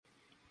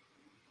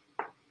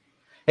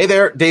Hey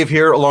there, Dave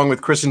here, along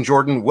with Chris and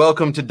Jordan.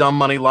 Welcome to Dumb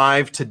Money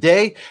Live.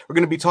 Today, we're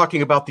going to be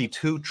talking about the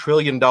 $2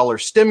 trillion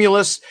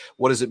stimulus.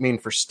 What does it mean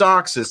for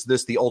stocks? Is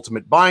this the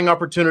ultimate buying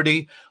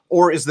opportunity?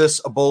 Or is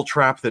this a bull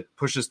trap that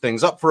pushes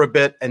things up for a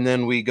bit and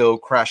then we go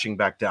crashing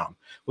back down?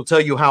 We'll tell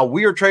you how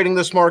we are trading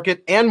this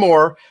market and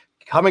more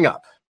coming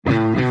up.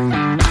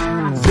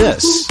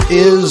 This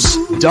is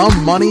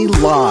Dumb Money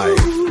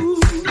Live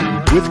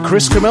with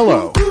Chris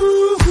Camillo,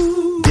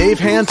 Dave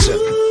Hansen,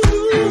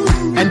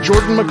 and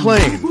Jordan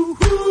McLean.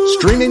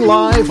 Streaming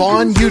live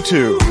on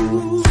YouTube.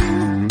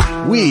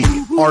 We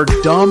are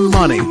Dumb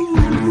Money.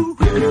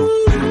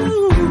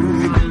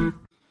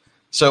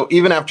 So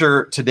even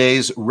after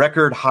today's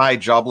record high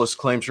jobless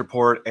claims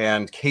report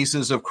and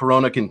cases of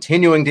corona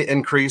continuing to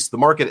increase, the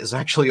market has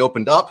actually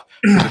opened up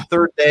for the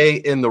third day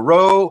in the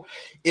row.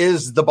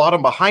 Is the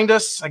bottom behind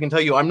us? I can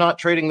tell you I'm not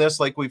trading this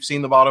like we've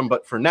seen the bottom,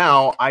 but for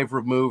now, I've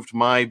removed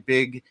my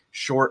big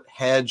short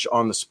hedge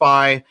on the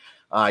SPY.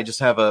 I just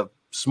have a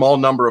small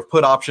number of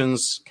put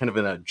options, kind of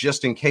in a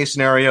just-in-case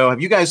scenario. Have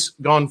you guys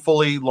gone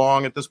fully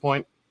long at this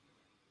point?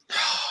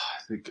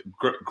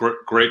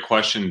 Great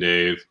question,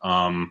 Dave.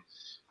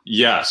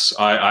 Yes,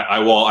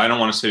 I don't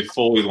want to say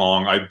fully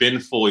long. I've been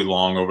fully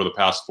long over the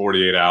past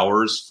 48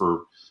 hours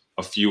for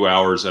a few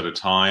hours at a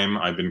time.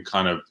 I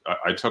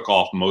took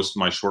off most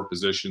of my short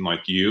position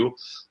like you.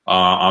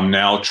 I'm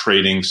now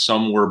trading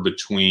somewhere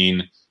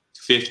between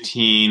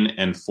 15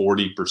 and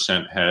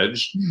 40%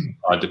 hedged,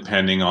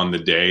 depending on the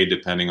day,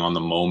 depending on the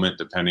moment,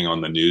 depending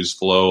on the news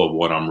flow of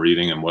what I'm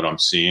reading and what I'm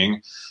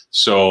seeing.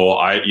 So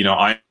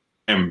I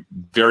am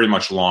very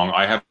much long.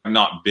 I have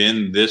not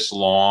been this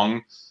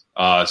long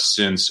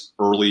since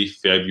early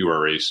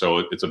February.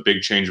 So it's a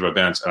big change of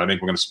events. And I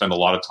think we're going to spend a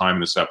lot of time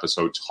in this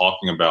episode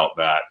talking about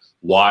that.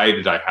 Why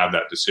did I have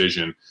that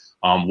decision?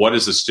 What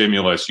is the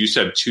stimulus? You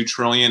said 2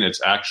 trillion.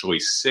 It's actually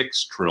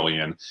 6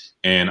 trillion.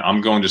 And I'm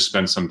going to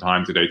spend some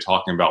time today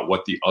talking about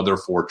what the other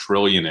 4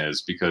 trillion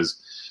is,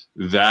 because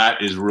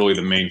that is really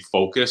the main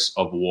focus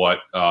of what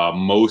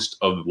most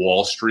of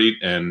Wall Street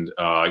and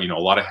a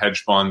lot of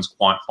hedge funds,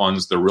 quant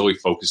funds, they're really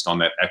focused on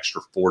that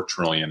extra 4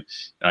 trillion.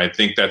 And I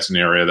think that's an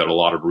area that a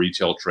lot of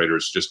retail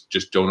traders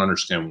just don't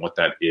understand what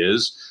that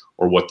is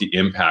or what the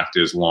impact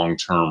is long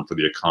term for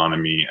the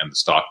economy and the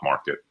stock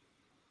market.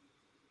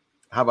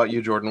 How about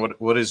you, Jordan?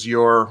 What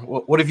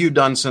have you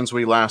done since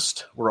we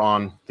last were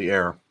on the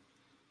air?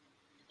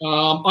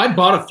 I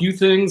bought a few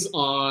things it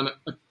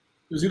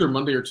was either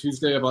Monday or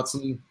Tuesday. I bought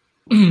some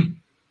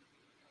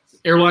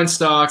airline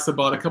stocks. I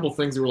bought a couple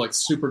things that were like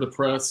super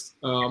depressed,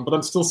 but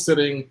I'm still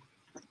sitting.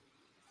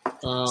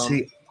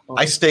 I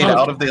stayed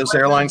out of those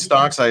airline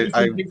stocks. I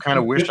kind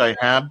of wish I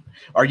had.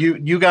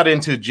 You got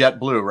into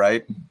JetBlue,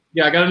 right?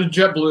 Yeah, I got into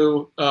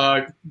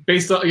JetBlue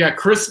based on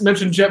Chris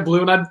mentioned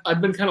JetBlue, and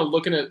I've been kind of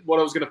looking at what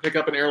I was going to pick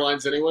up in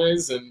airlines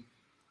anyways, and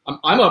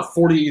I'm up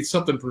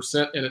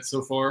 40-something% in it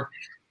so far.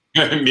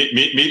 What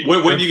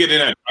did you get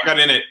in at? I got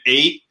in at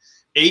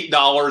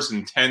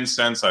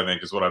 $8.10, I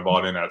think, is what I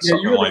bought in at. Yeah,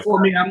 you were before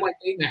me. I'm like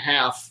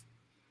 8.5.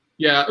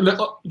 Yeah,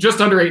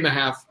 just under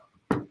 8.5.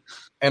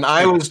 And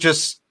I was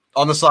just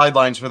on the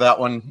sidelines for that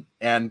one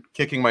and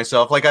kicking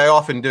myself, like I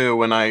often do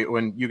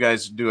when you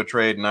guys do a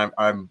trade and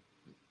I'm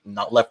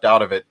not left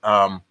out of it.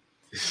 But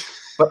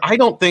I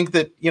don't think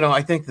that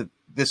I think that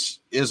this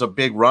is a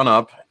big run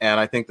up,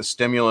 and I think the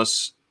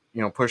stimulus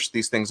pushed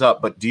these things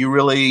up. But do you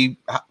really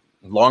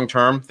long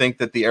term think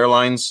that the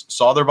airlines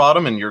saw their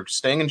bottom and you're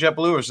staying in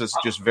JetBlue, or is this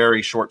just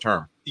very short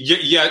term?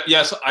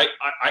 Yes.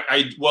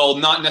 Well,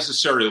 not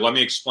necessarily. Let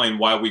me explain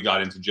why we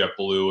got into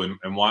JetBlue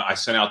and why I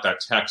sent out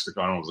that text. I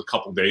don't know, it was a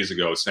couple days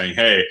ago saying,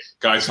 "Hey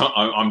guys,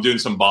 I'm doing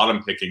some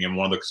bottom picking, and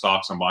one of the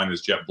stocks I'm buying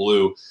is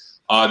JetBlue."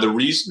 The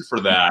reason for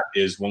that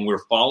is when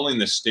we're following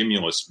the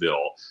stimulus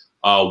bill,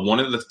 one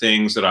of the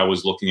things that I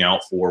was looking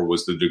out for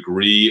was the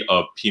degree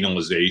of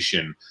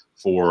penalization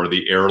for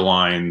the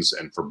airlines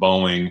and for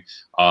Boeing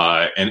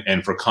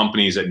and for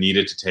companies that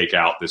needed to take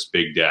out this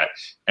big debt.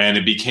 And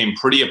it became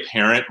pretty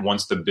apparent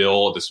once the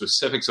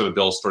specifics of the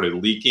bill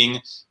started leaking,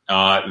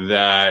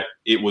 that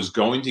it was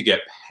going to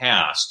get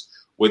passed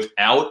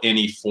without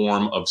any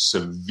form of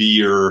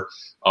severe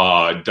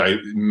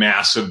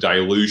massive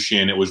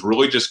dilution. It was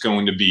really just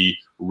going to be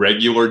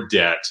regular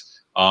debt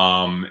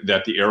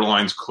that the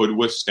airlines could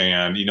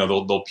withstand.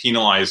 They'll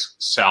penalize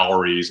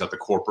salaries at the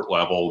corporate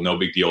level, no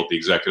big deal at the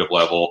executive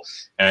level,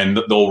 and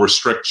they'll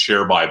restrict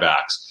share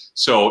buybacks.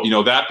 So,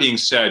 that being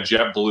said,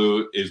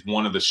 JetBlue is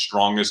one of the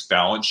strongest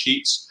balance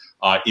sheets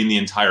in the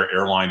entire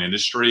airline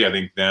industry. I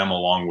think them,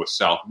 along with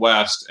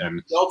Southwest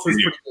and Delta's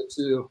pretty good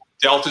too.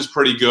 Delta's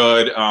pretty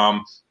good.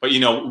 But,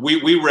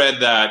 we read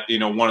that,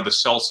 one of the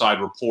sell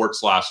side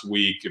reports last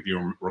week, if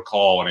you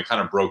recall, and it kind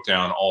of broke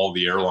down all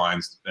the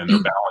airlines and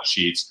their balance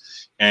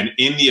sheets. And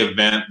in the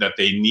event that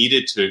they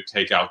needed to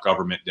take out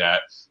government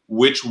debt,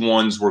 which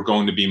ones were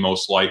going to be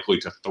most likely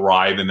to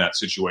thrive in that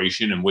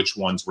situation and which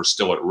ones were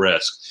still at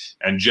risk.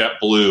 And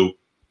JetBlue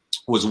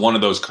was one of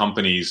those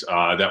companies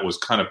that was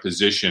kind of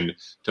positioned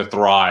to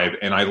thrive.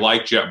 And I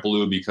like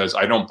JetBlue because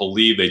I don't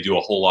believe they do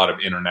a whole lot of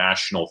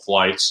international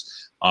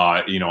flights.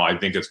 I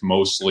think it's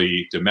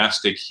mostly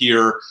domestic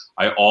here.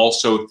 I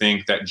also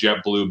think that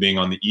JetBlue being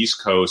on the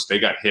East Coast, they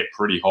got hit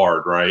pretty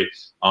hard, right?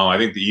 I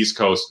think the East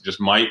Coast just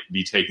might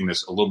be taking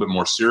this a little bit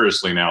more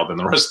seriously now than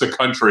the rest of the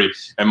country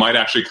and might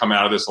actually come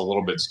out of this a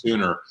little bit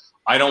sooner.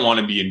 I don't want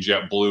to be in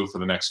JetBlue for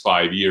the next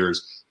 5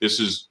 years. This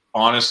is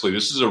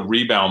a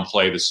rebound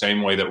play the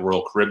same way that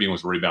Royal Caribbean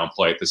was a rebound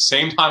play. At the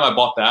same time I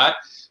bought that,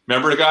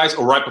 remember, guys,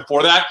 or right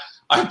before that,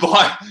 I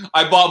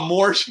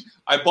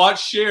bought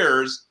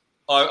shares.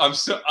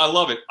 I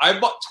love it. I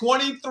bought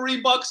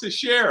 $23 a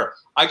share.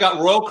 I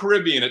got Royal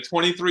Caribbean at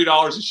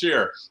 $23 a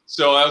share.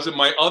 So I was in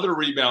my other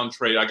rebound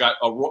trade. I got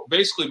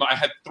I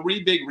had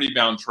 3 big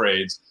rebound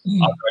trades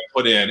that I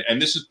put in,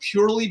 and this is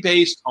purely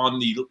based on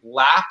the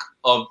lack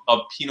of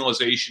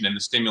penalization in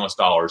the stimulus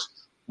dollars.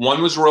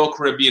 One was Royal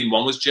Caribbean,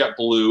 one was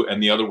JetBlue,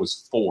 and the other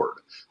was Ford.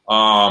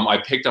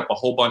 I picked up a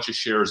whole bunch of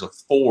shares of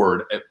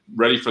Ford.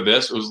 Ready for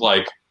this? It was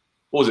like,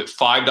 what was it,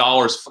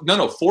 $5?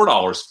 No,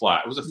 $4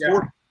 flat. It was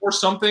Ford or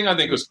something. I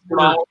think it was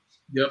 $4.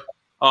 Yep.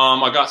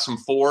 I got some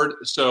Ford.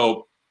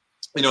 So,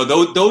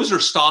 those are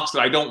stocks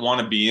that I don't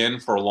want to be in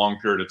for a long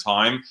period of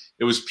time.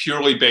 It was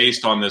purely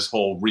based on this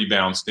whole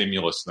rebound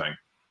stimulus thing.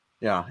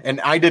 Yeah,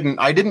 and I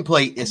didn't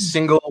play a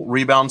single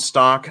rebound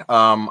stock.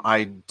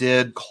 I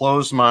did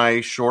close my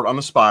short on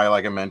the SPY,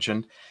 like I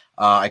mentioned.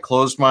 I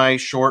closed my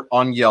short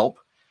on Yelp.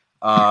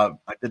 I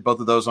did both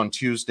of those on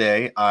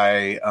Tuesday.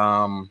 I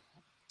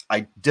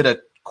did a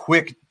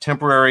quick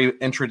temporary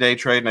intraday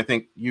trade, and I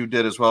think you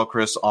did as well,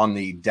 Chris, on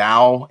the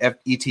Dow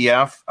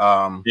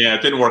ETF.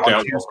 It didn't work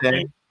out.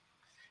 Tuesday.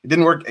 It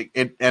didn't work,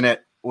 and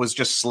it was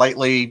just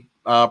slightly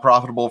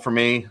profitable for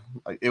me.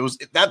 It was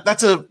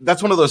that's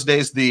one of those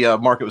days the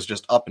market was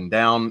just up and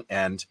down,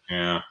 and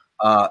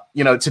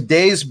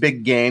today's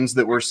big gains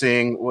that we're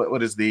seeing.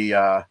 What is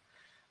the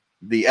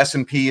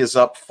S&P is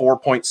up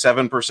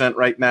 4.7%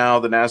 right now.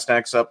 The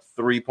Nasdaq's up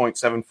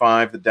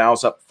 3.75. The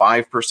Dow's up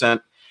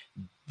 5%.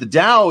 The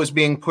Dow is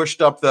being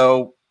pushed up,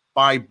 though,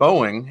 by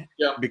Boeing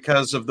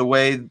because of the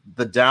way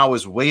the Dow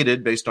is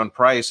weighted based on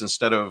price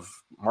instead of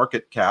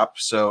market cap.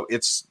 So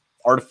it's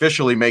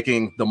artificially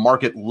making the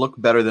market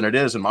look better than it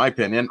is, in my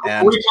opinion.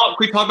 And can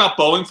we talk about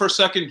Boeing for a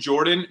second,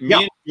 Jordan? Me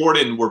and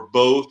Jordan were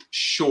both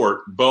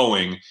short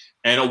Boeing.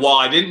 And while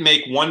I didn't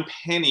make 1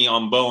 penny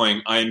on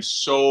Boeing, I am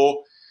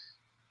so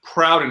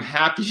proud and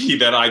happy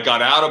that I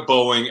got out of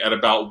Boeing at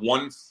about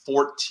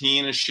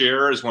 $114 a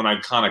share is when I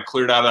kind of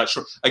cleared out of that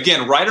short.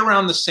 Again, right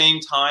around the same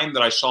time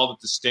that I saw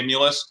that the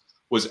stimulus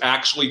was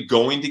actually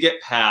going to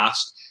get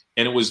passed,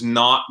 and it was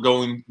not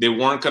going, they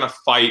weren't going to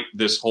fight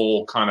this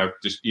whole kind of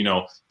just,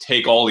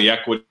 take all the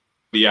equity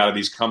out of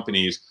these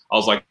companies. I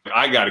was like,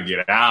 I got to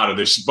get out of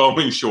this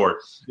Boeing short.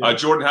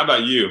 Jordan, how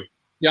about you?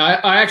 Yeah,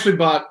 I actually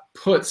bought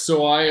puts,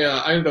 so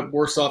I ended up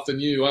worse off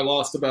than you. I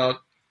lost about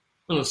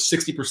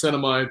 60% of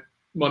my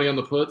money on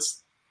the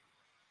puts.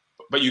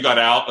 But you got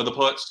out of the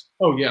puts?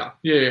 Oh, yeah.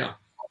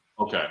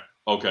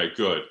 Okay,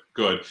 good.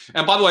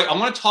 And by the way, I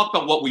want to talk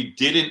about what we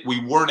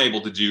weren't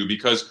able to do,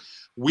 because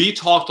we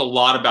talked a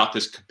lot about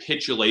this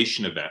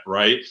capitulation event,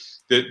 right?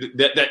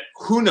 That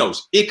who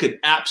knows? It could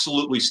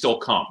absolutely still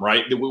come,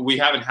 right? We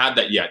haven't had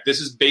that yet. This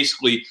is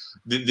basically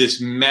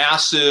this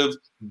massive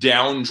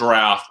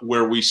downdraft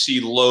where we see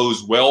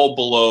lows well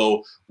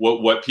below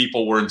what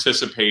people were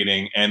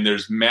anticipating, and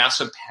there's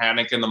massive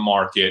panic in the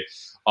market.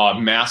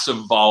 Massive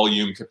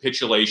volume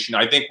capitulation.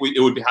 I think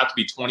it would have to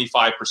be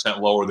 25%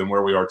 lower than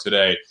where we are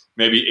today,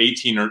 maybe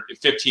 18 or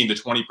 15 to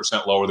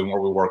 20% lower than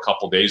where we were a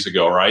couple days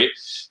ago, right?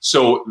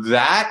 So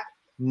that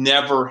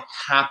never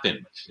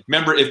happened.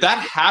 Remember, if that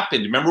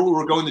happened, remember what we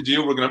were going to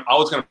do? I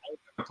was going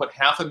to put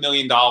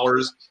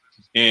 $500,000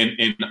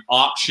 in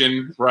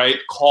option, right?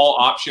 Call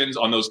options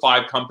on those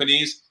 5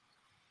 companies.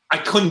 I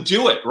couldn't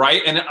do it,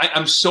 right? And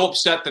I'm so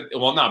upset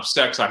not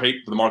upset because I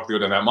hate for the market to go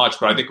down that much,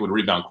 but I think it would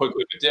rebound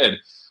quickly if it did.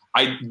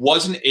 I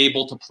wasn't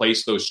able to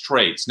place those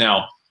trades.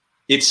 Now,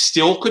 it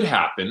still could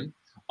happen.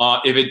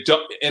 If it do,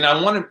 and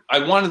I want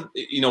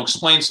to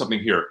explain something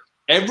here.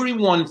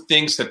 Everyone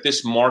thinks that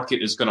this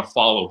market is going to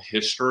follow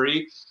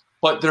history,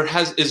 but there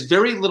is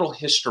very little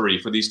history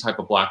for these type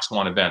of black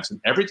swan events, and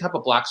every type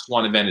of black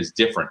swan event is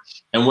different.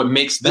 And what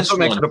makes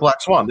it a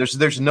black swan?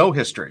 There's no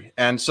history,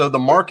 and so the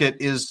market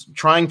is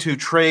trying to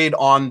trade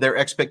on their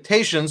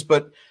expectations,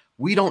 but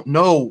we don't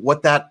know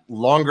what that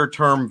longer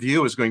term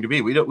view is going to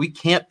be. We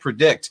can't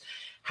predict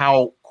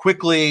how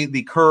quickly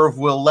the curve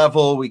will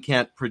level. We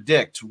can't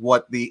predict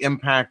what the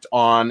impact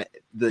on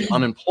the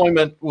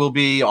unemployment will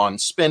be, on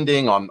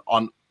spending,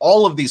 on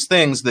all of these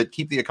things that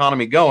keep the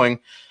economy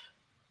going,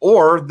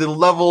 or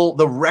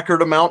the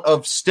record amount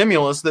of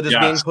stimulus that is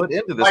being put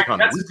into this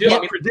economy. We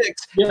can't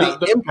predict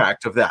the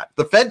impact of that.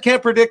 The Fed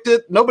can't predict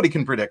it. Nobody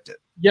can predict it.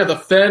 Yeah, the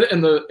Fed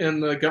and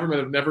the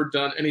government have never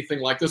done anything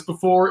like this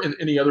before in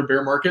any other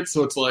bear market.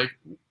 So it's like,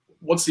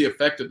 what's the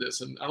effect of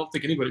this, and I don't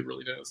think anybody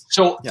really knows.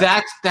 So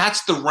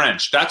that's the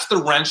wrench. That's the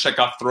wrench that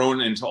got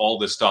thrown into all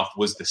this stuff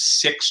was the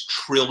 $6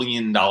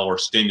 trillion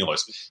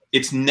stimulus.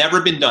 It's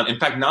never been done. In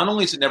fact, not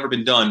only has it never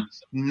been done,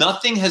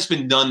 nothing has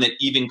been done that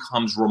even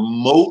comes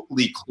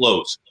remotely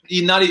close.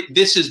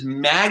 This is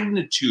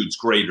magnitudes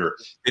greater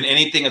than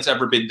anything that's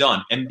ever been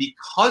done. And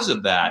because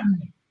of that,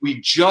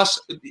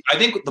 I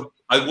think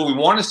what we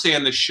want to say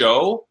on the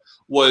show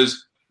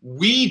was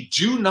we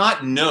do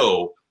not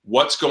know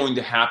what's going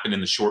to happen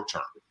in the short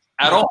term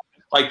at all.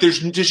 Like there's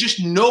just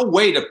no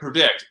way to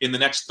predict in the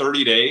next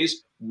 30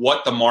 days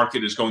what the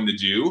market is going to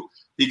do,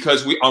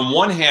 because on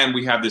one hand,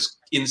 we have this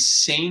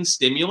insane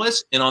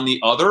stimulus, and on the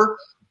other,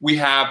 we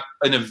have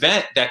an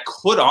event that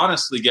could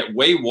honestly get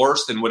way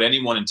worse than what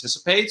anyone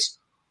anticipates,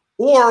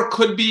 or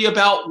could be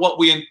about what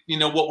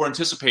we're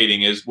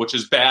anticipating which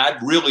is bad,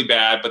 really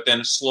bad, but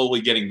then slowly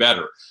getting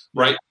better,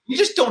 right? You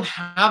just don't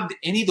have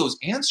any of those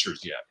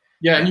answers yet.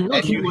 Yeah,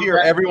 and you hear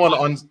everyone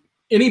on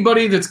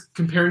anybody that's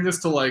comparing this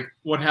to like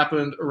what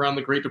happened around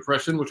the Great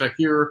Depression, which I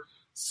hear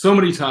so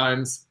many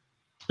times.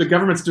 The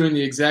government's doing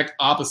the exact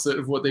opposite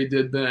of what they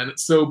did then.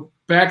 So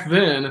back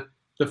then,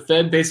 the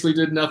Fed basically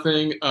did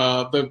nothing.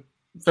 The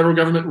federal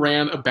government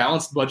ran a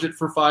balanced budget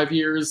for 5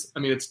 years. I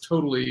mean, it's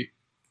totally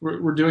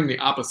we're doing the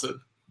opposite.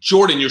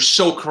 Jordan, you're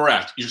so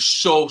correct. You're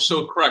so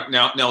correct.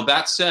 Now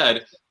that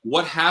said,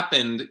 what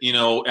happened,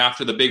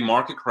 after the big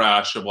market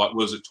crash of what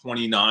was it,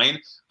 29?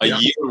 A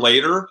year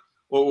later,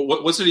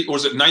 what was it?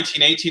 Was it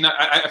 1918?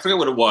 I forget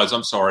what it was.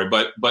 I'm sorry,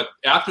 but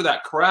after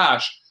that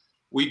crash,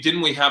 we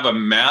have a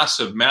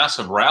massive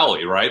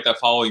rally, right? That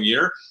following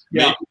year.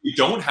 Yeah. Maybe we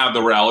don't have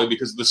the rally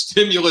because of the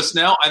stimulus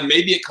now, and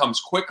maybe it comes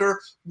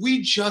quicker.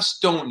 We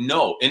just don't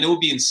know, and it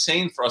would be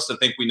insane for us to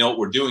think we know what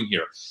we're doing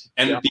here.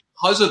 And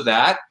because of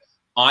that,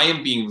 I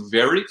am being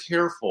very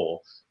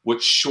careful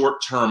with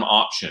short-term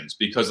options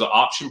because the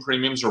option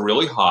premiums are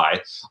really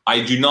high.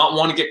 I do not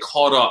want to get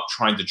caught up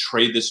trying to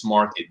trade this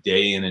market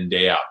day in and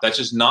day out. That's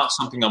just not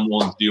something I'm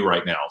willing to do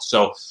right now.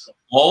 So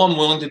all I'm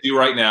willing to do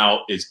right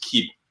now is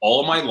keep all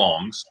of my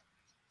longs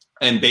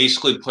and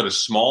basically put a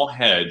small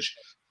hedge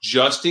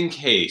just in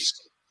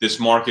case this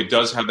market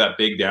does have that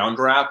big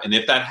downdraft. And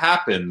if that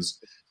happens,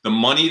 the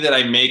money that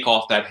I make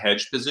off that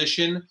hedge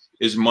position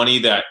is money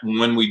that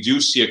when we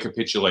do see a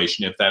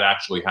capitulation, if that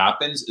actually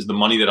happens, is the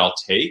money that I'll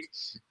take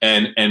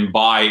and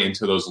buy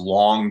into those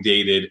long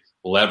dated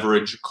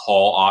leverage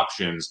call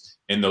options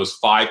in those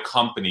 5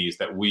 companies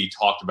that we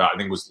talked about. I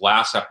think it was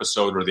last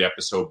episode or the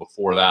episode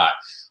before that.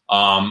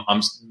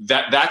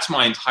 That's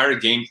my entire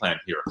game plan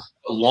here.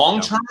 Long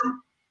term,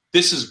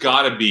 this has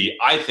got to be,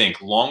 I think,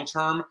 long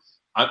term.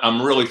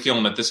 I'm really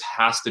feeling that this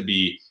has to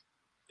be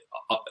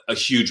a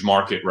huge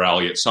market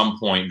rally at some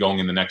point going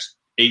in the next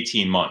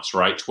 18 months,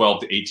 right?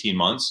 12 to 18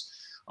 months.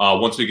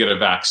 Once we get a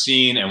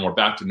vaccine and we're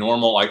back to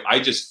normal, I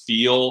just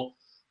feel,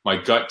 my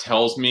gut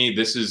tells me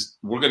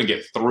we're going to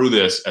get through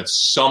this at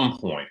some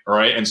point, all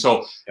right? And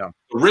so the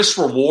risk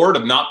reward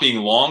of not being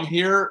long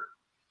here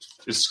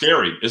is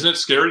scary. Isn't it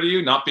scary to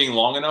you not being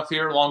long enough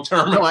here long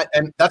term? No,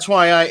 and that's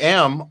why I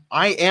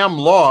am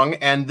long.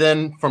 And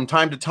then from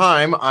time to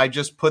time, I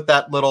just put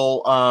that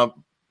little,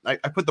 I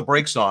put the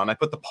brakes on. I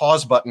put the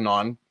pause button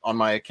on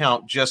my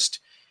account just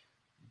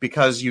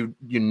because you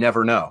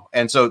never know.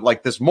 And so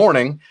like this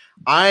morning,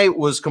 I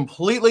was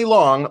completely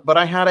long, but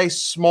I had a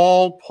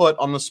small put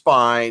on the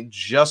SPY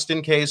just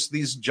in case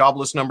these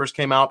jobless numbers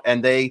came out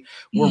and they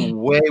were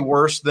way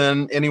worse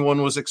than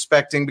anyone was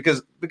expecting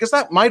because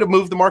that might have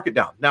moved the market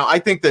down. Now, I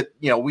think that,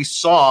 we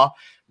saw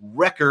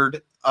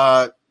record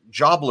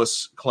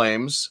jobless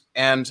claims,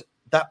 and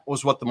that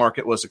was what the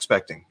market was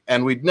expecting.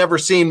 And we'd never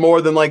seen more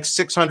than like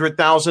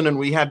 600,000 and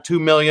we had 2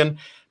 million,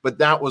 but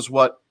that was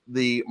what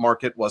the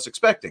market was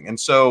expecting. And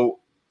so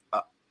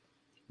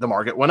the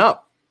market went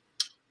up.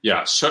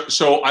 Yeah.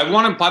 So I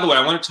want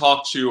to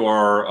talk to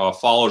our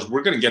followers.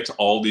 We're going to get to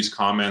all these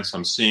comments.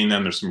 I'm seeing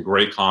them. There's some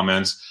great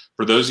comments.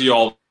 For those of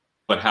y'all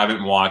that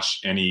haven't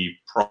watched any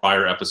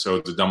prior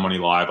episodes of Dumb Money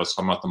Live, I was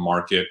talking about the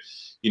market.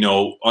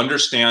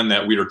 Understand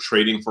that we are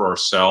trading for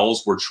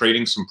ourselves. We're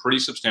trading some pretty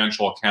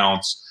substantial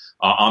accounts.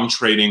 I'm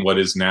trading what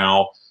is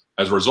now,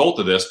 as a result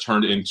of this,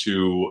 turned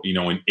into,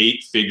 an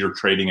 8-figure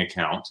trading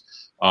account.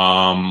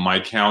 My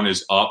account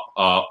is up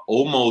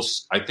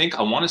almost, I think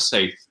I want to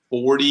say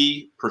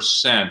 40%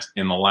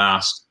 in the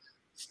last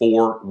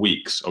 4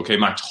 weeks. Okay.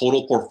 My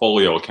total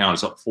portfolio account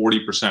is up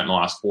 40% in the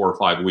last 4 or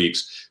 5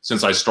 weeks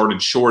since I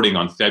started shorting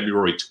on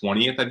February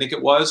 20th, I think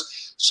it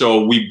was.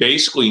 So we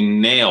basically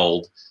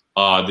nailed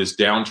this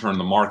downturn in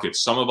the market.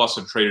 Some of us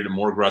have traded it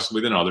more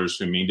aggressively than others,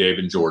 to me, Dave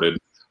and Jordan.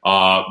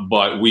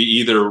 But we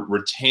either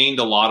retained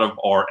a lot of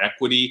our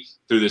equity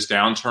through this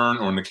downturn,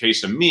 or in the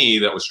case of me,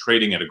 that was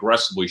trading it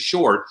aggressively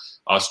short,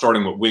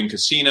 starting with Wynn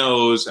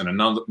Casinos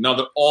and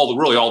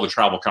all the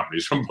travel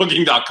companies, from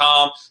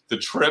Booking.com to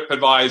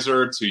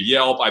TripAdvisor to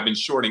Yelp. I've been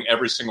shorting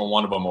every single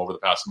one of them over the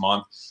past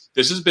month.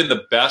 This has been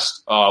the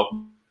best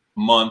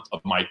month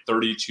of my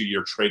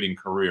 32-year trading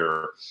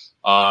career.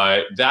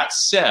 That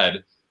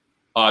said,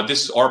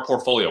 this is our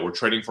portfolio. We're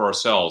trading for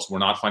ourselves. We're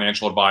not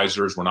financial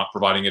advisors. We're not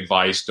providing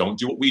advice. Don't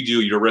do what we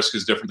do. Your risk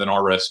is different than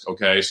our risk,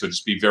 okay? So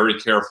just be very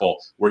careful.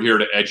 We're here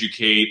to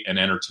educate and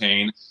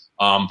entertain.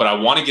 But I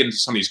want to get into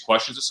some of these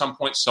questions at some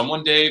point.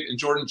 Someone, Dave and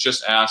Jordan,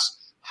 just asked,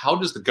 how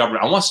does the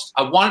government?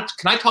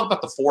 Can I talk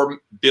about the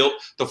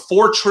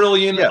 $4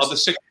 trillion yes. of the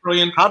 $6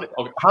 trillion? How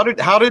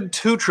did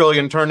 $2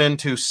 trillion turn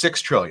into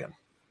 $6 trillion?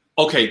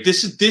 Okay,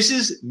 this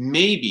is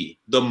maybe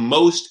the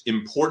most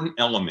important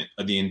element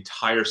of the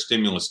entire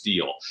stimulus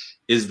deal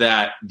is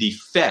that the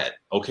Fed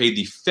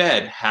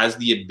has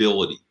the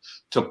ability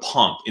to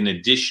pump an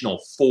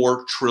additional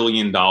 $4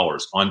 trillion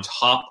on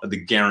top of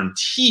the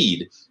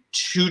guaranteed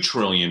 $2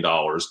 trillion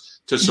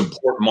to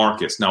support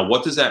markets. Now,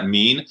 what does that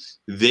mean?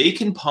 They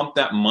can pump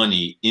that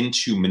money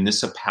into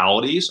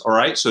municipalities, all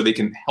right? So they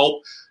can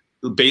help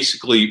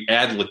basically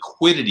add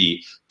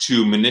liquidity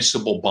to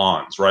municipal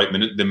bonds, right?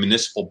 The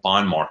municipal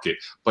bond market.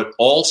 But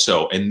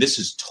also, and this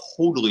is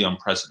totally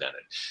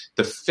unprecedented,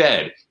 the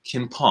Fed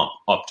can pump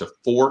up to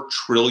 $4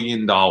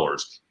 trillion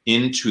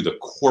into the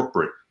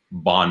corporate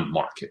bond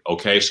market.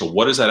 Okay, so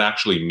what does that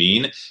actually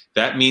mean?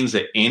 That means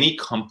that any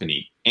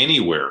company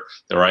anywhere,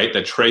 right,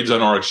 that trades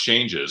on our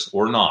exchanges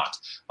or not,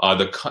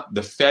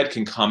 the Fed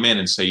can come in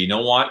and say, you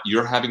know what,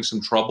 you're having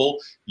some trouble.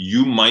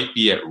 You might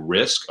be at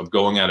risk of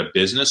going out of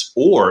business,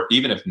 or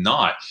even if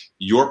not,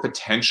 you're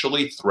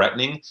potentially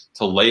threatening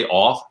to lay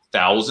off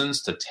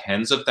thousands to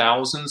tens of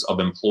thousands of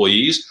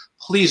employees.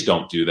 Please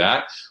don't do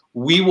that.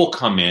 We will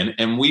come in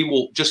and we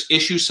will just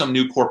issue some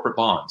new corporate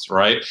bonds,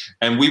 right?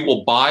 And we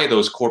will buy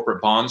those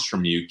corporate bonds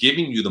from you,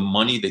 giving you the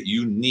money that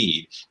you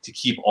need to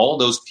keep all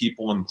those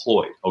people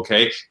employed,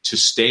 okay, to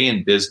stay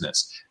in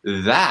business.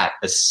 That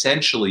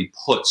essentially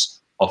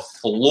puts a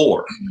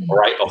floor,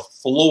 right? A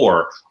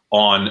floor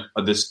on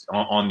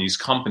these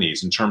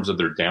companies in terms of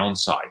their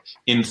downside,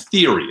 in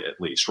theory at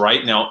least,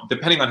 right? Now,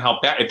 depending on how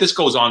bad, if this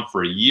goes on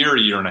for a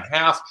year and a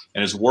half,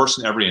 and is worse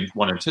than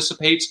everyone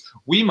anticipates,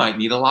 we might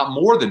need a lot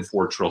more than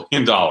 $4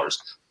 trillion.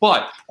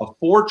 But a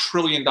 $4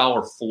 trillion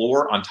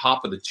floor on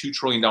top of the $2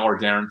 trillion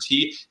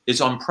guarantee is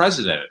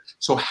unprecedented.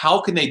 So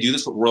how can they do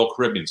this with Royal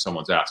Caribbean,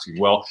 someone's asking?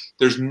 Well,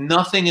 there's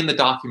nothing in the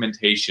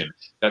documentation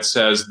that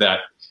says that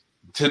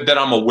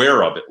I'm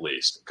aware of, at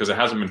least, because it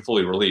hasn't been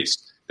fully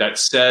released, that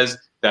says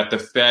that the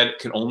Fed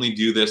can only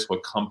do this with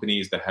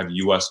companies that have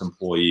U.S.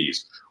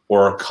 employees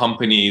or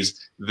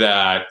companies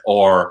that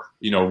are,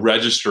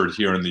 registered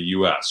here in the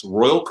U.S.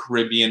 Royal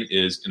Caribbean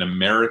is an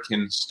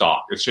American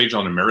stock. It's traded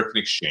on American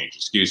exchange,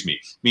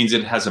 means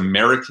it has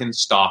American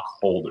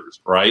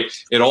stockholders, right?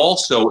 It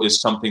also is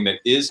something that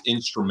is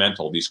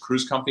instrumental. These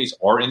cruise companies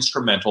are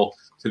instrumental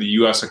to the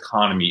U.S.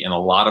 economy in a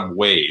lot of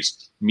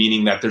ways,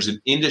 meaning that there's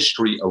an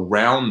industry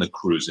around the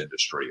cruise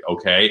industry,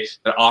 okay,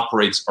 that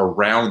operates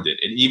around it.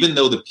 And even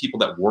though the people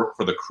that work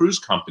for the cruise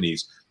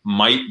companies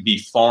might be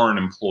foreign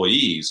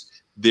employees,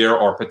 there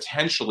are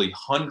potentially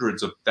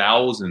hundreds of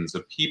thousands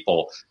of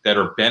people that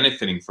are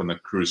benefiting from the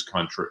cruise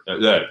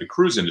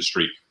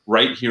industry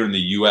right here in the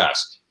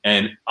U.S.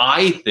 And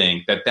I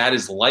think that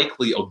is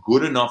likely a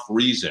good enough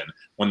reason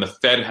when the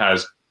Fed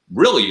has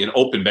really an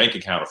open bank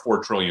account of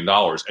 $4 trillion.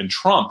 And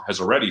Trump has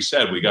already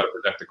said we got to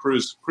protect the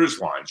cruise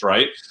lines,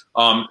 right?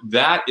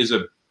 That is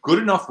a good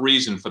enough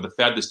reason for the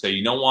Fed to say,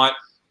 you know what?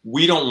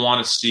 We don't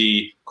want to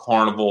see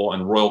Carnival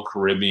and Royal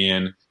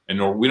Caribbean,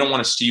 and we don't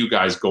want to see you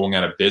guys going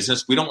out of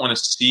business. We don't want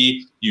to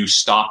see you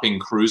stopping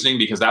cruising,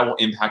 because that will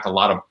impact a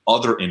lot of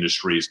other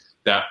industries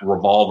that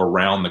revolve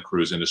around the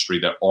cruise industry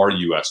that are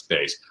U.S.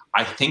 based.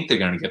 I think they're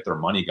going to get their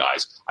money,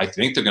 guys. I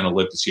think they're going to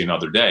live to see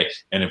another day.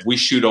 And if we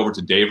shoot over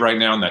to Dave right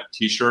now in that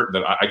T-shirt,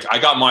 that I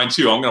got mine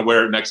too. I'm going to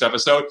wear it next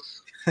episode.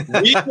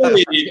 We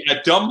believe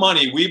at Dumb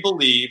Money, we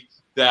believe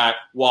that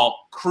while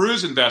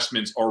cruise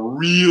investments are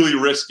really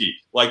risky,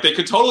 like they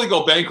could totally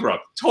go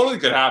bankrupt, totally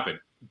could happen,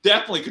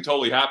 definitely could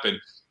totally happen,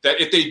 that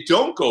if they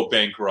don't go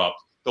bankrupt,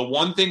 the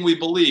one thing we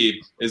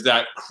believe is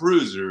that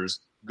cruisers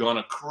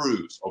gonna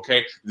cruise,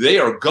 okay? They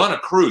are gonna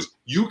cruise.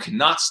 You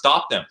cannot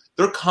stop them.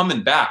 They're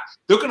coming back.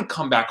 They're gonna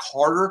come back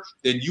harder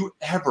than you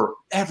ever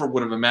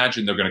would have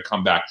imagined they're gonna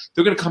come back.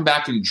 They're gonna come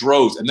back in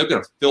droves, and they're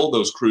gonna fill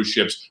those cruise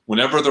ships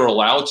whenever they're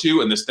allowed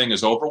to, and this thing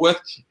is over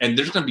with. And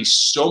there's gonna be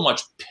so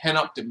much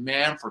pent-up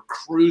demand for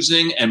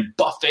cruising and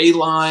buffet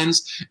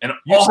lines. And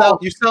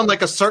you sound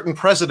like a certain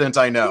president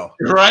I know.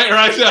 Right.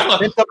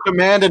 Pent-up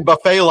demand and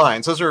buffet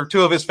lines. Those are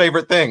two of his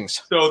favorite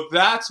things. So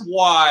that's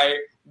why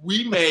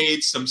we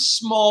made some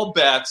small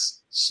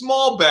bets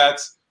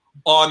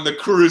on the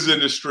cruise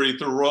industry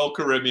through Royal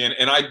Caribbean,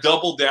 and I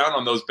doubled down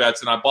on those bets,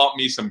 and I bought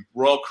me some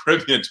Royal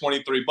Caribbean,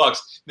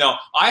 $23. Now,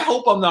 I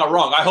hope I'm not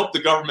wrong. I hope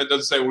the government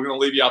doesn't say we're going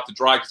to leave you out to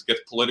dry because it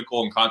gets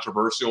political and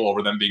controversial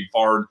over them being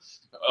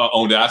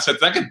foreign-owned assets.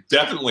 That could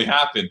definitely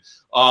happen,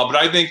 but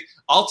I think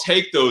I'll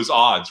take those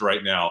odds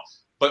right now.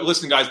 But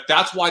listen, guys,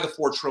 that's why the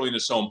 $4 trillion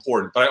is so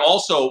important. But I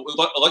also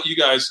let you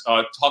guys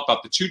talk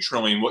about the $2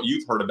 trillion, what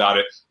you've heard about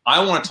it.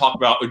 I want to talk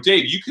about, or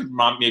Dave, you could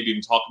maybe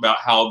even talk about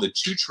how the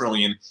 $2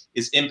 trillion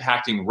is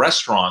impacting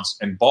restaurants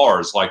and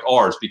bars like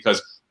ours, because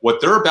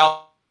what they're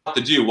about to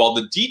do, while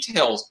the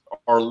details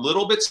are a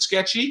little bit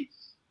sketchy,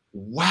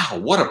 wow,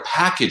 what a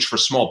package for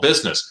small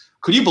business.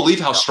 Could you believe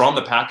how strong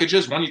the package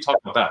is? Why don't you talk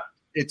about that?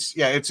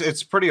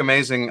 It's pretty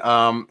amazing.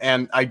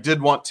 And I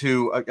did want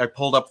to, I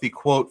pulled up the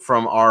quote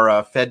from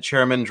our Fed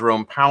chairman,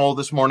 Jerome Powell,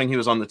 this morning. He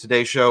was on the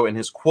Today Show, and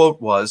his quote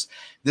was,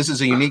 "This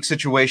is a unique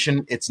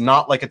situation. It's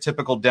not like a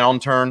typical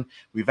downturn.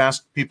 We've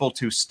asked people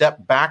to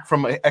step back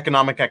from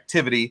economic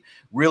activity,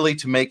 really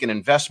to make an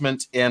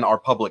investment in our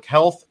public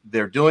health.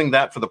 They're doing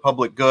that for the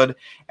public good.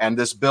 And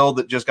this bill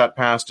that just got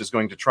passed is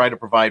going to try to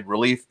provide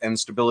relief and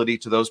stability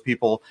to those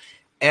people."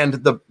 And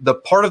the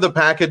part of the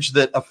package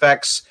that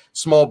affects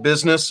small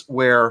business,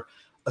 where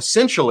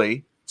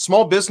essentially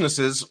small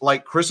businesses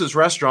like Chris's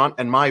restaurant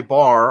and my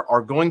bar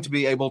are going to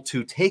be able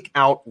to take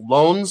out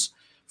loans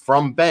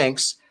from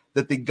banks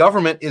that the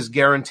government is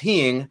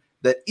guaranteeing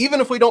that even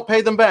if we don't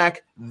pay them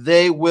back,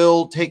 they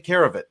will take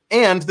care of it.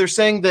 And they're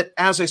saying that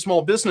as a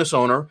small business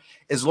owner,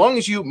 as long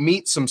as you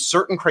meet some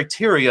certain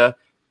criteria,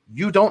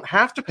 you don't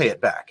have to pay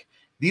it back.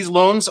 These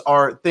loans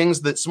are things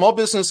that small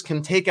business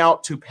can take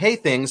out to pay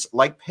things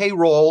like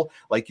payroll,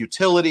 like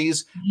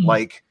utilities,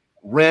 like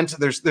rent.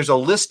 There's a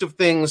list of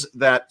things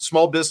that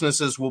small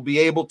businesses will be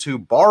able to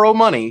borrow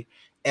money.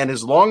 And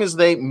as long as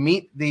they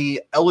meet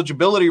the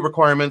eligibility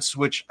requirements,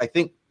 which I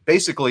think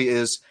basically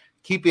is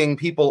keeping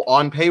people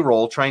on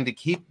payroll, trying to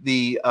keep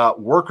the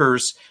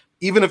workers,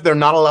 even if they're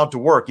not allowed to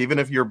work, even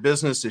if your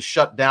business is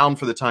shut down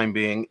for the time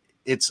being,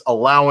 it's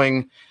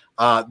allowing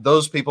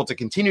those people to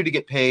continue to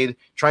get paid,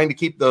 trying to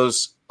keep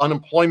those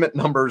unemployment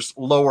numbers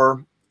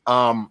lower.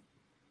 I'm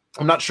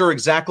not sure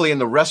exactly in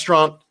the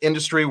restaurant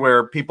industry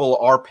where people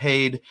are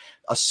paid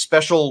a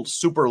special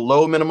super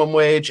low minimum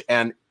wage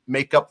and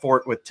make up for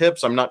it with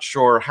tips. I'm not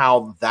sure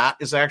how that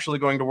is actually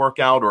going to work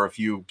out, or if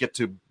you get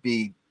to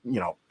be,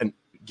 and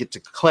get to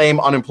claim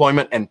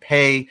unemployment and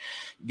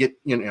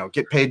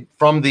get paid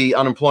from the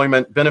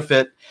unemployment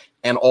benefit,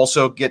 and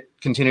also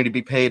continue to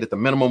be paid at the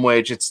minimum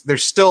wage.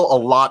 There's still a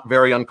lot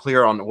very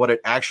unclear on what it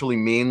actually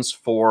means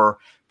for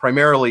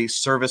primarily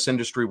service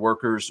industry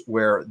workers,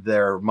 where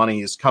their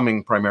money is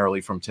coming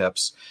primarily from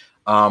tips.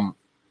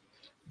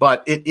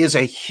 But it is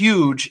a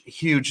huge,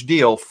 huge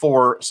deal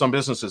for some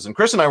businesses. And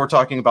Chris and I were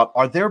talking about,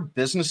 are there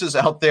businesses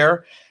out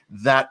there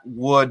that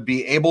would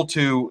be able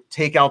to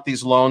take out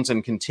these loans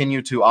and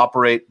continue to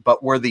operate,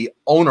 but where the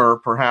owner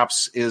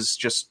perhaps is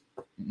just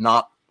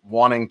not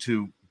wanting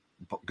to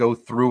go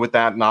through with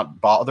that,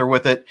 not bother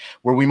with it,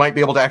 where we might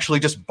be able to actually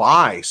just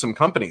buy some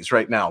companies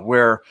right now,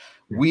 where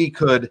we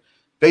could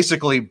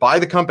basically buy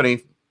the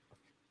company,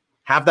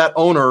 have that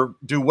owner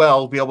do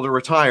well, be able to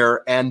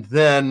retire, and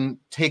then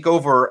take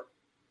over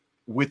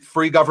with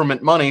free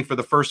government money for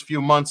the first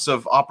few months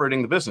of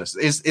operating the business.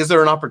 Is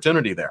there an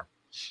opportunity there?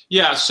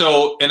 Yeah.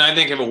 So, and I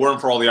think if it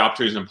weren't for all the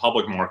opportunities in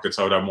public markets,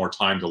 I would have more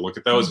time to look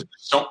at those.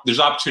 So there's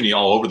opportunity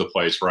all over the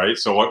place, right?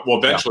 So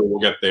eventually we'll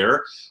get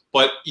there.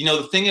 But,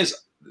 the thing is,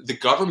 the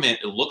government,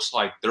 it looks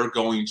like they're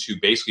going to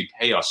basically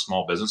pay us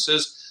small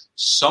businesses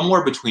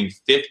somewhere between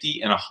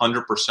 50 and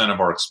 100% of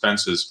our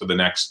expenses for the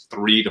next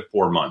 3 to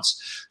 4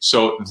 months.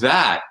 So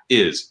that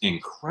is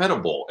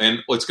incredible. And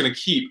it's going to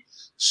keep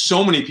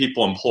so many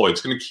people employed.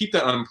 It's going to keep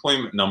that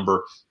unemployment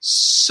number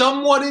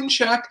somewhat in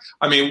check.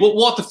 I mean,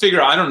 we'll have to figure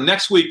out. I don't know,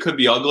 next week could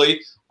be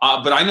ugly,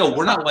 but I know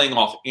we're not laying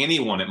off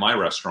anyone at my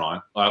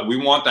restaurant. We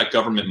want that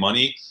government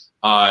money.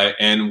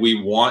 And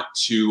we want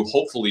to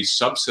hopefully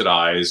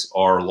subsidize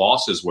our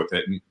losses with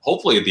it. And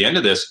hopefully at the end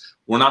of this,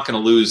 we're not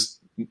going to lose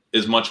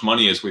as much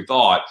money as we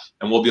thought,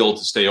 and we'll be able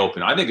to stay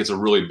open. I think it's a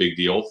really big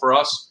deal for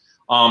us.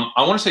 I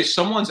want to say,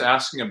 someone's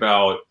asking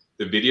about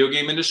the video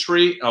game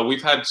industry.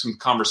 We've had some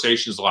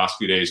conversations the last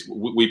few days.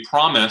 We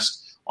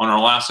promised on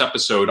our last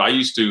episode, I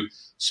used to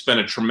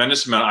spend a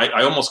tremendous amount.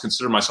 I almost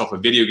consider myself a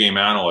video game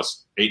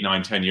analyst 8,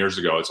 9, 10 years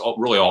ago. It's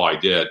really all I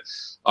did.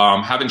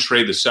 Haven't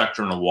traded the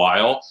sector in a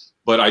while.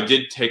 But I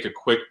did take a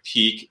quick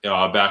peek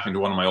back into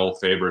one of my old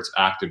favorites,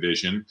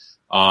 Activision.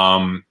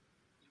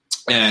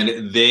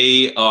 And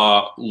they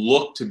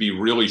look to be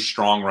really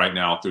strong right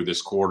now through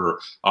this quarter.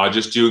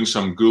 Just doing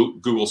some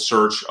Google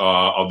search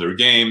of their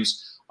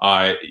games,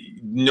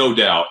 no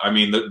doubt. I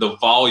mean, the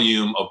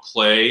volume of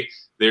play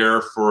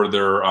there for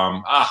their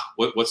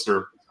what's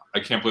their? I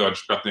can't believe I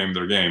just forgot the name of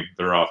their game.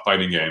 Their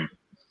fighting game.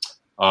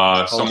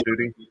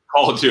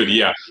 Call of Duty,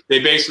 yeah. They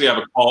basically have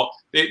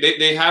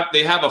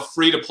they have a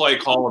free-to-play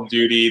Call of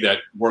Duty that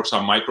works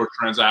on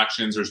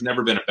microtransactions. There's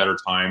never been a better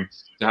time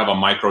to have a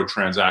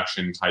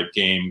microtransaction type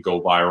game go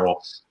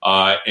viral.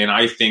 And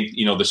I think,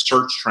 the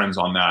search trends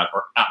on that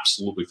are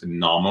absolutely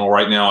phenomenal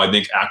right now. I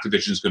think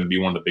Activision is going to be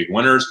one of the big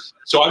winners.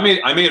 So I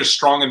made a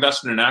strong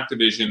investment in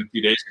Activision a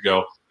few days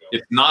ago.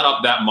 It's not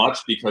up that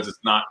much because it's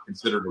not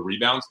considered a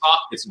rebound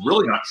stock. It's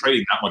really not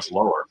trading that much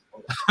lower.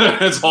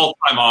 It's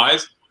all-time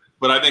highs.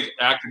 But I think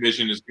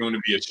Activision is going to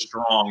be a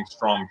strong,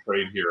 strong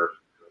trade here,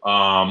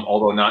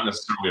 although not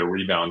necessarily a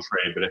rebound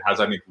trade, but it has,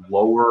 I think,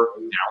 lower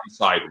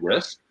downside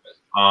risk.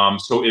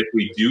 So if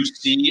we do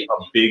see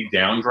a big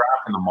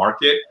downdraft in the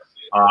market,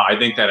 I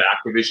think that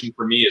Activision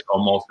for me is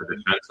almost a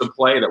defensive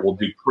play that will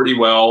do pretty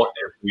well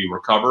if we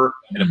recover.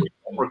 And if we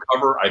don't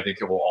recover, I think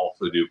it will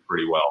also do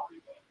pretty well.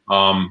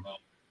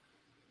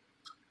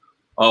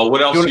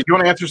 What else? Do you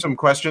want to answer some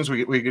questions?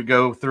 We could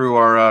go through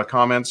our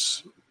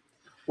comments.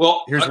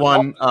 Well, here's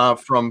one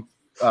from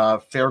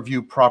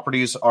Fairview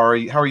Properties. How are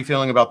you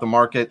feeling about the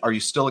market? Are you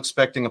still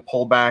expecting a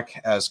pullback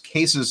as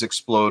cases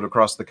explode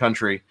across the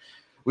country?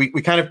 We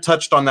kind of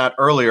touched on that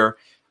earlier.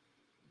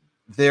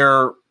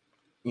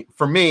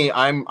 For me,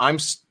 I'm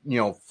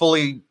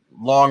fully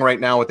long right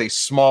now with a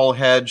small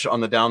hedge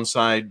on the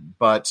downside,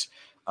 but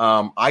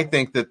I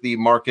think that the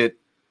market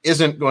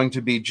isn't going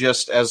to be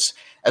just as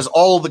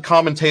all the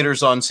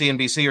commentators on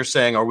CNBC are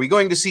saying. Are we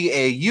going to see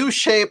a U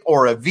shape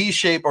or a V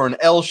shape or an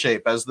L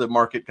shape as the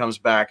market comes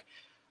back?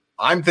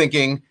 I'm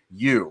thinking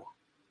U.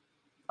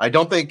 I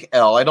don't think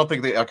L. I don't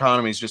think the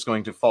economy is just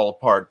going to fall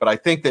apart. But I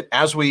think that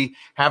as we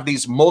have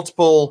these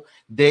multiple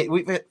days,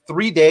 we've had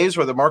 3 days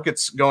where the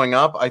market's going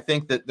up. I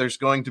think that there's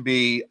going to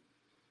be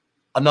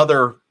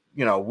another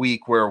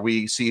week where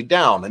we see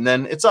down, and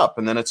then it's up,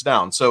 and then it's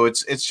down. So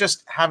it's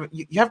just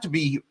you have to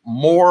be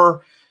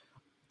more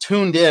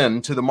tuned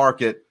in to the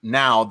market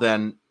now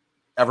than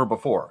ever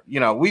before.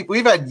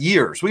 We've had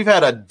years, we've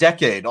had a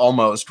decade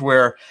almost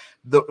where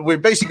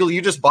basically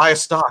you just buy a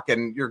stock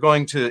and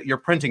you're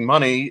printing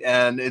money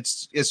and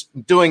it's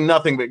doing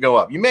nothing but go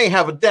up. You may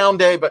have a down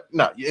day, but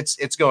no,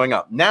 it's going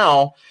up.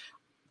 Now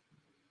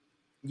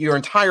your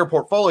entire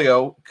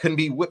portfolio can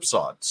be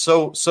whipsawed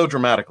so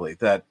dramatically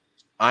that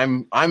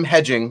I'm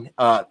hedging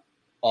on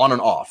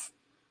and off.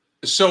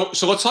 So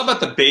let's talk about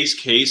the base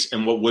case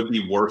and what would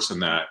be worse than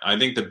that. I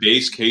think the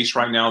base case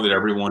right now that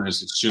everyone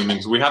is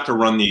assuming, so we have to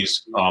run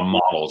these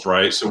models,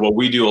 right? So what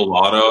we do a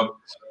lot of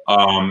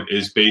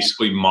is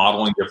basically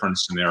modeling different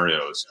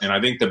scenarios. And I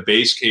think the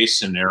base case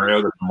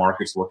scenario that the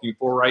market's looking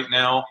for right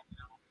now,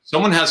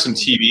 someone has some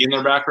TV in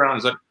their background.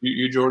 Is that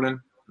you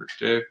Jordan or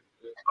Dave?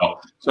 Oh,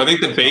 so I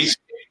think the base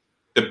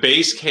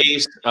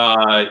case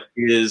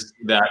is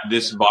that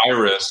this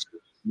virus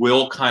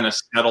will kind of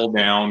settle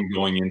down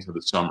going into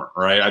the summer,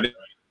 right? I don't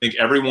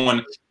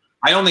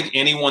think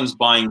anyone's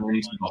buying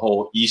into the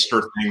whole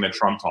Easter thing that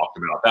Trump talked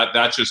about.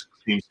 That just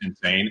seems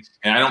insane.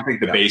 And I don't think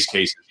the base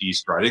case is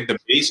Easter. I think the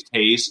base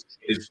case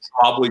is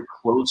probably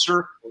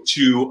closer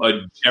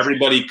to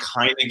everybody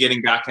kind of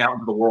getting back out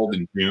into the world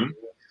in June.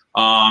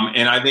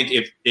 And I think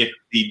if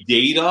the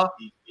data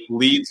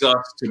leads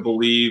us to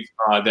believe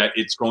that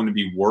it's going to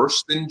be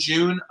worse than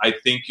June, I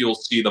think you'll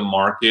see the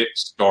market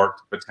start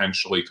to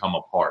potentially come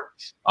apart.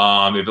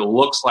 If it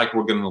looks like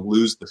we're going to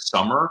lose the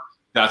summer,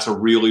 that's a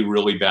really,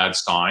 really bad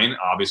sign,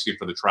 obviously,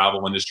 for the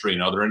travel industry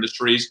and other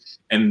industries.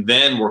 And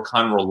then we're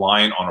kind of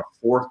reliant on a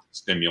fourth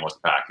stimulus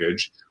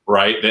package,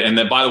 right? And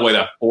then, by the way,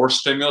 that fourth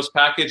stimulus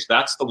package,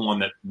 that's the one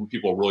that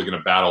people are really going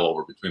to battle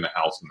over between the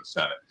House and the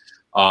Senate.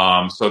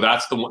 So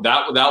that's the one,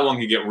 that one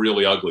can get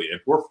really ugly.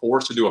 If we're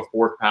forced to do a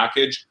fourth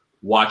package,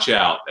 watch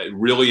out.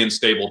 Really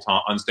unstable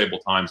times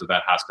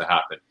that has to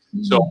happen.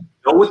 Mm-hmm. So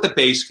know what the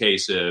base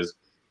case is,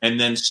 and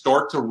then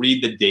start to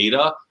read the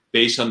data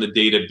based on the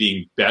data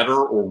being better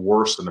or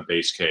worse than the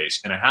base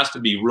case. And it has to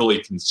be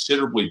really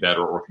considerably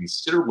better or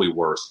considerably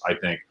worse, I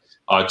think,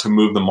 to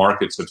move the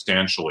market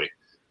substantially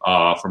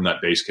from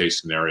that base case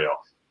scenario.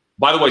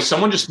 By the way,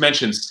 someone just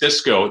mentioned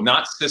Cisco,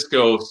 not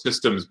Cisco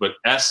Systems, but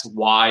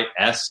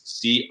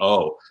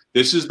SYSCO.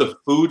 This is the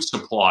food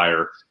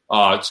supplier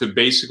to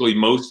basically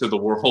most of the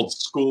world's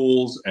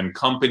schools and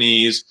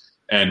companies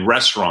and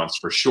restaurants,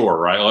 for sure,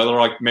 right? They're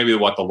like maybe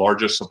the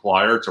largest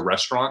supplier to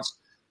restaurants.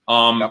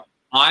 Yep.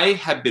 I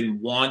have been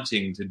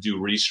wanting to do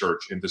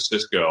research into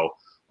Cisco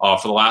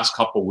for the last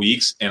couple of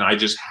weeks, and I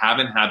just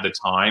haven't had the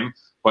time.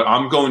 But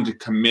I'm going to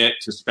commit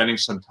to spending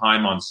some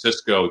time on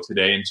Cisco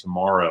today and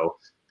tomorrow,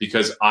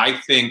 because I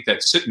think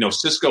that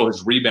Cisco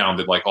has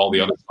rebounded like all the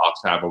other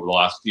stocks have over the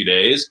last few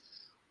days.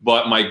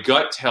 But my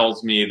gut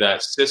tells me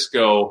that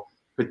Cisco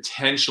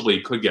potentially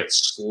could get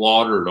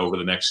slaughtered over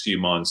the next few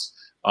months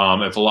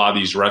if a lot of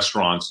these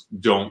restaurants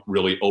don't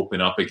really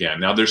open up again.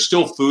 Now, there's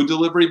still food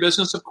delivery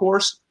business, of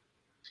course.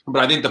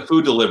 But I think the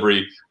food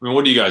delivery,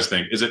 what do you guys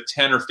think? Is it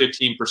 10 or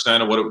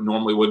 15% of what it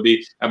normally would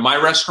be? At my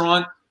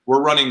restaurant,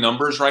 we're running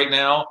numbers right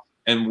now,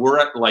 and we're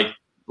at like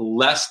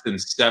less than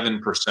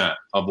 7%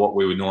 of what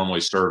we would normally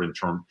serve in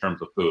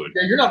terms of food.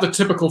 Yeah, you're not the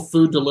typical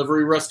food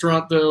delivery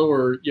restaurant, though,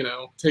 or,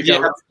 take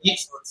out.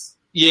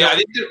 Yeah, I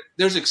think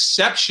there's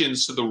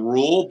exceptions to the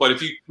rule, but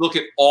if you look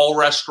at all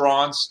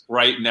restaurants,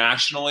 right,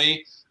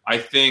 nationally, I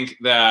think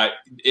that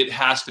it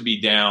has to be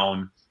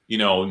down,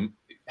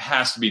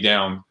 has to be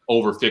down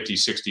over 50,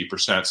 60%,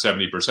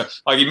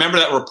 70%. Like, you remember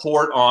that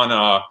report on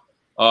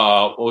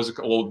what was it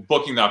called?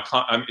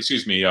 Booking.com,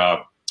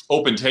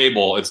 Open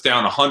Table. It's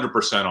down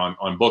 100%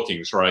 on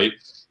bookings, right?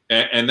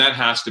 And that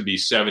has to be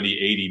 70,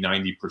 80,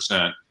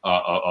 90%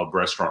 of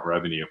restaurant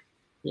revenue.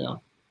 Yeah.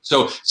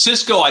 So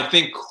Cisco, I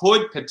think,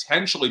 could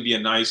potentially be a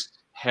nice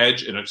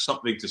hedge and it's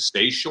something to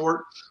stay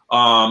short.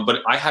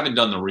 But I haven't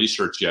done the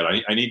research yet.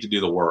 I need to do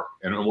the work,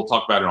 and we'll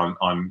talk about it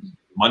on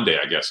Monday,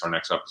 I guess, our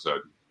next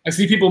episode. I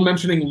see people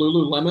mentioning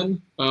Lululemon.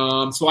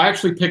 So I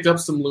actually picked up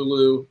some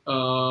Lulu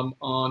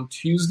on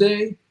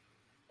Tuesday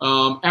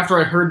after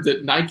I heard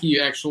that Nike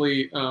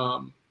actually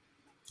so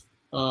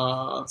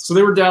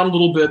they were down a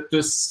little bit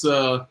this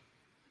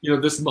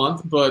this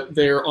month, but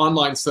their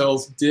online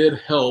sales did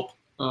help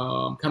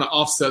kind of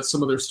offset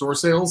some of their store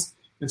sales.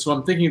 And so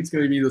I'm thinking it's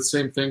going to be the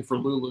same thing for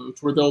Lulu,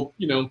 where they'll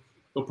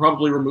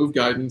probably remove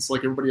guidance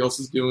like everybody else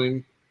is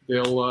doing.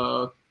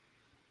 They'll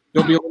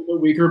be a little bit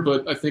weaker,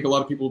 but I think a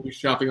lot of people will be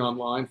shopping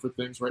online for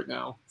things right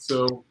now.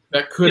 So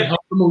that could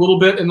help them a little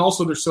bit. And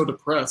also they're so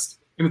depressed,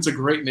 and it's a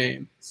great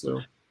name.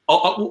 So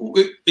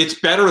it's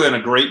better than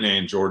a great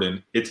name,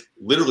 Jordan. It's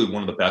literally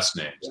one of the best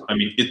names. Yeah. I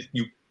mean,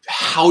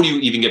 how do you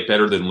even get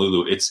better than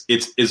Lulu? It's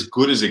as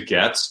good as it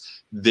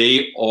gets.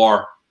 They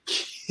are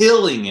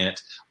killing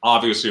it,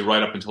 obviously,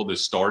 right up until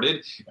this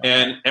started.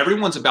 And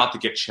everyone's about to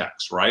get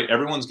checks, right?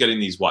 Everyone's getting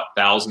these,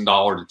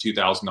 $1,000 to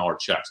 $2,000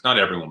 checks. Not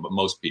everyone, but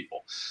most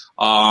people.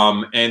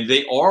 And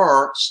they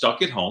are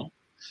stuck at home,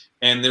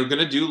 and they're going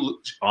to do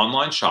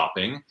online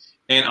shopping.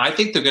 And I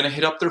think they're going to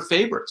hit up their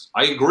favorites.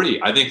 I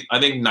agree. I think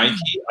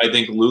Nike, I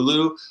think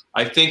Lulu,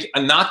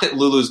 and not that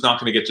Lulu's not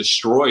going to get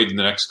destroyed in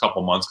the next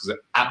couple months, because it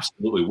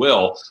absolutely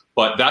will.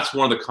 But that's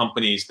one of the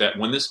companies that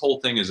when this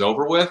whole thing is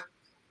over with,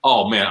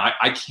 oh man,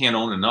 I can't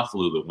own enough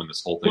Lulu when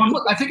this whole thing. Well,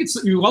 look, I think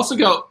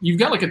you've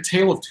got like a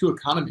tale of two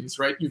economies,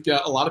 right? You've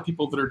got a lot of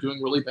people that are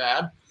doing really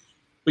bad,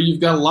 but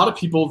you've got a lot of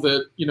people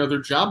that their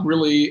job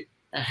really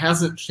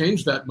hasn't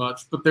changed that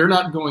much, but they're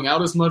not going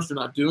out as much, they're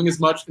not doing as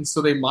much, and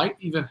so they might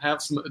even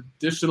have some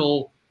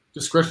additional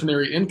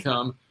discretionary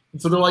income.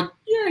 And so they're like,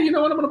 yeah, you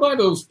know what, I'm going to buy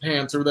those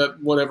pants or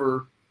that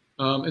whatever.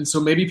 And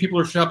so maybe people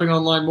are shopping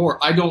online more.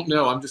 I don't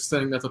know. I'm just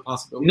saying that's a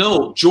possibility.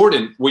 No,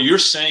 Jordan, what you're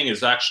saying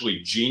is actually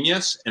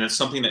genius, and it's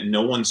something that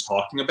no one's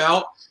talking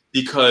about,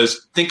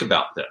 because think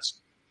about this.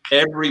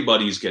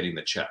 Everybody's getting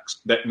the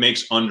checks that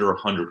makes under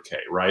 100K,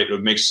 right?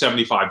 It makes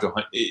 75 to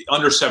 100,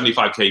 under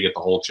 75K, you get the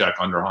whole check.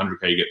 Under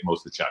 100K, you get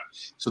most of the check.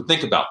 So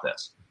think about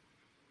this.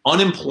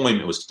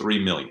 Unemployment was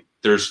 3 million.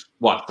 There's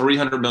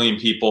 300 million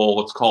people.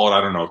 Let's call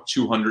it,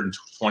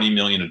 220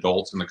 million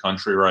adults in the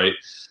country, right?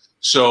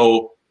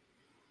 So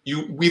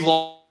we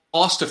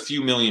lost a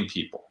few million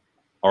people,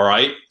 all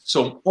right?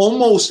 So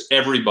almost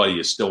everybody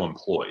is still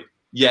employed.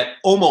 Yet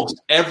almost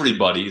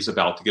everybody is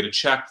about to get a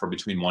check for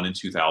between $1,000 and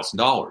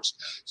 $2,000.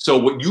 So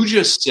what you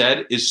just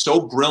said is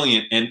so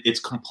brilliant, and it's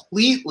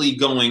completely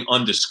going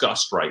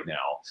undiscussed right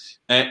now,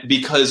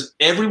 because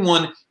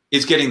everyone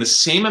is getting the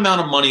same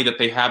amount of money that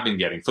they have been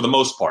getting for the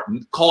most part.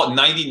 Call it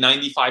 90,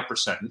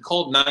 95%,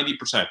 call it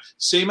 90%.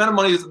 Same amount of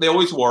money that they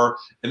always were,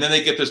 and then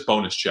they get this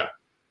bonus check.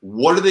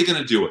 What are they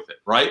going to do with it,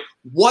 right?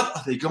 What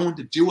are they going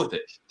to do with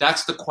it?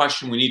 That's the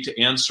question we need to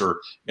answer.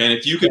 And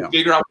if you can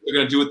figure out what they're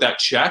going to do with that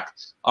check,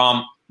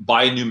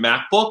 buy a new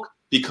MacBook,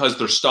 because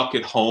they're stuck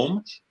at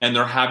home and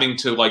they're having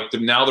to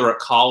now they're at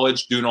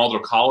college doing all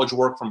their college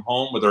work from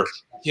home, or their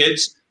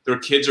kids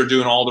are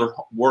doing all their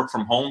work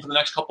from home for the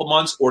next couple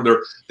months, or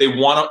they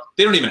don't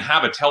even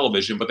have a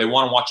television, but they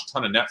want to watch a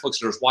ton of Netflix.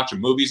 They're just watching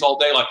movies all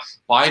day.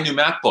 Buy a new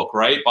MacBook,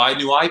 right? Buy a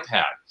new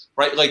iPad,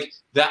 right?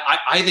 That.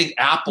 I think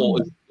Apple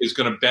is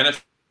going to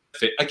benefit.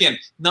 Again,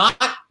 not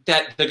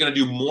that they're going to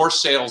do more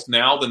sales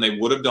now than they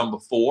would have done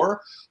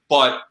before,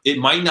 but it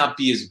might not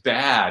be as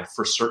bad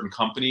for certain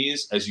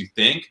companies as you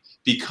think,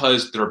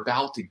 because they're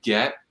about to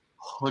get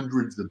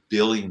hundreds of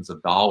billions of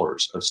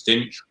dollars of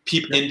in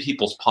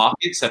people's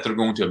pockets that they're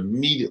going to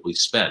immediately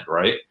spend,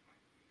 right?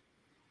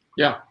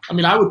 Yeah. I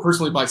mean, I would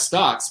personally buy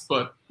stocks,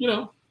 but, put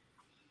your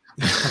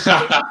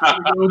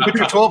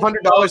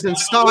 $1,200 in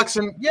stocks,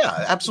 and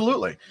yeah,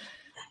 absolutely.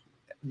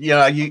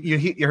 Yeah, you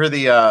hear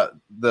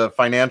the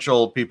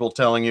financial people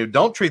telling you,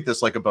 don't treat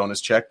this like a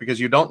bonus check because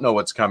you don't know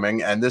what's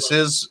coming, and this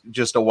is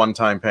just a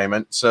one-time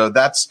payment. So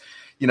that's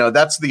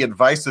the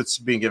advice that's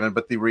being given.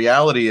 But the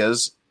reality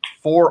is,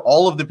 for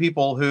all of the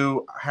people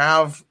who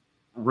have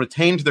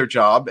retained their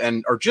job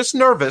and are just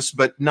nervous,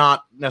 but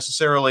not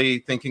necessarily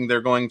thinking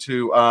they're going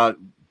to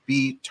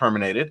be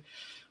terminated,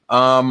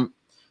 I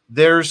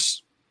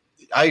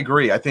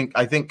agree. I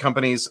think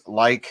companies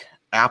like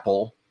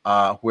Apple,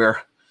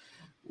 where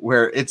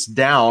it's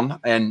down,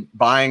 and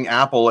buying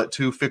Apple at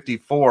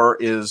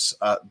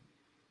 $254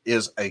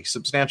 is a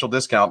substantial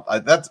discount.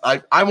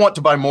 I want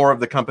to buy more of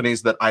the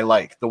companies that I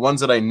like, the ones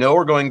that I know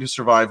are going to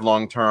survive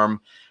long term.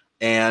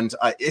 And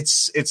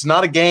it's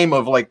not a game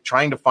of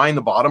trying to find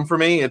the bottom for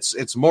me.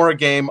 It's more a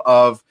game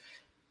of,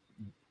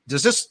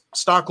 does this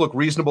stock look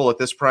reasonable at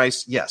this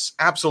price? Yes,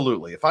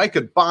 absolutely. If I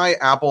could buy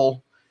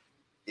Apple.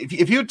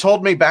 If you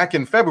told me back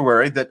in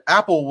February that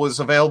Apple was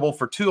available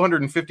for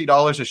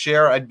 $250 a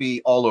share, I'd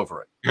be all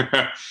over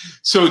it.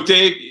 So,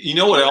 Dave, you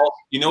know what else?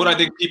 You know what I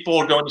think people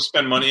are going to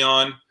spend money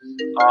on?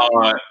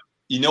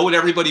 You know what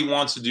everybody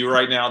wants to do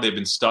right now? They've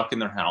been stuck in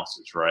their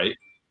houses, right?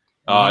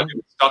 They've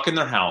been stuck in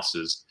their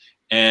houses.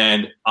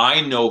 And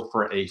I know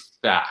for a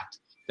fact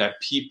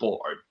that people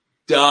are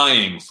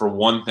dying for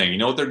one thing. You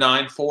know what they're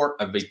dying for?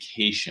 A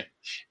vacation.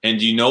 And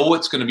do you know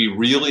what's going to be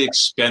really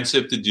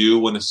expensive to do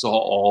when this is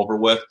all over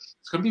with?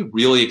 It's going to be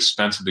really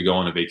expensive to go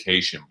on a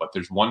vacation, but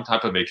there's one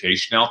type of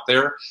vacation out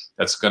there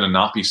that's going to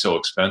not be so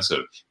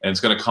expensive, and it's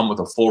going to come with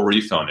a full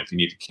refund if you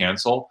need to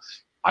cancel.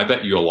 I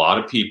bet you a lot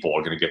of people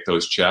are going to get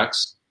those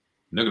checks,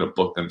 and they're going to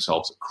book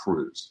themselves a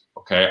cruise.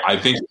 Okay, I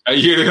think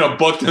you're going to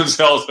book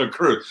themselves a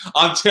cruise.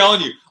 I'm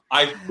telling you,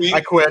 I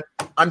quit.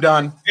 I'm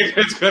done.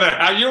 It's going to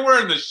happen. You're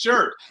wearing the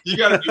shirt. You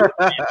got to be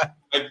ready.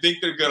 I think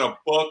they're going to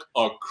book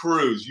a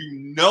cruise. You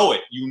know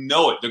it.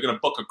 They're going to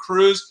book a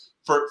cruise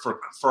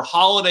for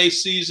holiday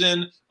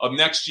season of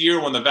next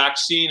year when the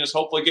vaccine is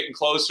hopefully getting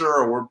closer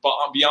or we're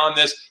beyond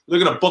this. They're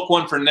going to book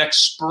one for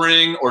next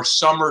spring or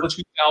summer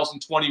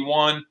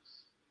 2021.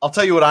 I'll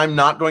tell you what I'm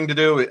not going to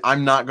do.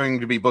 I'm not going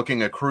to be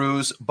booking a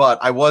cruise, but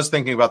I was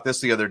thinking about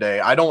this the other day.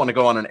 I don't want to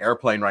go on an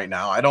airplane right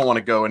now. I don't want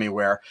to go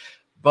anywhere.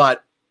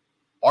 But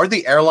are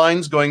the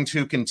airlines going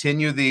to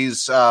continue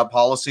these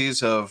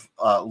policies of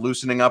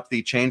loosening up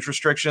the change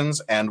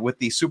restrictions? And with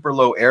the super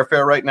low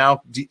airfare right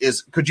now,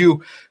 could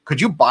you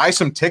buy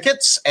some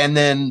tickets and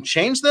then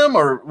change them?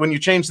 Or when you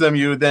change them,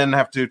 you then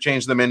have to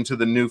change them into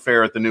the new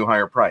fare at the new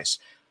higher price?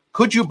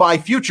 Could you buy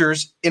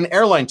futures in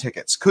airline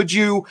tickets? Could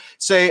you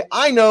say,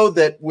 I know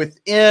that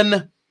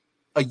within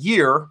a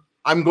year,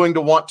 I'm going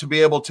to want to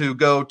be able to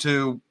go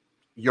to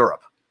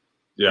Europe.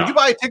 Yeah. Could you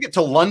buy a ticket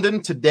to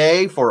London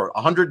today for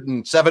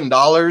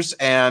 $107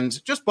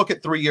 and just book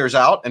it 3 years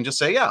out and just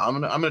say, yeah,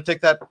 I'm gonna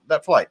take that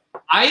flight?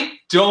 I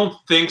don't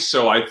think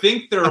so. I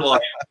think they're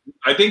like,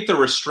 I think the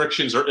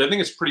restrictions are, I think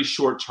it's pretty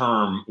short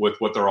term with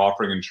what they're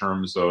offering in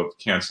terms of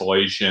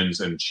cancellations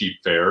and cheap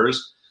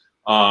fares.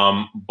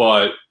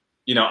 But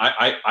you know,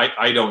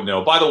 I don't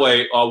know. By the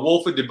way,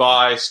 Wolf of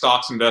Dubai,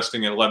 stocks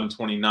investing at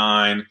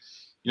 1129.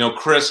 You know,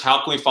 Chris,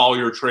 how can we follow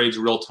your trades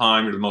real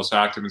time? You're the most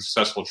active and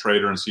successful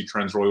trader and see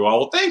trends really well.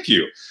 Well, thank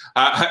you.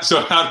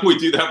 So how do we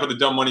do that for the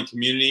dumb money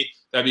community?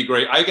 That'd be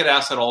great. I get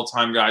asked that all the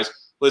time, guys.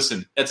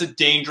 Listen, it's a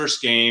dangerous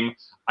game.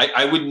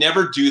 I would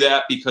never do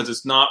that because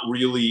it's not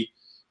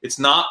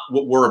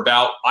what we're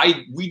about.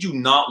 We do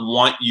not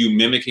want you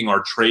mimicking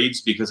our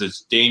trades because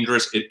it's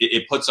dangerous.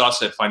 It puts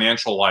us at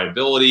financial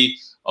liability,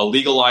 a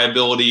legal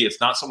liability. It's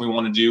not something we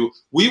want to do.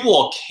 We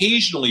will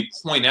occasionally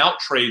point out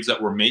trades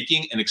that we're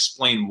making and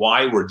explain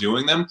why we're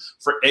doing them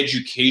for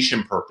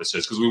education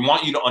purposes, because we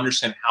want you to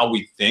understand how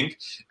we think,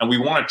 and we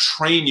want to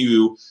train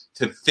you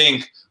to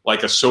think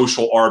like a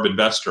social arb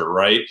investor,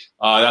 right?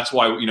 That's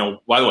why, you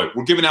know, by the way,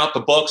 we're giving out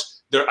the books.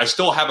 I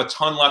still have a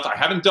ton left. I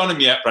haven't done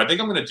them yet, but I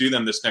think I'm going to do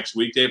them this next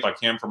week, Dave, if I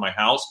can, for my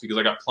house, because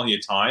I got plenty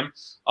of time.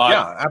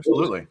 Yeah,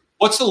 absolutely.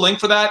 What's the link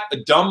for that?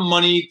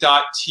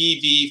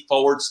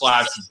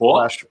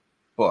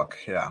 dumbmoney.tv/book.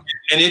 Yeah.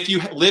 And if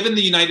you live in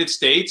the United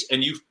States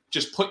and you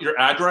just put your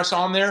address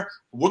on there,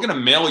 we're going to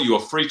mail you a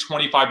free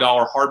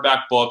 $25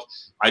 hardback book.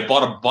 I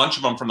bought a bunch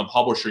of them from the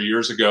publisher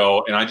years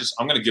ago, and I'm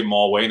going to give them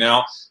all away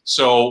now.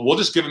 So we'll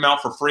just give them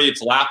out for free.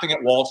 It's Laughing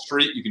at Wall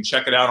Street. You can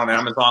check it out on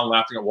Amazon,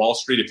 Laughing at Wall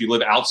Street. If you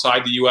live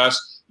outside the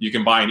U.S., you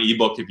can buy an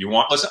ebook if you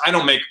want. Listen, I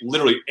don't make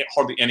literally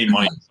hardly any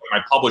money.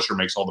 My publisher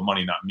makes all the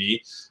money, not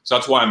me. So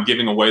that's why I'm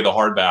giving away the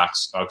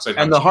hardbacks.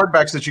 And the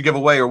hardbacks that you give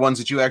away are ones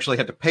that you actually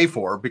had to pay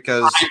for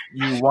because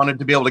you wanted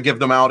to be able to give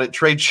them out at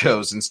trade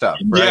shows and stuff,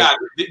 right?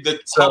 Yeah.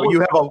 So you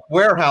have a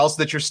warehouse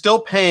that you're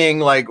still paying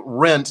like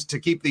rent to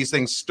keep these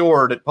things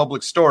stored at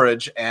public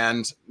storage,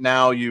 and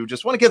now you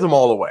just want to give them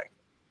all away.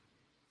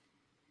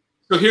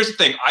 So here's the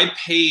thing. I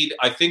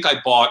think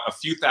I bought a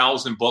few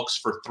thousand books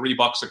for $3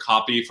 a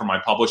copy from my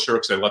publisher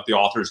because I let the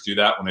authors do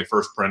that when they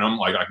first print them.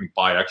 Like I can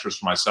buy extras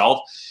for myself.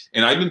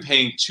 And I've been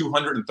paying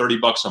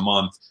 $230 a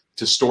month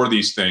to store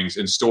these things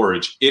in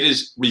storage.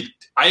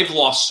 I've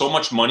lost so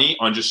much money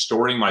on just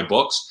storing my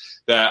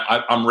books that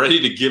I'm ready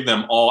to give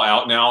them all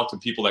out now to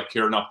people that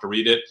care enough to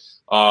read it.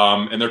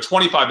 And they're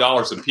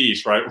 $25 a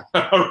piece, right?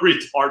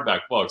 Read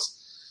hardback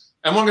books.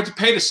 And we're going to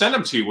pay to send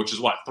them to you, which is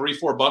what,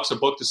 $3-4 a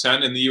book to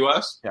send in the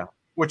US? Yeah.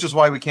 Which is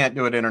why we can't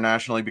do it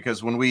internationally,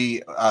 because when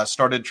we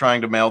started trying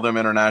to mail them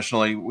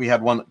internationally, we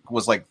had one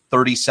was like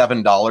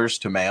 $37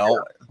 to mail.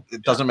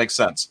 It doesn't make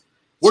sense.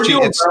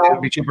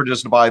 It'd be cheaper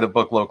just to buy the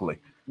book locally.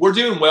 We're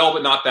doing well,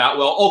 but not that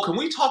well. Oh, can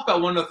we talk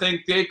about one other thing,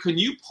 Dave? Can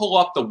you pull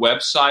up the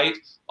website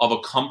of a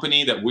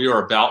company that we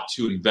are about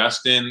to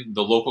invest in,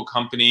 the local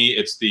company?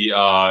 It's the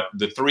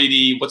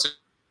 3D, what's it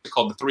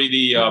called? The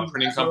 3D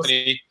printing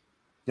company.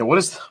 Yeah,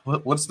 what's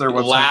their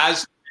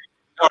website?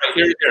 All right,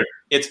 here.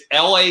 It's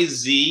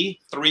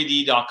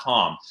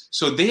LAZ3D.com.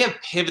 So they have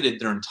pivoted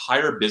their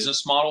entire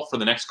business model for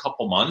the next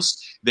couple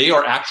months. They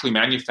are actually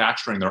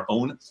manufacturing their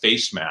own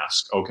face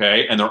mask,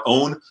 okay, and their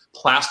own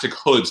plastic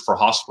hoods for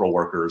hospital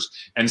workers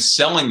and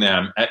selling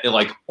them at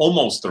like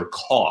almost their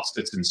cost.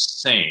 It's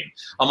insane.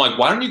 I'm like,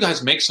 why don't you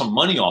guys make some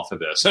money off of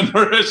this? And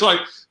it's like,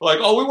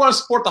 oh, we want to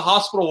support the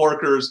hospital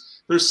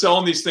workers. They're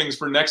selling these things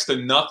for next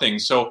to nothing.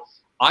 So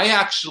I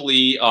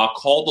actually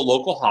called the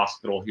local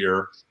hospital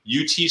here,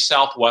 UT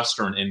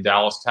Southwestern in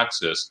Dallas,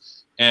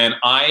 Texas, and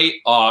I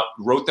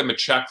wrote them a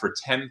check for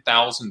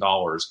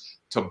 $10,000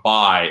 to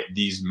buy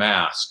these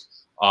masks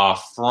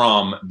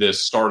from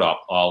this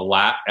startup,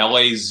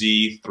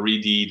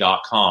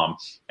 LAZ3D.com.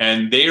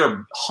 And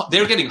they're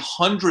getting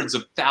hundreds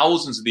of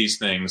thousands of these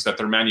things that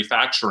they're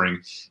manufacturing.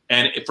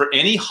 And for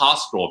any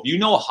hospital, if you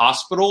know a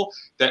hospital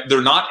that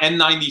they're not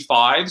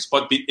N95s,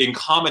 but in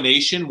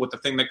combination with the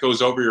thing that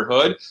goes over your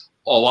hood,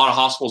 a lot of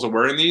hospitals are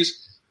wearing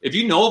these. if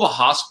you know of a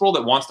hospital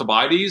that wants to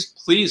buy these,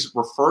 please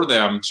refer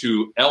them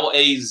to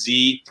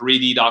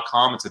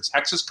LAZ3D.com. It's a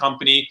Texas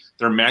company.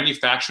 They're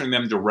manufacturing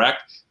them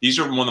direct. These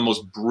are one of the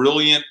most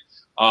brilliant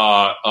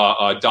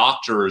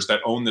doctors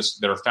that own this,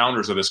 that are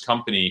founders of this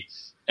company.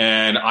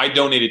 And I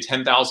donated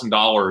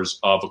 $10,000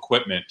 of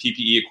equipment,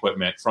 PPE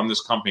equipment, from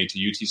this company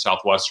to UT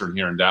Southwestern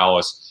here in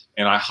Dallas.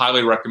 And I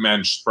highly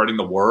recommend spreading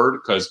the word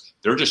because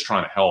they're just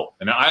trying to help.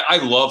 And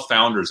I love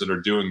founders that are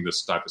doing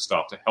this type of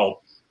stuff to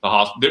help the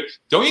hospital.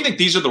 Don't you think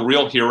these are the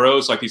real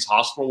heroes, like these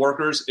hospital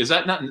workers? Is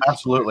that not?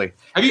 Absolutely.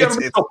 Have you ever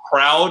been so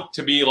proud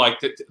to be like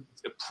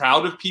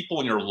proud of people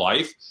in your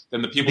life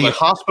than the people? The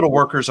hospital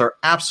workers are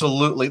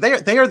absolutely,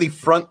 they are the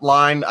front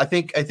line. I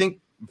think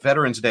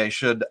Veterans Day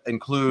should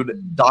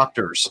include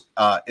doctors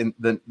in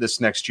this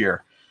next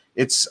year.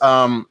 It's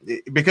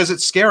because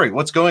it's scary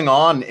what's going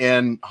on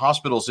in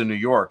hospitals in New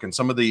York, and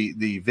some of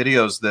the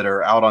videos that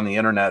are out on the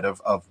internet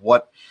of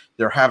what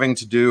they're having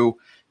to do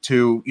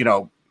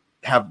to,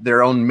 have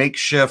their own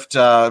makeshift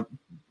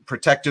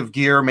protective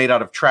gear made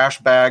out of trash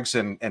bags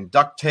and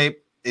duct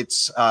tape.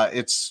 It's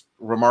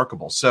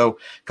remarkable. So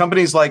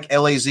companies like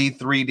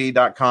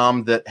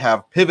LAZ3D.com that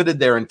have pivoted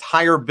their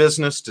entire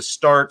business to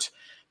start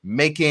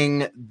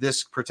making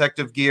this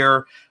protective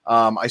gear.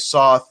 I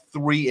saw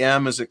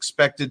 3M is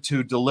expected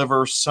to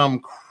deliver some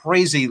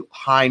crazy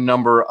high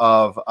number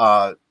of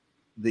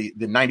the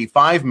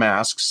 95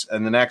 masks,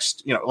 and the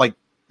next,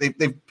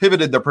 they've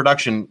pivoted their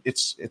production.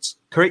 It's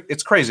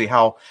crazy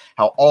how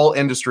all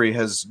industry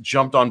has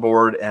jumped on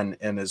board and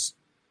is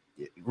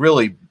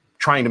really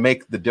trying to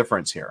make the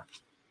difference here.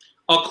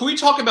 Can we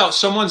talk about,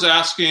 someone's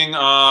asking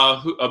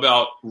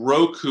about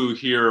Roku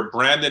here.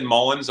 Brandon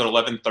Mullins at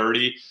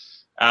 1130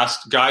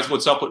 asked, guys,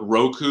 what's up with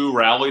Roku?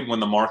 Rallied when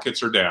the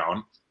markets are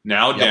down,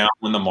 now down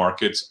when the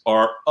markets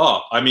are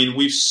up. I mean,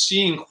 we've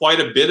seen quite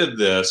a bit of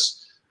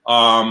this.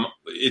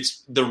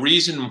 It's the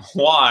reason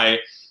why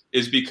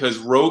is because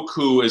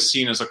Roku is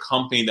seen as a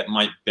company that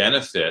might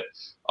benefit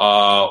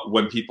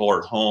when people are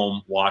at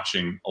home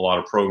watching a lot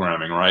of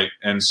programming, right?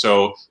 And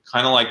so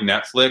kind of like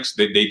Netflix,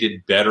 they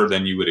did better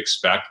than you would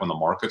expect when the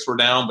markets were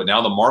down, but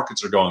now the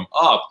markets are going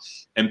up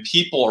and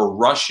people are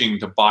rushing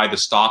to buy the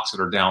stocks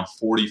that are down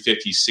 40,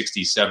 50,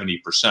 60,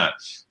 70%.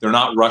 They're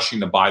not rushing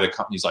to buy the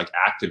companies like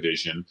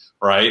Activision,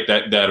 right?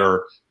 That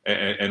are,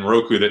 and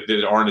Roku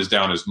that aren't as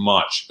down as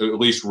much, at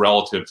least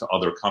relative to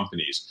other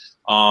companies.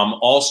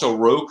 Also,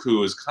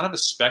 Roku is kind of a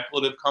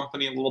speculative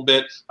company a little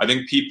bit. I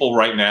think people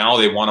right now,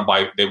 they want to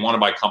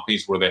buy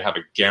companies where they have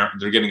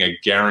they're getting a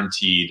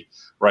guaranteed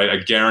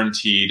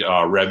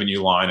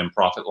revenue line and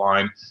profit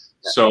line.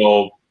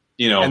 So,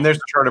 and there's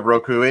a chart of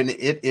Roku, and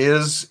it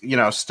is,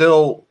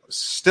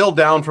 still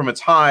down from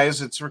its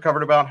highs. It's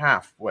recovered about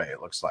halfway,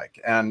 it looks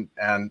like. And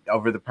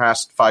over the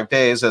past 5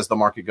 days, as the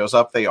market goes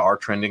up, they are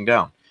trending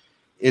down.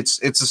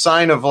 It's a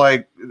sign of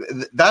like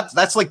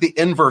that's like the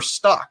inverse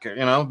stock,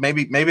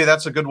 maybe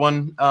that's a good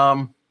one.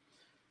 I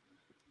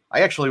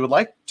actually would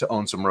like to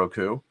own some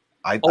Roku.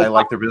 I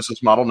like their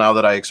business model now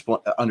that I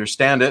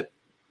understand it.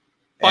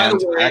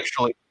 And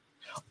actually,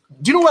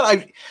 do you know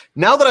what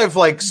now that I've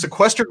like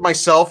sequestered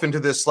myself into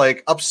this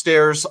like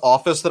upstairs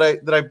office that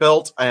I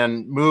built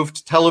and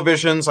moved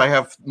televisions, I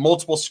have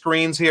multiple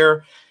screens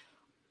here.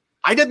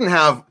 I didn't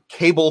have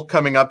cable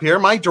coming up here.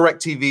 My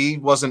DirecTV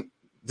wasn't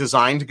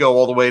designed to go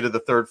all the way to the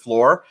third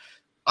floor.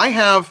 I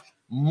have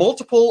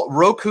multiple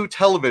Roku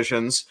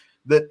televisions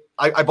that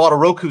I bought a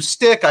Roku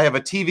stick. I have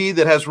a TV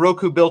that has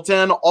Roku built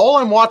in. All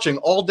I'm watching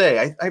all day.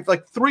 I have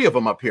like 3 of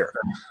them up here.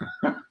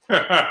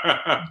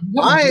 I'm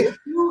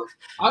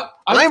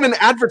an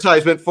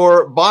advertisement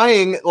for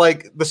buying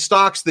like the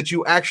stocks that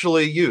you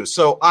actually use.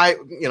 So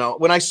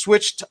when I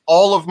switched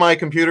all of my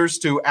computers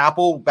to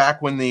Apple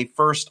back when the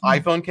first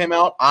iPhone came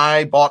out,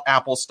 I bought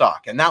Apple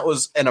stock, and that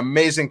was an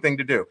amazing thing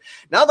to do.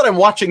 Now that I'm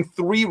watching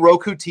 3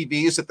 Roku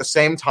TVs at the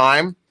same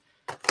time,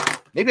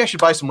 maybe I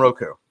should buy some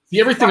Roku. See,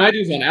 everything I do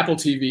is on Apple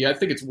TV. I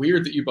think it's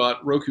weird that you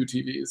bought Roku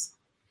TVs.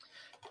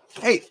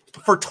 Hey,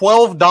 for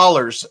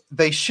 $12,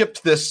 they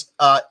shipped this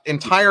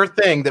entire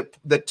thing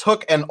that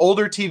took an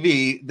older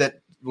TV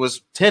that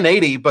was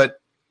 1080,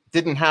 but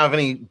didn't have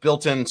any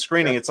built-in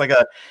screening. It's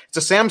a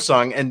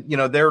Samsung, and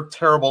their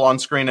terrible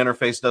on-screen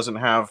interface doesn't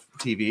have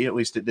TV. At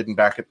least it didn't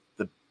back at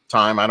the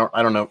time. I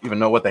don't even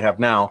know what they have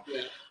now.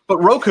 Yeah. But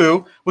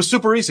Roku was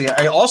super easy.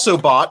 I also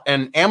bought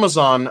an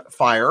Amazon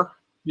Fire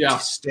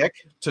stick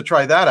to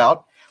try that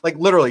out. Like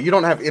literally, you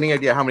don't have any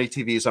idea how many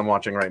TVs I'm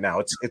watching right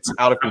now. It's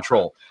out of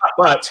control.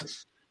 But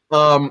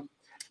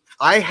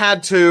I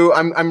had to.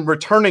 I'm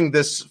returning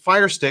this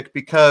Fire Stick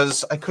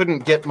because I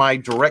couldn't get my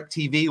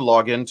DirecTV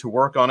login to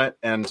work on it,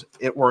 and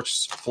it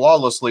works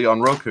flawlessly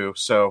on Roku.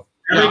 So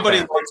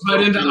everybody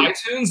tied into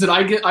iTunes.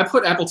 I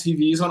put Apple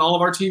TVs on all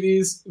of our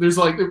TVs. There's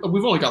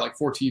we've only got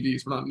 4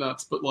 TVs. We're not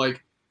nuts, but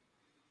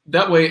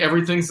that way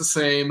everything's the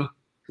same.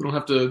 We don't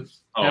have to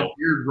have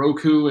weird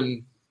Roku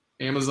and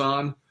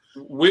Amazon.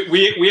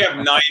 We have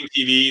 9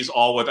 TVs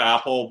all with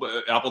Apple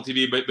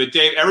TV, but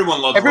Dave, everyone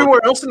loves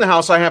everywhere else in the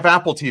house. I have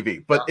Apple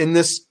TV, but in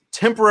this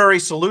temporary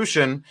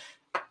solution,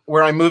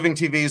 where I'm moving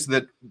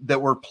TVs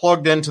that were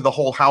plugged into the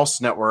whole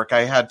house network,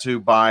 I had to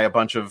buy a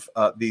bunch of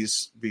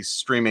these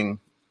streaming.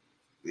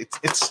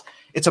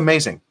 It's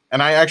amazing.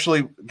 And I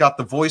actually got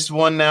the voice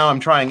one now. I'm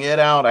trying it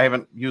out. I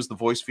haven't used the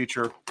voice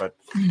feature, but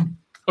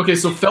okay.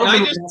 So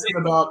Feldman was asking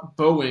about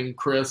Boeing,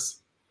 Chris.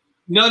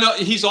 No,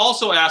 he's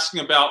also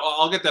asking about,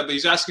 I'll get that, but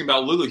he's asking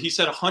about Lulu. He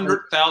said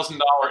 $100,000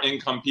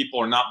 income people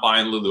are not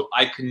buying Lulu.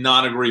 I could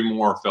not agree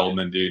more,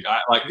 Feldman, dude.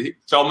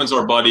 Feldman's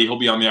our buddy. He'll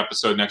be on the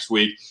episode next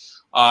week.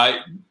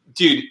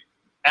 Dude,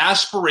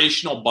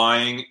 aspirational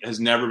buying has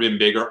never been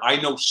bigger. I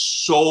know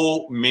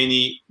so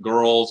many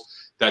girls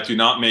that do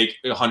not make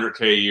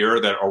 $100K a year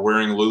that are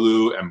wearing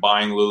Lulu and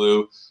buying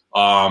Lulu.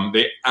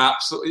 They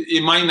absolutely,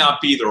 it might not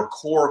be their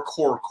core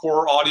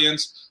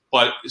audience,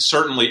 but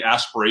certainly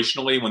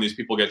aspirationally, when these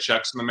people get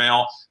checks in the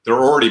mail, they're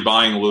already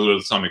buying Lulu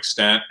to some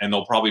extent, and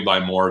they'll probably buy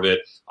more of it.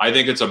 I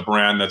think it's a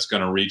brand that's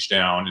going to reach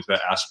down into the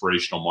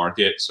aspirational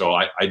market. So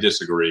I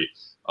disagree.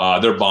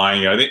 They're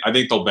buying it. I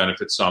think they'll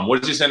benefit some.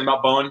 What is he saying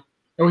about Boeing?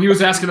 Oh, he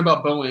was asking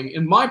about Boeing.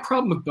 And my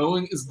problem with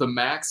Boeing is the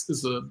MAX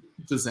is a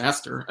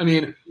disaster. I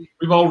mean,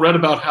 we've all read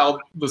about how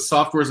the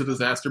software is a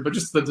disaster, but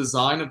just the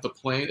design of the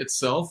plane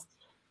itself,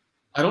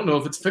 I don't know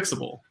if it's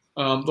fixable.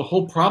 The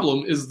whole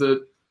problem is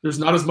that there's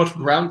not as much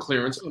ground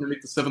clearance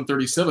underneath the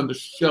 737 to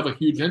shove a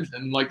huge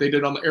engine like they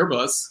did on the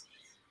Airbus,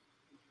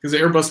 because the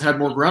Airbus had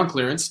more ground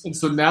clearance. And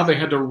so now they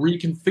had to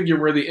reconfigure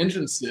where the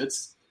engine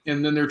sits,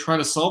 and then they're trying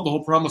to solve the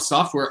whole problem with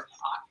software.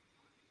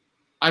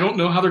 I don't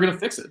know how they're going to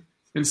fix it.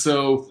 And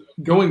so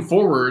going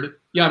forward,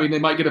 yeah, I mean, they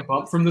might get a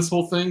bump from this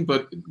whole thing,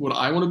 but would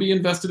I want to be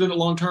invested in it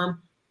long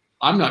term?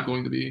 I'm not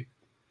going to be.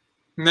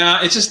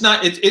 Nah, it's just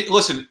not.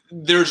 Listen,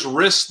 there's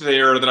risks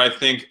there that I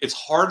think it's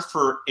hard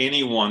for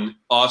anyone,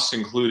 us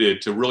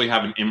included, to really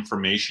have an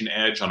information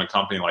edge on a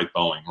company like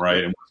Boeing,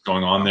 right? And what's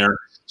going on there.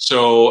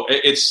 So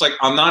it's like,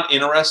 I'm not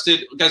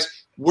interested. Guys,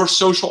 we're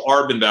social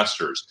arb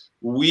investors.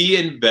 We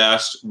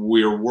invest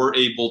where we're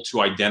able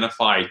to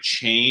identify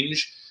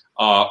change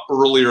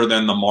earlier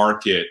than the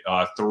market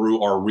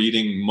through our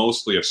reading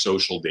mostly of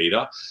social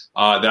data.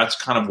 That's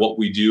kind of what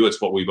we do. It's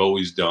what we've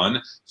always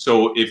done.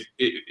 So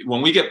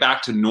when we get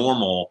back to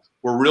normal,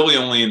 we're really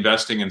only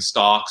investing in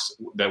stocks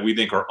that we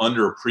think are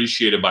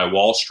underappreciated by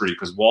Wall Street,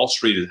 because Wall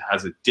Street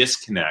has a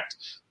disconnect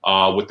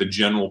with the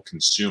general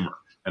consumer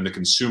and the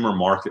consumer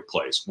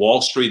marketplace.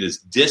 Wall Street is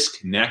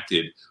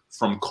disconnected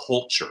from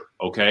culture,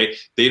 okay?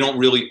 They don't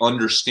really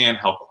understand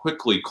how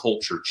quickly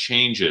culture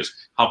changes,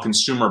 how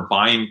consumer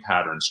buying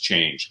patterns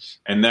change.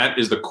 And that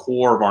is the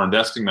core of our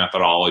investing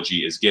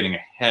methodology, is getting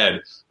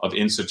ahead of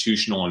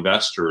institutional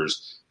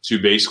investors to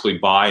basically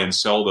buy and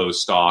sell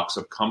those stocks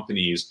of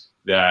companies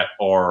that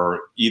are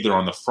either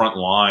on the front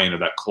line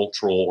of that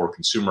cultural or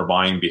consumer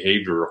buying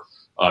behavior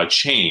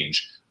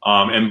change.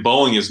 And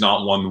Boeing is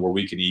not one where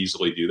we can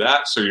easily do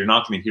that. So you're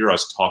not going to hear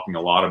us talking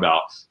a lot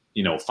about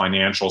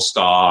financial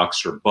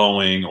stocks or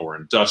Boeing or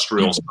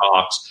industrial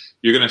stocks.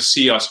 You're going to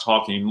see us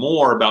talking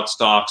more about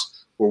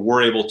stocks where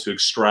we're able to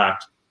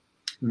extract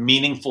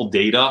meaningful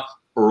data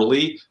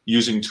early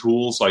using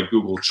tools like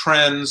Google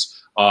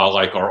Trends,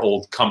 like our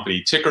old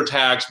company ticker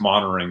tags,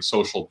 monitoring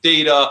social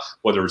data,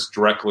 whether it's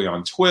directly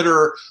on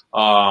Twitter.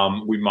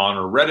 We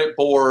monitor Reddit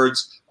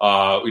boards.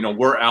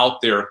 We're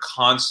out there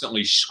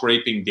constantly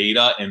scraping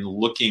data and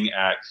looking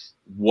at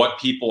what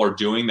people are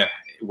doing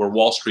where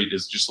Wall Street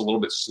is just a little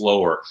bit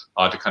slower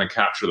to kind of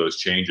capture those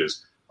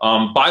changes.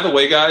 By the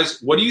way, guys,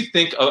 what do you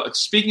think?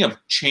 Speaking of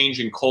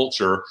changing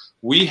culture,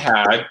 we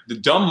had the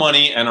Dumb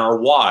Money and our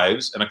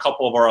wives and a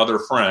couple of our other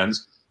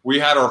friends. We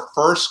had our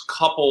first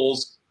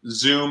couples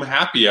Zoom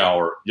happy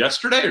hour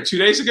yesterday or 2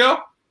 days ago.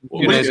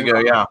 2 days ago,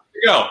 yeah.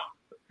 There you go.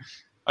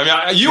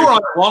 I mean, you were on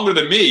it longer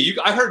than me.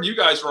 I heard you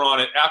guys were on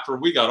it after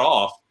we got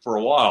off for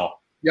a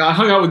while. Yeah, I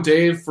hung out with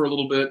Dave for a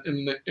little bit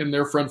and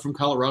their friend from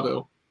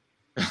Colorado.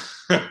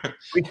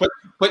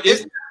 but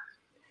it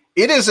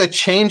is a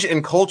change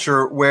in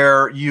culture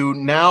where you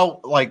now,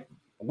 like,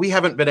 we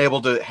haven't been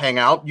able to hang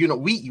out.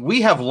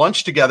 We have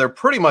lunch together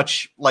pretty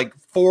much like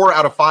 4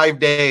 out of 5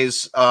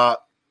 days, the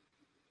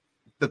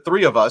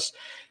three of us.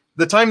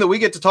 The time that we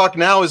get to talk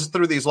now is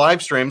through these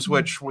live streams,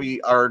 which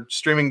we are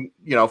streaming,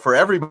 for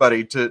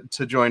everybody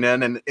to join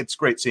in. And it's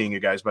great seeing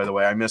you guys, by the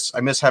way. I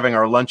miss having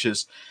our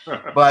lunches.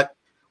 But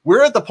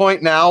we're at the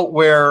point now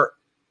where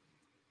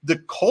the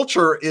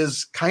culture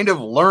is kind of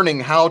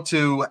learning how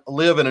to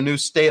live in a new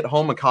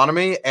stay-at-home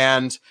economy.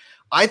 And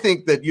I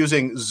think that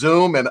using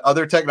Zoom and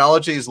other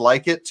technologies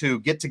like it to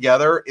get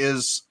together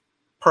is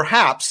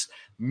perhaps,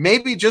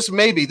 maybe, just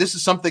maybe, this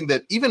is something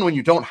that even when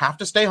you don't have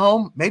to stay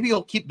home, maybe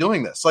you'll keep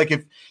doing this. Like,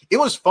 if it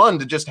was fun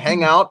to just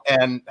hang out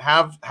and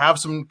have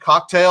some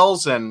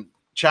cocktails and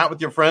chat with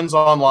your friends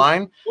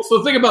online. Well,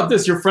 so think about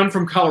this. Your friend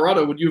from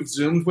Colorado, would you have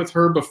Zoomed with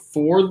her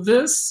before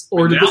this?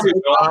 Or did this give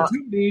you an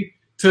opportunity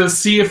to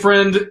see a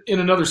friend in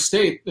another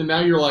state, and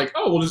now you're like,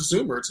 oh, we'll just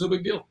Zoom her. It's no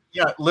big deal.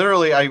 Yeah,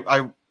 literally,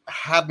 I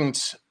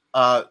hadn't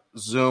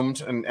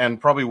Zoomed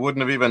and probably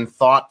wouldn't have even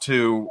thought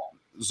to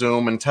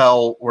Zoom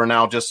until we're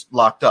now just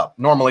locked up.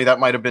 Normally, that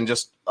might have been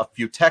just a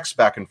few texts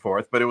back and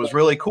forth, but it was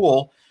really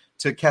cool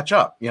to catch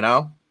up,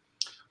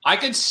 I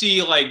could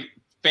see like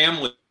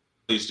families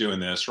doing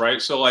this,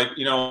 right? So like,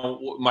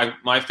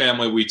 my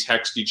family, we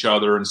text each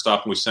other and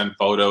stuff, and we send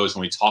photos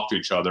and we talk to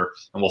each other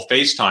and we'll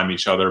FaceTime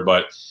each other.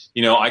 But,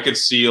 I could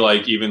see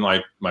like even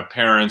like my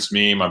parents,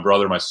 me, my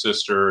brother, my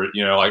sister,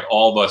 like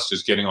all of us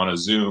just getting on a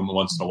Zoom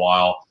once in a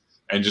while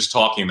and just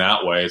talking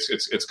that way.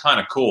 It's kind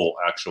of cool,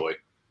 actually.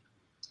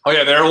 Oh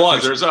yeah, there it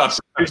was. There's us.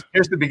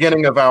 Here's the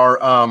beginning of our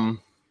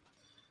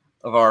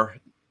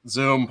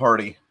Zoom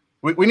party.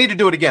 We need to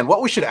do it again.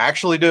 What we should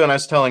actually do, and I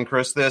was telling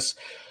Chris this,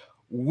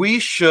 we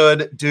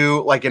should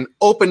do like an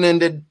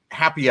open-ended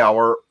happy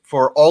hour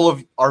for all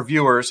of our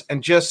viewers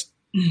and just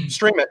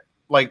stream it,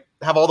 like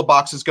have all the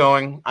boxes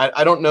going.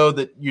 I don't know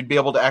that you'd be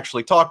able to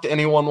actually talk to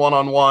anyone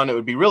one-on-one. It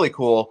would be really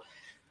cool.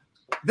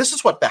 This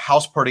is what the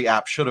House Party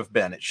app should have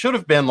been. It should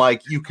have been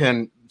like you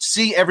can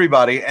see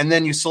everybody and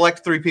then you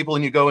select 3 people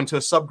and you go into a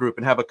subgroup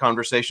and have a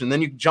conversation.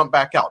 Then you jump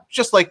back out,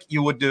 just like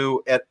you would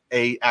do at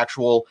a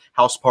actual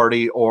house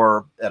party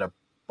or at a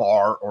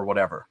bar or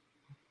whatever.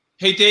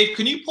 Hey, Dave,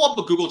 can you pull up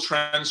the Google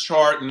Trends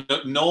chart?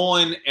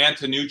 Nolan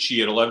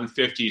Antonucci at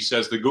 1150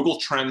 says the Google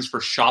Trends for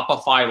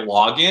Shopify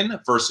login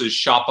versus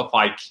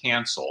Shopify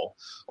cancel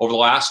over the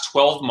last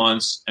 12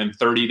 months and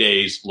 30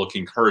 days look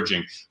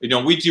encouraging.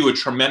 We do a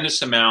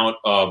tremendous amount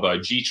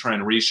of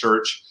G-Trend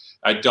research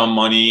at Dumb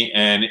Money,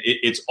 and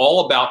it's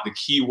all about the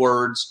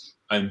keywords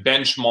and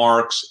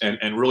benchmarks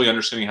and really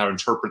understanding how to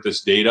interpret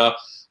this data.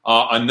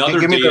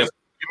 Give me those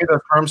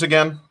terms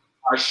again.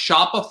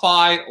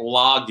 Shopify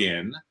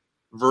login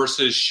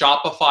versus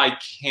Shopify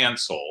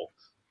cancel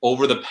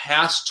over the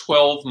past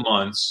 12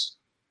 months,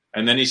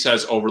 and then he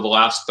says over the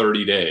last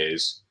 30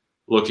 days,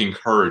 look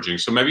encouraging.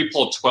 So maybe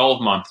pull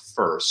 12-month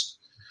first.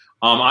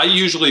 I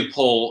usually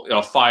pull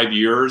 5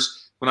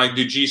 years when I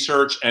do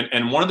G-Search,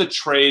 and one of the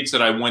trades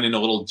that I went in a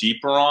little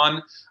deeper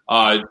on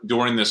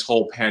during this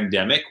whole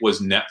pandemic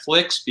was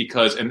Netflix,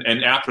 because,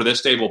 and after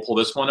this, Dave, we'll pull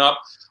this one up.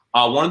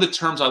 One of the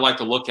terms I like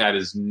to look at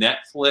is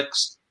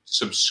Netflix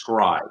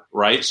subscribe,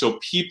 right? So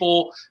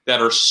people that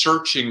are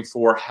searching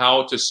for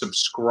how to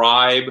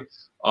subscribe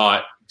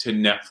to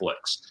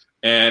Netflix.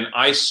 And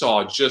I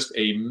saw just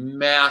a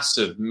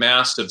massive,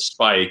 massive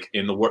spike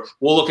in the work.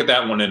 We'll look at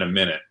that one in a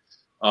minute.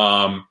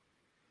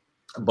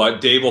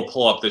 But Dave will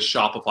pull up this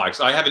Shopify.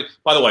 Because I haven't,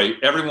 by the way,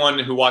 everyone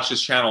who watches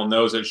this channel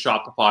knows that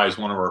Shopify is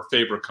one of our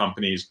favorite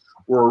companies.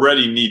 We're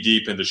already knee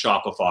deep into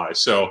Shopify.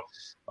 So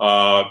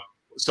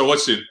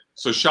let's see.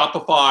 So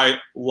Shopify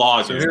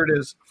login. So here it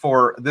is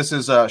this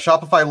is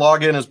Shopify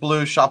login is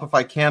blue,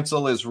 Shopify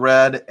cancel is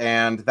red,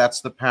 and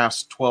that's the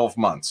past 12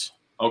 months.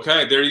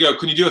 Okay, there you go.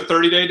 Can you do a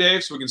 30-day,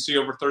 Dave, so we can see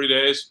over 30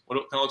 days what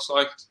it kind of looks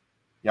like?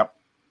 Yep.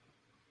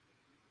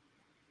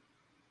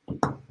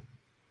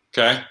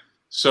 Okay,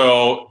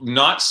 so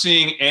not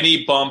seeing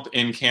any bump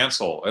in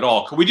cancel at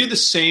all. Can we do the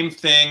same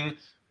thing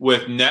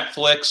with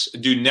Netflix?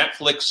 Do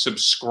Netflix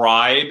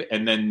subscribe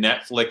and then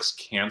Netflix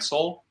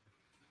cancel?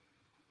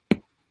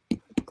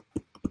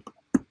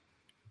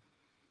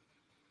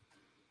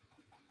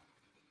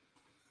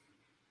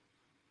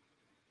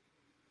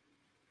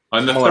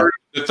 On the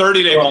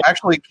 30-day, well,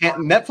 actually,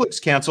 Netflix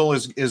cancel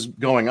is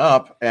going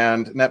up,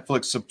 and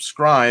Netflix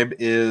subscribe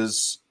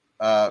is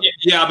but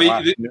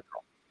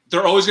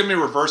they're always going to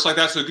be reversed like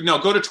that. So no,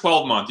 go to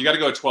 12-month. You got to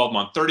go to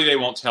 12-month. 30-day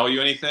won't tell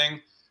you anything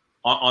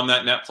on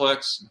that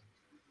Netflix.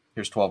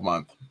 Here's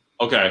 12-month.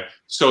 Okay,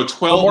 so 12.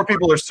 Well, more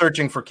people are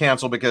searching for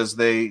cancel because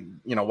they,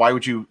 why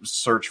would you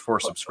search for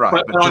subscribe?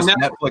 But just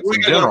Netflix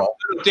in general.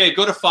 Dave,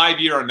 go to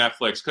 5-year on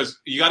Netflix, because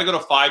you got to go to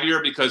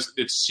 5-year because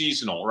it's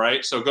seasonal,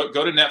 right? So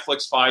go to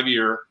Netflix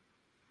 5-year.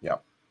 Yeah.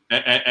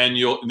 And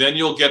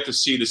you'll get to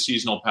see the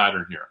seasonal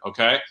pattern here.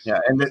 Okay. Yeah,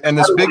 and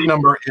this big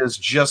number is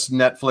just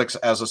Netflix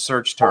as a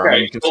search term.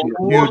 Okay. You can see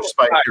a huge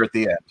spike here at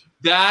the end.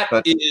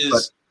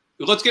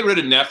 Let's get rid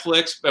of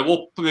Netflix, but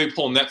we'll maybe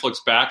pull Netflix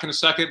back in a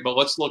second. But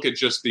let's look at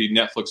just the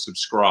Netflix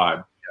subscribe.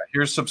 Yeah,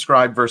 here's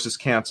subscribe versus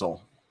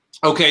cancel.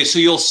 Okay, so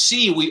you'll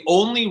see we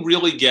only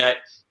really get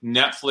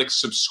Netflix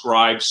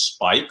subscribe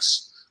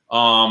spikes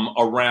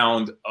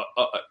around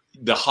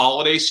the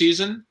holiday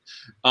season,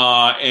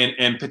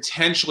 and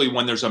potentially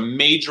when there's a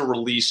major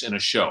release in a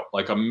show,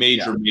 like a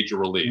major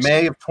release.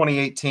 May of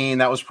 2018,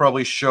 that was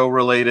probably show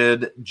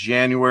related.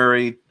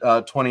 January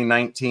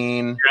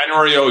 2019.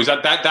 January always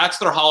that's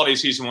their holiday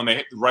season when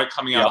they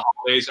coming out of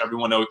holidays.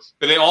 Everyone knows,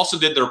 but they also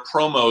did their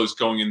promos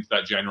going into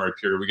that January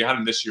period. We had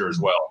them this year as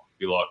well.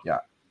 If you look,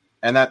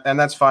 and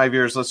that's 5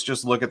 years. Let's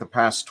just look at the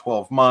past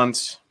 12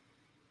 months.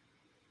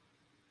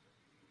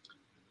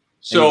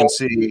 So you can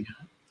see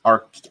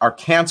our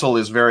cancel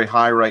is very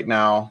high right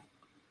now.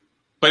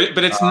 But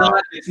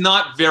it's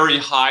not very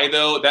high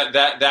though.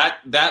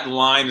 That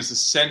line is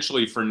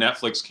essentially for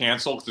Netflix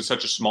cancel, because it's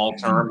such a small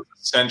term.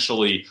 It's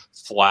essentially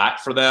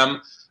flat for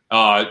them.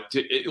 Go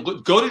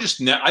to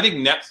just I think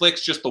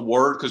Netflix, just the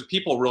word, because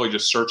people are really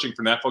just searching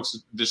for Netflix.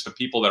 Just the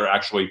people that are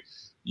actually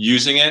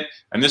using it,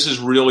 and this is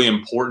really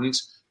important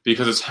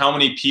because it's how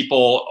many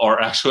people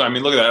are actually. I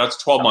mean, look at that. That's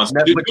 12 months.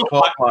 Netflix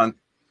 12 months.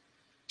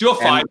 Do a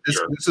 5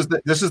 year.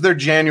 This is their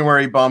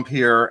January bump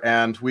here,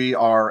 and we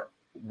are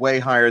way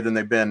higher than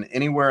they've been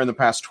anywhere in the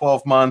past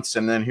 12 months.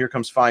 And then here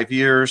comes 5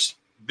 years.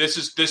 This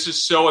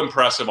is so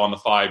impressive on the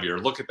 5-year.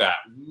 Look at that.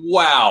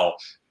 Wow.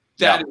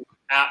 That is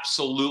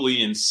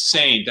absolutely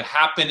insane. To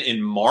happen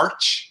in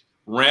March,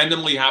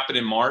 randomly happen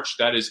in March,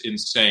 that is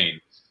insane.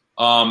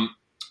 And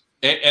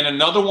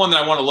another one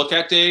that I want to look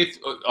at, Dave,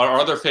 our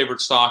other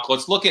favorite stock,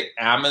 let's look at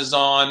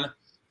Amazon.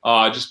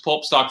 Just pull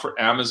up stock for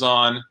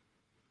Amazon.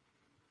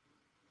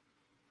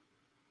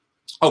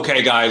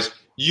 Okay, guys,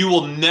 you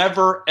will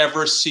never,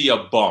 ever see a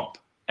bump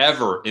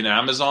ever in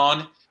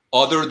Amazon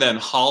other than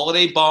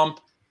holiday bump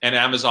and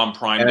Amazon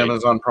Prime Day.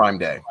 Amazon Prime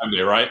Day. Prime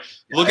Day, right?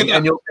 Look at that.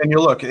 And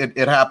you'll look,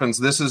 it happens.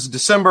 This is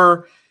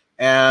December,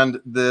 and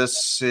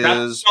this is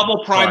That's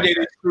double Prime Day.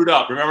 They screwed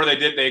up. Remember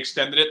they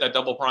extended it, that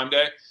double Prime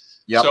Day?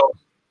 Yep. So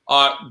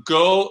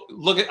go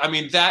look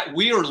at, that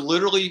we are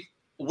literally,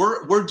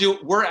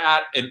 we're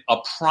at a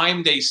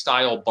Prime Day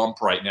style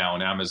bump right now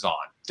in Amazon.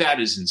 That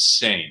is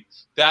insane.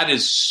 That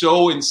is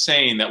so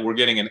insane that we're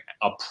getting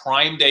a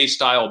Prime Day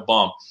style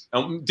bump.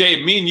 And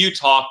Dave, me and you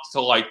talked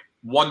till like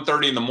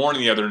 1:30 in the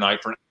morning the other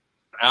night for an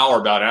hour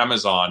about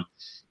Amazon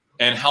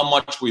and how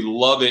much we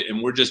love it.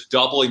 And we're just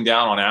doubling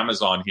down on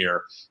Amazon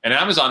here. And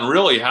Amazon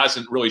really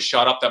hasn't really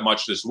shot up that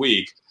much this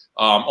week,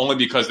 only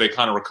because they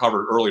kind of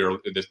recovered earlier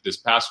this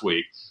past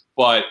week.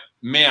 But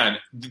man,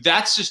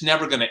 that's just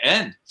never going to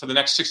end for the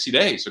next 60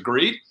 days.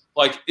 Agreed?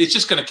 Like it's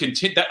just going to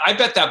continue. I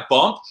bet that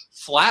bump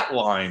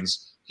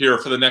flatlines here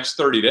for the next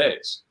 30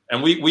 days.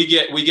 And we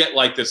get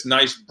like this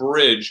nice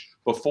bridge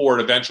before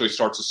it eventually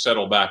starts to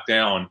settle back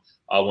down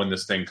when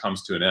this thing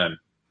comes to an end.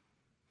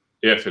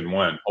 If and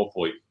when,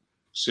 hopefully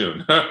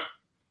soon.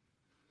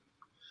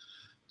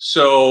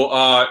 So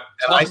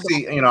I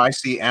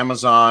see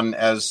Amazon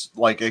as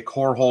like a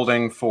core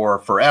holding for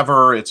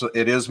forever. It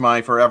is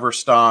my forever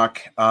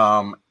stock.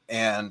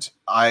 And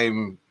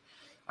I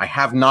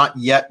have not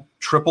yet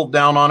tripled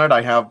down on it.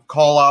 I have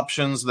call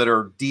options that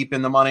are deep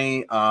in the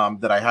money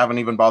that I haven't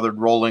even bothered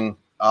rolling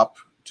up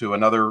to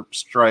another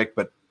strike.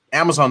 But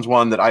Amazon's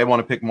one that I want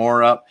to pick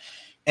more up.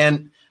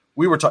 And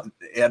we were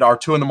at our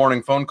 2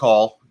 a.m. phone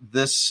call.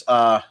 This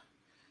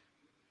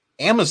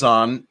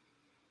Amazon,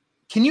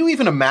 can you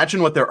even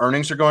imagine what their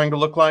earnings are going to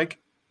look like?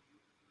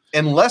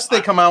 Unless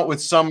they come out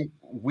with some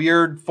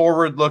weird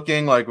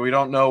forward-looking, like we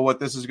don't know what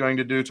this is going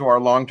to do to our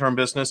long-term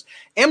business.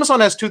 Amazon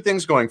has 2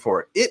 things going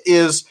for it. It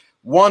is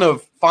one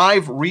of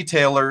 5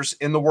 retailers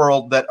in the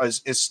world that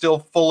is still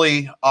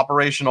fully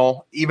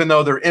operational, even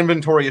though their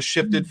inventory has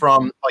shifted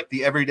from like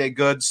the everyday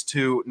goods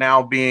to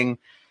now being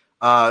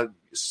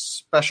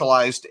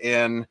specialized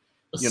in,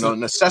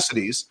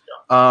 necessities.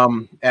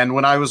 And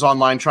when I was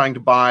online trying to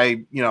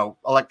buy,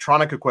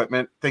 electronic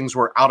equipment, things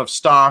were out of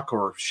stock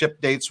or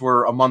ship dates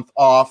were a month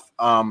off,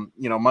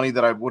 money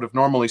that I would have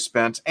normally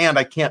spent. And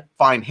I can't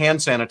find hand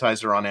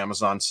sanitizer on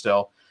Amazon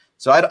still.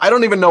 So I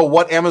don't even know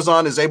what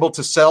Amazon is able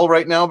to sell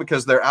right now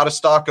because they're out of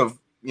stock of,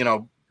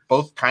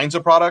 both kinds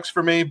of products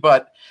for me.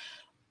 But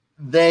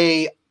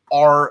they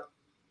are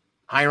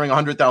hiring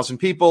 100,000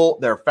 people.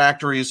 Their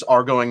factories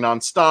are going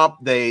nonstop.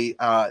 They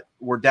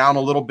were down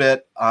a little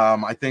bit.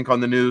 I think on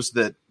the news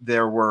that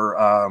there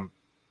were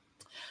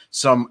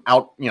some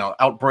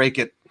outbreak.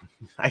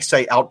 I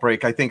say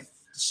outbreak. I think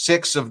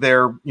 6 of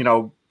their,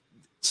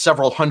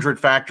 several hundred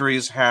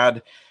factories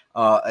had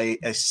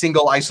a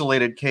single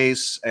isolated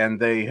case, and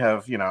they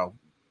have,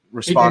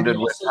 responded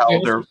with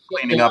how they're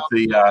cleaning up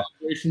the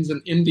operations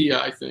in India,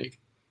 I think.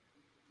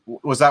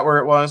 Was that where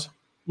it was?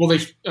 Well,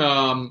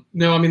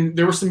 no, I mean,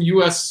 there were some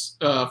U.S.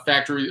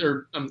 factories,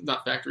 or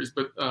not factories,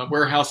 but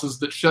warehouses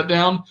that shut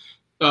down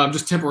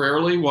just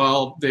temporarily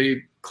while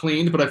they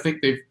cleaned, but I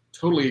think they've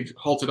totally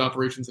halted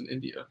operations in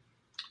India.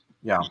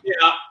 Yeah.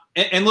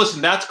 And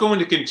listen, that's going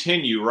to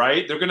continue,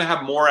 right? They're going to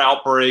have more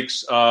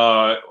outbreaks.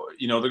 They're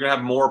going to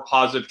have more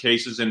positive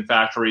cases in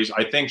factories.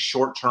 I think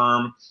short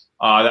term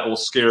that will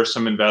scare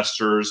some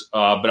investors,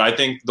 but I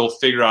think they'll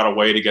figure out a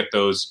way to get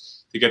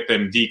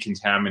them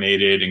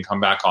decontaminated and come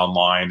back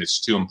online. It's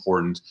too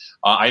important.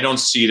 I don't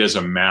see it as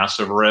a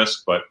massive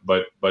risk, but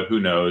who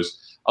knows?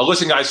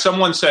 Listen, guys,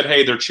 someone said,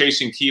 hey, they're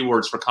chasing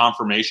keywords for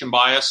confirmation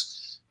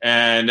bias.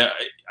 And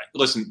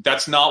listen,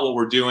 that's not what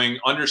we're doing.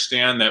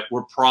 Understand that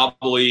we're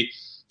probably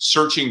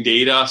searching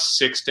data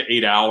 6 to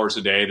 8 hours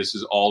a day. This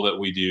is all that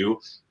we do.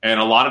 And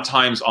a lot of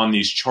times on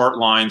these chart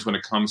lines, when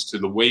it comes to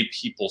the way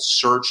people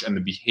search and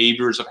the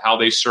behaviors of how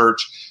they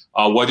search,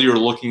 whether you're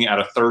looking at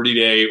a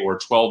 30-day or a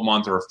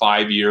 12-month or a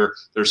 5-year,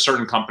 there's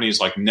certain companies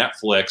like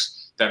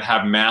Netflix that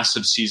have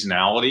massive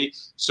seasonality.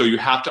 So you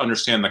have to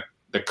understand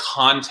the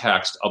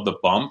context of the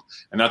bump.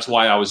 And that's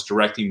why I was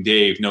directing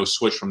Dave, no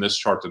switch from this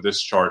chart to this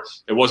chart.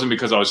 It wasn't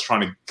because I was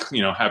trying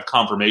to, have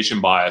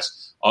confirmation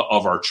bias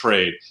of our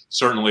trade.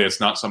 Certainly it's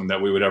not something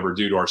that we would ever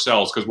do to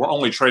ourselves because we're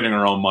only trading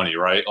our own money,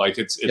 right? Like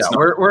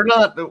we're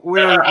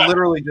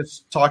literally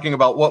just talking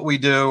about what we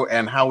do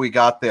and how we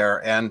got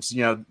there. And,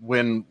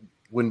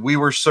 when we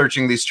were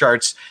searching these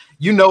charts,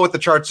 what the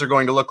charts are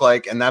going to look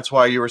like. And that's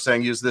why you were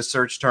saying use this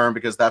search term,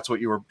 because that's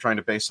what you were trying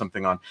to base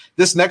something on.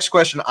 This next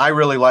question I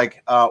really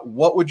like.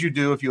 What would you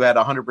do if you had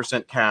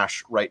 100%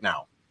 cash right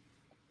now?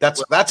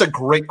 That's a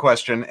great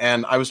question,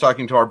 and I was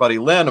talking to our buddy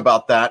Lynn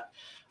about that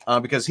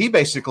because he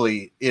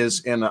basically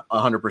is in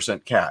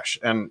 100% cash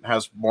and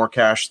has more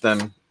cash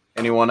than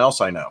anyone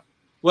else I know.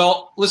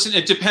 Well, listen,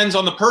 it depends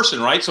on the person,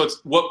 right? So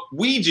it's what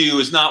we do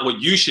is not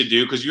what you should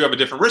do because you have a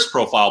different risk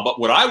profile. But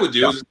what I would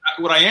do is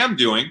exactly what I am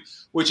doing,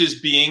 which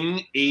is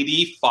being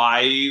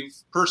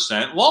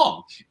 85%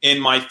 long in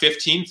my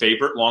 15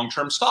 favorite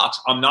long-term stocks.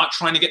 I'm not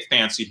trying to get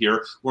fancy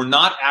here. We're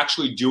not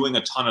actually doing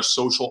a ton of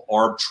social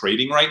arb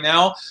trading right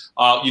now.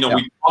 We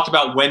talked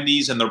about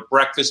Wendy's and their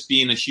breakfast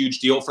being a huge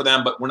deal for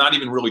them, but we're not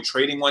even really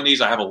trading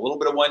Wendy's. I have a little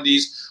bit of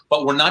Wendy's,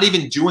 but we're not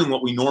even doing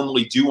what we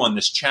normally do on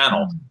this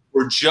channel.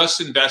 We're just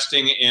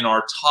investing in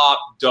our top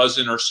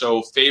dozen or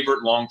so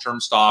favorite long-term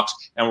stocks,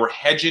 and we're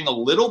hedging a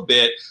little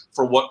bit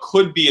for what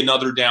could be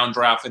another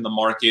downdraft in the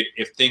market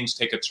if things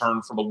take a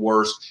turn for the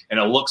worse, and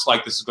it looks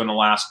like this is going to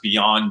last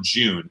beyond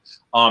June.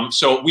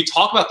 So we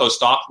talk about those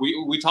stocks. We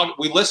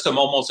list them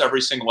almost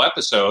every single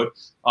episode.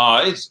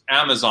 It's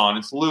Amazon,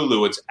 it's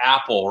Lulu, it's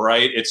Apple,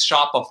 right? It's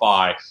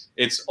Shopify.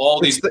 It's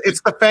all these.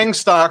 It's the FANG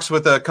stocks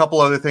with a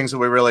couple other things that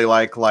we really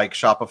like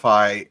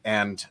Shopify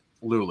and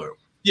Lulu.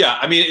 Yeah,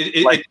 I mean,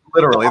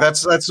 literally,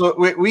 that's what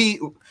we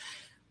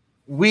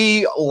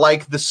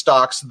like the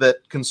stocks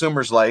that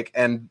consumers like,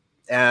 and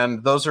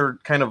those are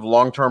kind of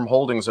long-term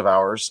holdings of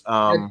ours.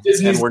 And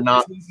we're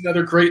not. Disney's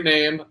another great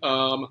name.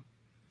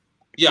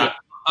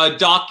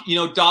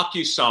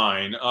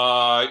 DocuSign,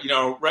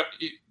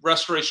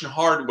 Restoration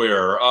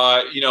Hardware,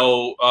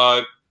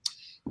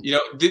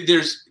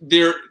 there's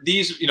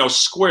these,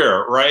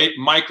 Square, right?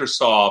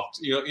 Microsoft,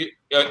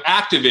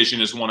 Activision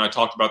is one I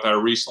talked about that I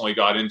recently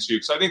got into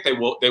because I think they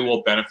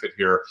will benefit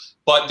here.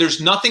 But there's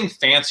nothing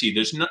fancy.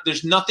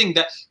 There's nothing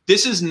that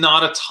this is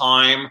not a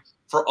time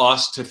for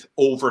us to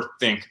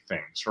overthink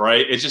things,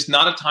 right? It's just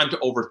not a time to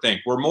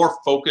overthink. We're more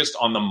focused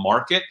on the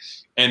market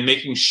and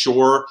making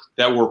sure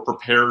that we're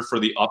prepared for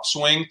the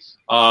upswing.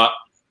 Our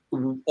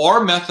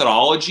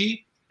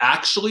methodology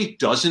actually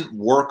doesn't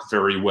work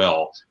very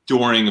well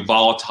during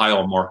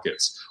volatile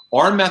markets.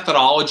 Our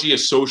methodology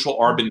as social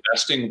arb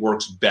investing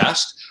works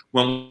best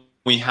when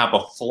we have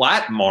a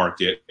flat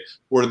market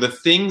where the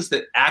things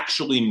that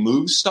actually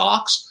move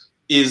stocks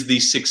is the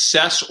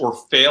success or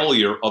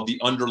failure of the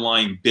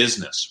underlying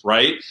business,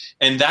 right?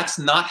 And that's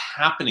not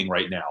happening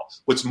right now.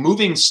 What's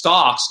moving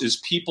stocks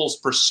is people's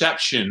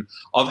perception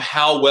of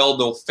how well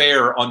they'll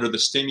fare under the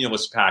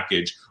stimulus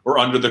package or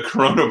under the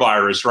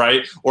coronavirus,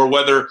 right? Or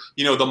whether,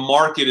 the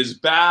market is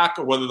back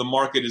or whether the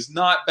market is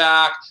not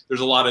back. There's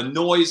a lot of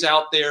noise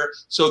out there.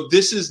 So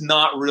this is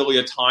not really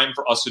a time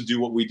for us to do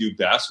what we do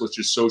best, which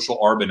is social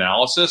arb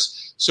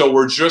analysis. So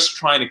we're just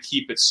trying to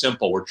keep it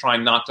simple. We're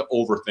trying not to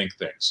overthink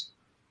things.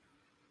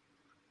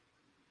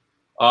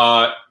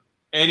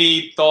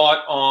 Any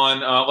thought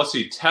on, let's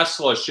see,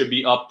 Tesla should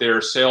be up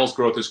there. Sales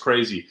growth is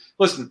crazy.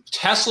 Listen,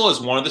 Tesla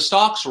is one of the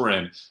stocks we're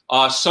in.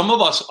 Some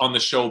of us on the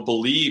show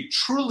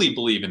truly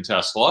believe in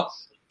Tesla,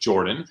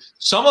 Jordan.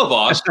 Some of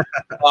us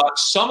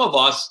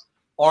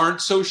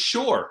aren't so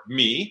sure,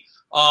 me.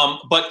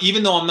 But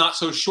even though I'm not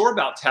so sure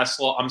about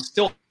Tesla, I'm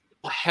still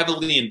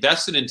heavily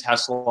invested in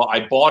Tesla.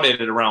 I bought it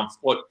at around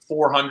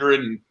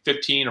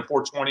 415 or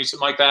 420,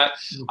 something like that.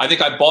 I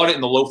think I bought it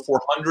in the low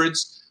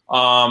 400s.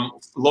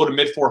 Low to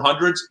mid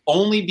 400s,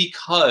 only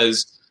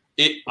because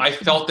I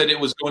felt that it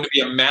was going to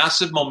be a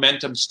massive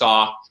momentum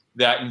stock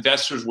that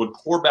investors would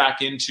pour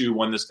back into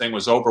when this thing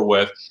was over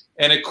with.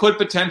 And it could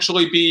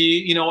potentially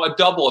be, a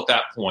double at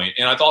that point.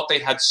 And I thought they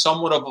had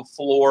somewhat of a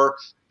floor,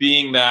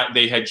 being that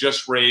they had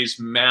just raised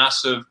a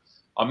massive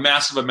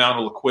amount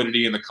of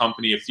liquidity in the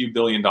company, a few $1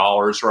 billion,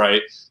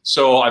 right?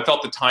 So I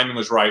felt the timing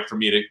was right for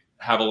me to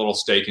have a little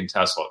stake in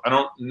Tesla.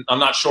 I'm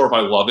not sure if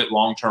I love it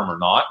long term or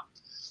not.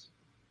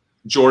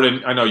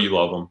 Jordan, I know you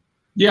love them.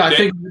 Yeah, I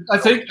think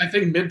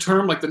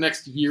midterm, like the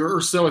next year or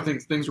so, I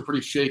think things are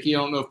pretty shaky. I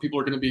don't know if people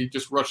are going to be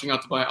just rushing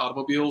out to buy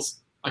automobiles.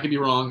 I could be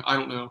wrong. I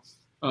don't know.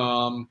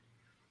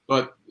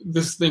 But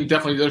this thing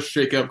definitely does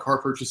shake up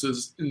car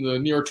purchases in the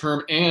near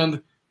term,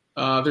 and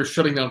they're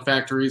shutting down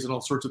factories and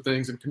all sorts of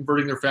things and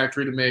converting their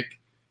factory to make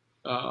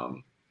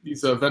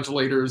these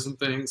ventilators and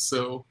things.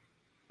 So,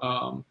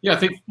 I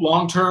think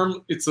long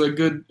term it's a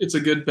good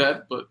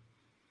bet, but.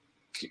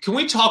 Can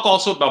we talk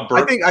also about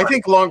Berkshire? I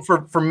think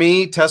for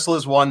me, Tesla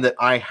is one that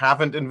I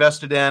haven't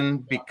invested in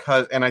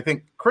because, and I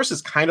think Chris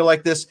is kind of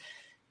like this.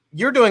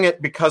 You're doing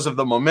it because of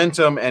the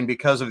momentum and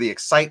because of the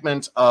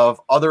excitement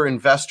of other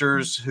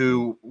investors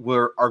who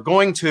are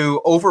going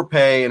to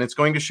overpay and it's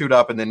going to shoot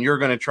up, and then you're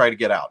going to try to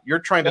get out. You're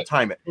trying to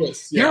time it.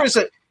 Yes, yeah.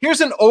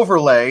 Here's an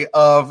overlay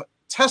of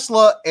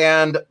Tesla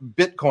and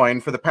Bitcoin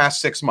for the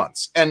past 6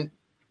 months, and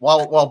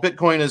While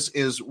Bitcoin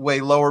is way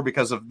lower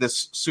because of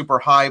this super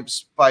high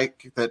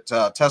spike that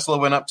Tesla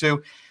went up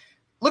to,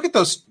 look at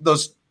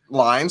those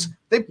lines.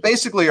 They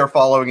basically are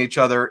following each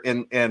other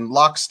in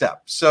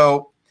lockstep.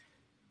 So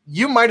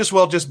you might as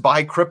well just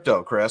buy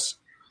crypto, Chris.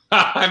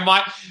 I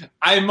might,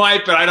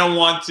 but I don't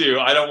want to.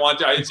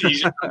 It's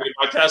easier for me to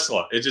buy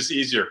Tesla. It's just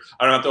easier.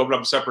 I don't have to open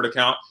up a separate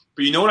account.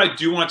 But you know what I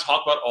do want to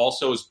talk about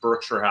also is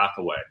Berkshire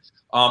Hathaway.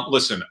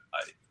 Listen,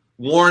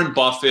 Warren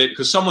Buffett,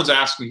 because someone's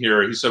asking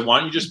here, he said, why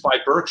don't you just buy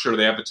Berkshire?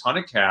 They have a ton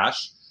of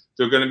cash.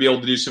 They're going to be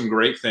able to do some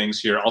great things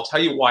here. I'll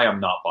tell you why I'm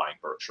not buying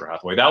Berkshire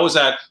Hathaway. That was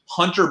at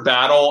Hunter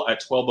Battle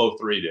at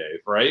 12:03, Dave,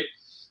 right?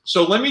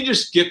 So let me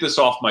just get this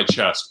off my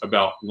chest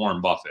about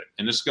Warren Buffett.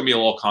 And this is going to be a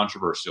little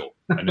controversial,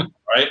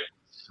 right?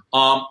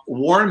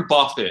 Warren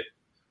Buffett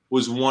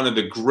was one of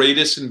the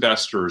greatest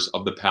investors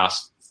of the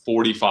past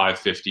 45,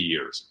 50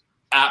 years.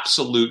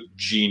 Absolute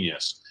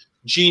genius.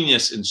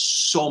 Genius in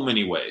so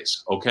many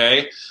ways,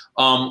 okay?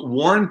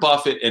 Warren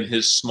Buffett and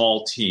his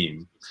small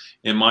team,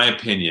 in my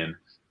opinion,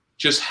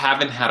 just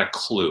haven't had a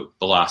clue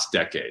the last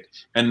decade.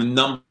 And the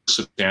numbers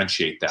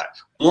substantiate that.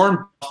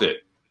 Warren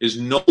Buffett is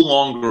no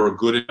longer a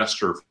good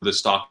investor for the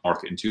stock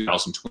market in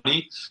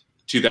 2020,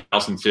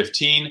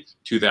 2015,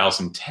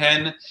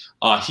 2010.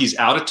 He's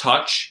out of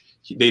touch.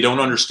 They don't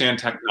understand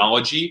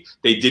technology.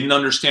 They didn't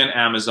understand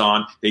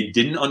Amazon. They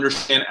didn't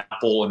understand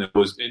Apple, and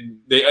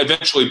they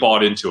eventually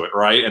bought into it,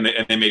 right? And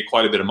they made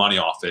quite a bit of money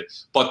off it.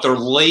 But they're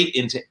late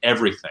into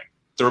everything.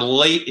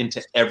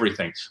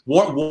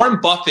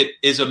 Warren Buffett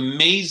is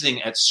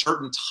amazing at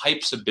certain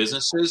types of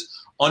businesses,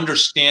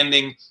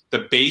 understanding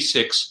the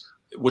basics,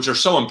 which are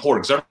so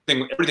important because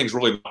everything's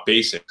really about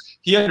basics.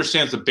 He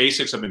understands the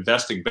basics of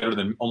investing better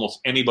than almost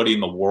anybody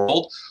in the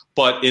world.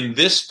 But in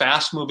this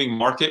fast-moving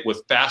market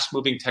with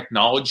fast-moving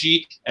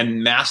technology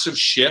and massive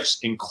shifts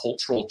in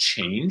cultural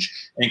change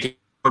and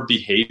consumer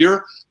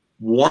behavior,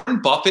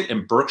 Warren Buffett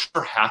and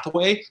Berkshire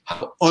Hathaway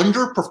have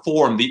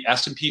underperformed the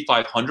S&P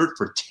 500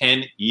 for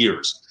 10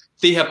 years.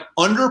 They have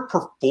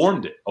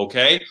underperformed it,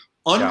 okay?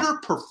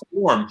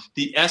 Underperformed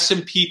the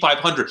S&P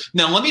 500.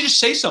 Now, let me just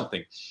say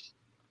something.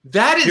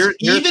 That is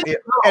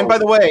and by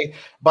the way,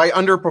 by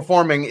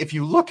underperforming, if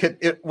you look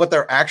at what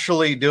they're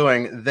actually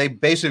doing, they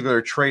basically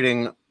are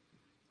trading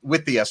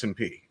with the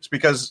S&P. It's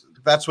because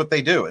that's what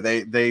they do.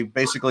 They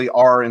basically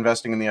are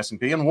investing in the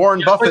S&P. And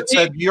Warren Buffett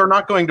said, you're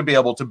not going to be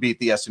able to beat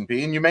the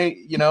S&P. And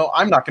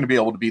I'm not going to be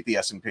able to beat the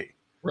S&P.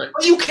 Right.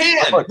 Well, you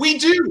can. We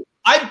do.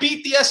 I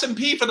beat the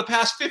S&P for the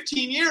past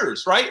 15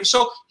 years, right?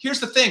 So here's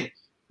the thing.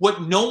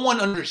 What no one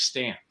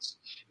understands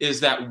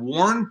is that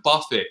Warren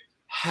Buffett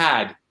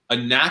had a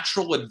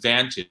natural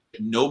advantage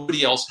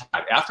nobody else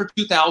had. After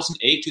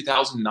 2008,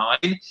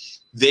 2009,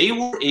 they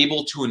were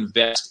able to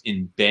invest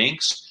in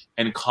banks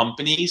and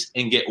companies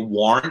and get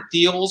warrant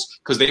deals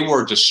because they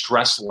were a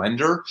distressed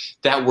lender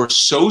that were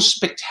so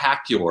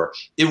spectacular.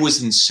 It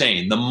was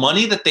insane. The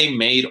money that they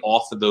made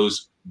off of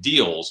those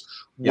deals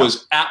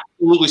was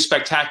absolutely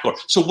spectacular.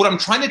 So what I'm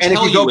trying to tell you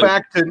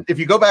is, if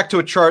you go back to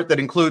a chart that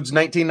includes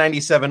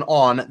 1997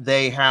 on,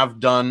 they have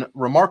done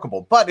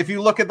remarkable. But if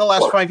you look at the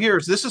last 5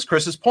 years, this is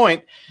Chris's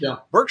point. Yeah.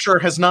 Berkshire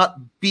has not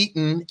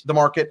beaten the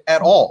market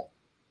at all.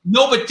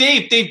 No, but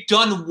Dave, they've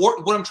done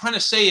work. What I'm trying to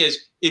say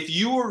is, if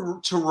you were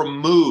to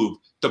remove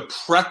the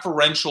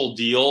preferential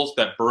deals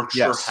that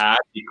Berkshire had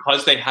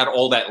because they had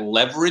all that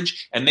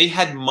leverage and they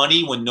had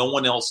money when no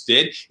one else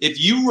did, if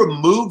you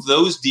remove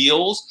those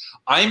deals,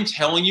 I'm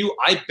telling you,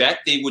 I bet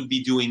they would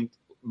be doing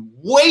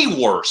way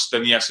worse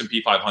than the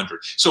S&P 500.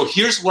 So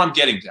here's what I'm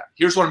getting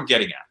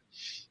at.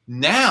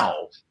 Now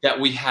that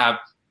we have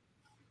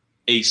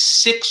a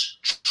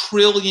 $6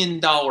 trillion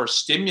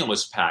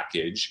stimulus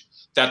package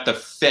that the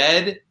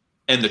Fed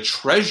and the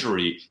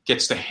Treasury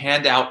gets to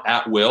hand out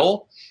at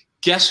will,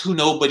 guess who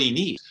nobody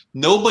needs?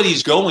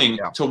 Nobody's going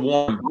to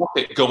Warren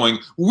Buffett going,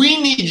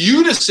 we need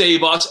you to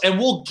save us and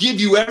we'll give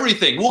you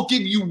everything. We'll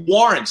give you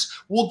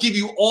warrants. We'll give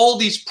you all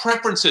these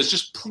preferences.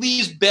 Just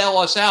please bail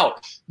us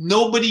out.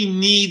 Nobody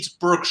needs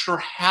Berkshire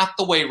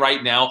Hathaway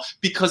right now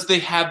because they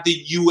have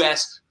the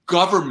U.S.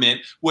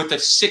 government with a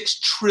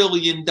 $6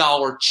 trillion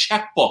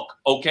checkbook,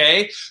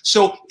 okay?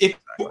 So if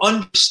you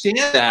understand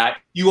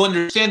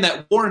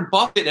that Warren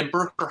Buffett and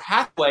Berkshire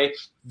Hathaway,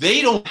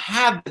 they don't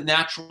have the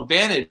natural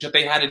advantage that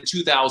they had in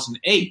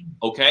 2008,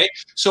 okay?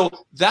 So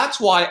that's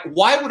why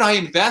would I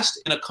invest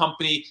in a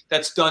company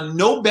that's done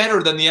no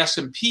better than the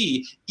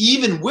S&P,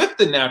 even with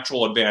the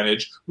natural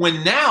advantage,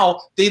 when now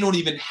they don't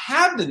even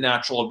have the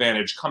natural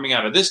advantage coming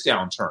out of this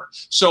downturn?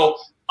 So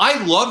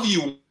I love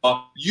you.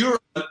 You're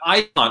an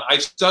icon.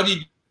 I've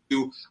studied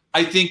you.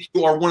 I think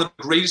you are one of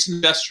the greatest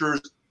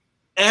investors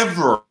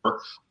ever.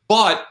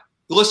 But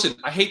listen,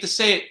 I hate to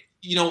say it,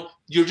 you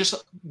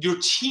and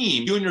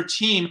your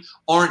team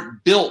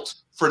aren't built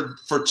for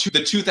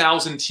the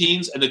 2000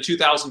 teens and the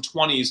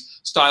 2020s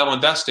style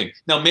investing.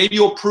 Now, maybe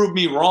you'll prove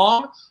me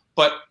wrong,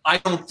 but I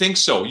don't think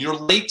so. You're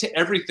late to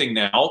everything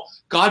now.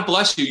 God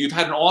bless you. You've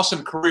had an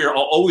awesome career.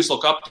 I'll always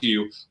look up to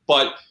you.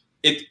 But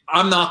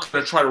I'm not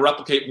going to try to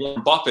replicate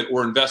Warren Buffett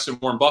or invest in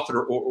Warren Buffett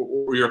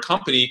or your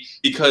company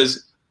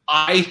because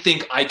I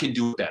think I can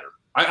do it better.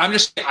 I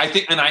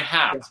think, and I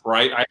have,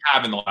 right? I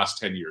have in the last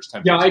 10 years.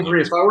 I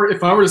agree. If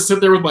I were to sit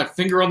there with my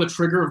finger on the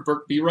trigger of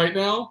BerkB right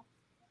now,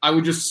 I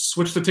would just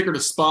switch the ticker to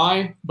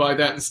SPY, buy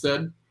that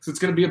instead, because it's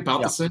going to be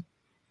about the same.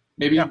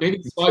 Maybe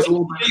SPY's a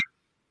little better.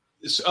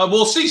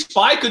 We'll see.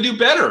 SPY could do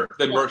better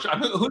than Berkshire. I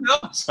mean, who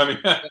knows? I mean,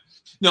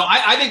 No,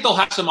 I think they'll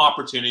have some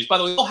opportunities. By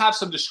the way, they'll have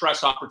some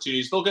distress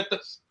opportunities.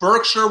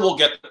 Berkshire will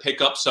get to pick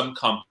up some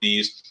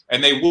companies,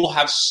 and they will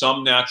have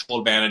some natural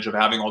advantage of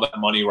having all that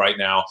money right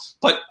now.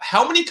 But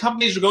how many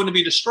companies are going to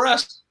be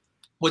distressed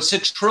with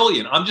 $6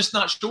 trillion? I'm just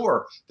not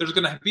sure there's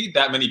going to be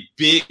that many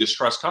big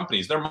distressed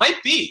companies. There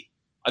might be.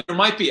 I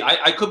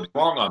could be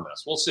wrong on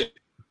this. We'll see.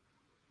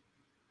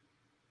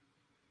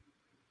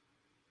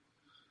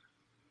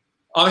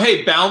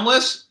 Hey,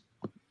 Boundless.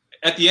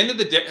 At the end of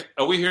the day,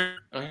 are we here?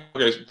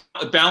 Okay.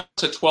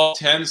 Boundless at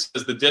 12:10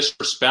 says the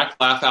disrespect,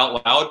 laugh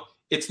out loud.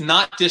 It's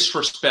not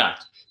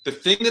disrespect. The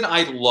thing that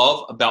I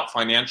love about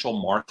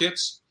financial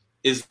markets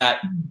is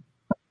that,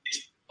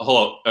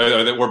 hello,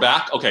 we're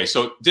back? Okay,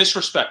 so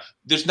disrespect.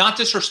 There's not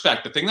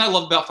disrespect. The thing that I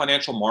love about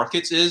financial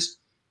markets is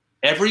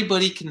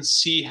everybody can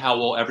see how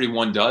well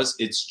everyone does.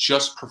 It's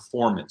just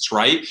performance,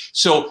 right?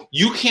 So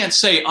you can't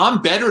say, I'm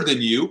better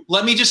than you.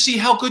 Let me just see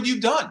how good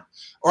you've done.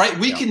 All right,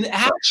 we can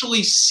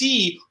actually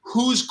see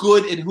who's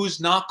good and who's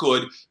not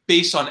good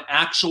based on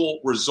actual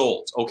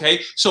results,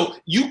 okay? So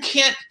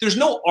there's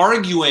no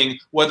arguing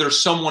whether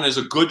someone is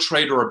a good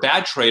trader or a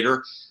bad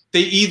trader.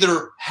 They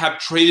either have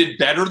traded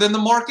better than the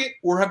market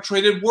or have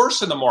traded worse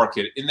than the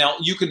market. And now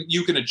you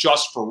can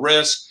adjust for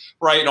risk,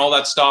 right, and all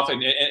that stuff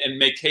and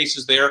make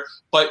cases there.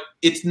 But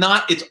it's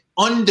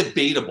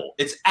undebatable.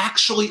 It's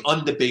actually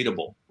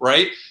undebatable,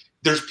 right?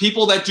 There's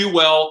people that do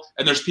well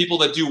and there's people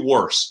that do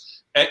worse.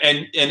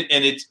 And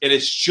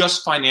it's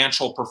just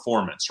financial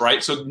performance,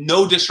 right? So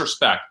no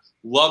disrespect,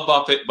 love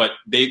Buffett, but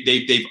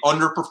they've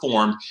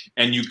underperformed,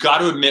 and you've got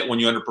to admit when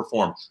you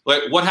underperform.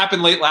 Like what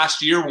happened late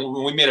last year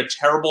when we made a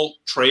terrible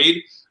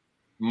trade,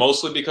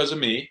 mostly because of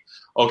me.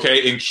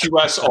 Okay, in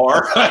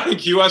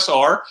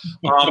QSR,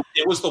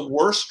 it was the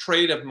worst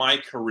trade of my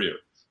career.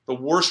 The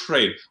worst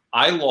trade.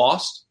 I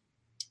lost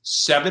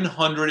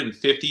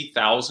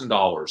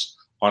 $750,000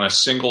 on a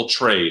single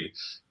trade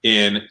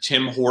in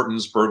Tim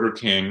Hortons, Burger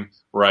King,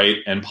 right,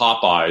 and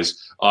Popeyes,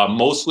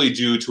 mostly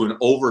due to an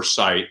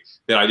oversight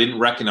that I didn't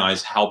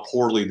recognize how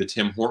poorly the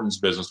Tim Hortons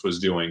business was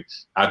doing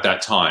at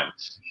that time.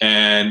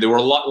 And there were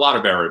a lot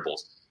of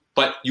variables.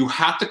 But you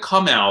have to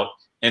come out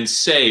and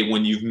say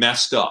when you've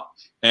messed up.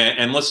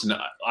 And listen,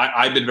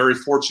 I've been very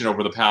fortunate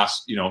over the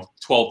past,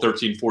 12,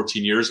 13,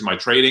 14 years in my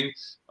trading,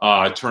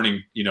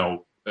 turning,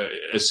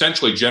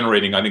 essentially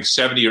generating, I think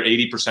 70 or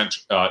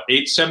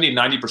 80%, 70 and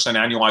 90%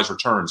 annualized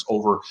returns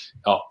over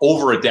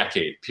a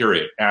decade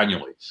period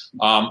annually.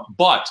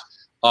 But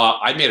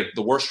I made it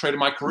the worst trade of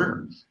my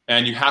career.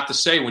 And you have to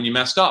say when you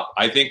messed up.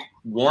 I think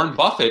Warren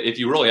Buffett, if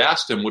you really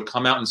asked him, would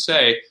come out and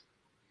say,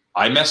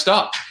 I messed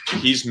up.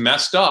 He's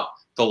messed up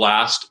the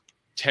last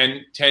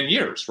 10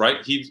 years, right?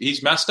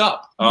 He's messed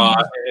up.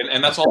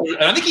 And that's all.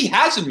 And I think he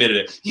has admitted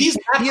it. He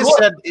has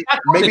said,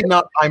 maybe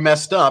not I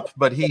messed up,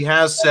 but he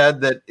has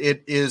said that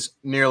it is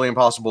nearly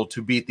impossible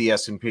to beat the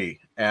S&P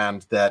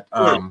and that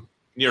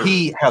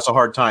he has a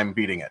hard time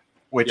beating it,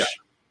 which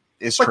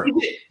is true.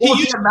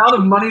 The amount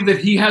of money that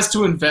he has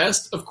to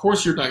invest, of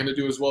course you're not going to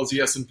do as well as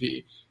the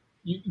S&P.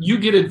 You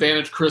get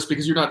advantage, Chris,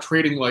 because you're not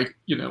trading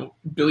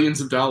billions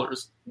of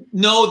dollars.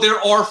 No, there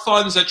are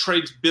funds that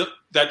trade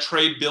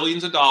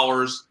billions of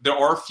dollars. There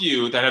are a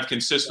few that have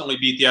consistently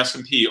beat the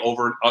S&P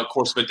over a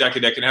course of a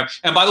decade and a half.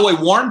 And by the way,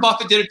 Warren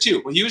Buffett did it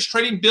too. When he was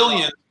trading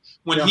billions,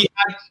 when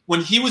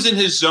he was in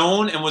his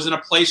zone and was in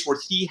a place where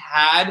he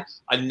had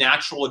a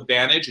natural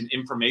advantage, an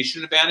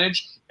information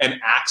advantage, and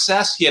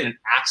access, he had an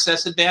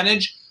access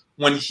advantage.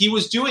 When he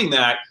was doing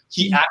that,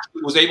 he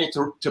actually was able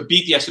to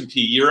beat the S&P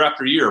year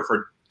after year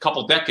for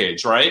couple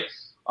decades, right?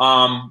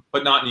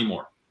 But not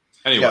anymore.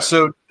 Anyway. Yeah,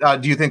 so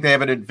do you think they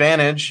have an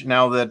advantage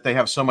now that they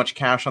have so much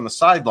cash on the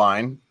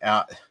sideline?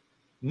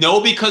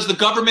 No, because the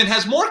government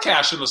has more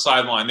cash on the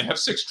sideline. They have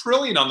 $6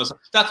 trillion on this.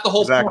 That's the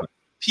whole point.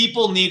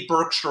 People need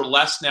Berkshire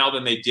less now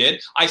than they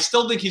did. I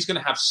still think he's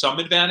going to have some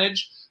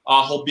advantage.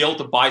 He'll be able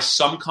to buy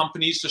some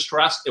companies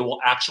distressed. It will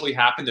actually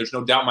happen. There's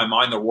no doubt in my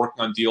mind they're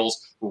working on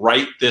deals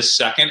right this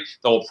second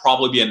that will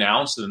probably be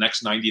announced in the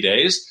next 90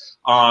 days.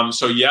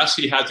 So yes,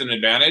 he has an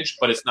advantage,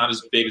 but it's not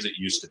as big as it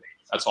used to be.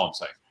 That's all I'm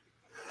saying.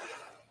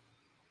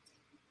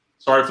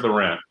 Sorry for the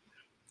rant.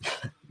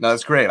 No,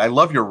 that's great. I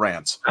love your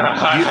rants.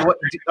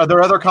 Are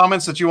there other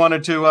comments that you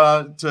wanted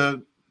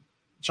to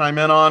chime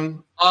in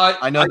on?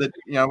 I know that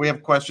we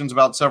have questions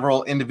about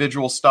several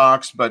individual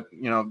stocks, but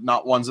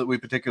not ones that we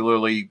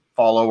particularly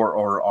follow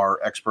or are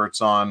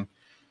experts on.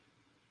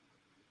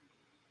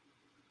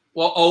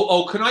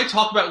 Well, can I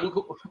talk about?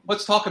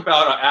 Let's talk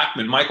about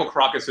Ackman. Michael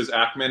Crockett says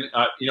Ackman.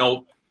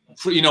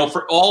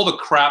 For all the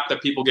crap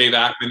that people gave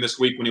Ackman this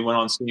week when he went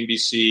on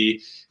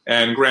CNBC,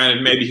 and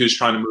granted, maybe he was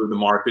trying to move the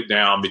market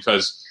down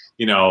because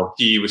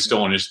he was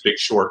still in his big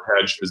short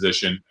hedge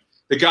position.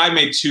 The guy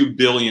made $2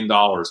 billion,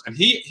 and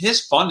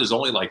his fund is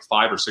only like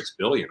 $5 or $6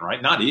 billion,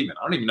 right? Not even.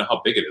 I don't even know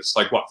how big it is. It's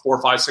like what,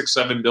 4, 5, 6,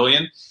 7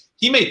 billion.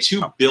 He made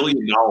 $2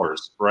 billion,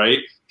 right?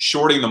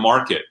 Shorting the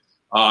market.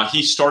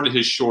 He started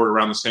his short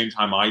around the same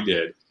time I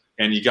did,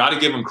 And you got to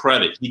give him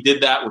credit. He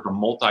did that with a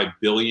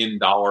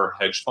multi-billion-dollar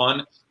hedge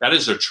fund. That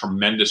is a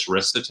tremendous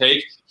risk to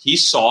take. He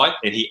saw it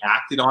and he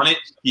acted on it.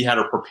 He had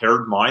a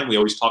prepared mind. We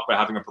always talk about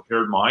having a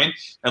prepared mind.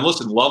 And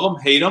listen, love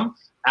him, hate him.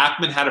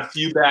 Ackman had a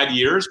few bad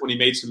years when he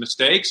made some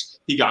mistakes.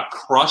 He got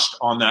crushed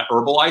on that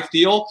Herbalife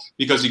deal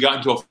because he got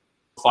into a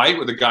fight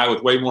with a guy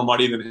with way more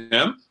money than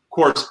him. Of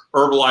course,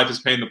 Herbalife is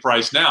paying the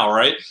price now,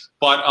 right?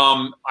 But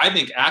I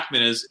think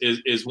Ackman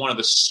is one of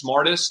the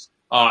smartest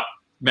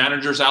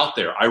managers out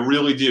there. I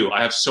really do.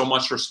 I have so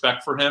much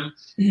respect for him.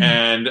 Mm-hmm.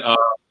 And,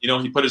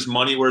 he put his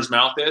money where his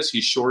mouth is.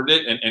 He shorted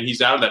it, and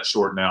he's out of that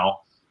short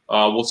now.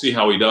 We'll see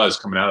how he does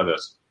coming out of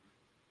this.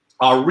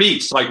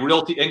 REITs, like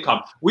Realty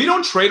Income. We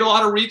don't trade a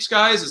lot of REITs,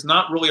 guys. It's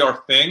not really our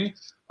thing.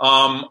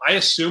 I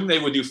assume they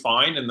would do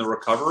fine in the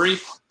recovery,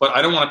 but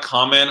I don't want to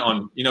comment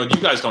on, you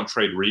guys don't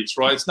trade REITs,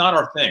 right? It's not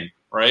our thing,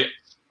 right?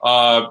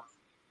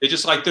 It's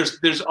just like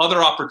there's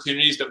other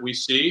opportunities that we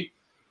see.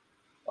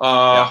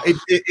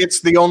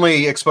 It's the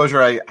only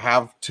exposure I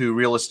have to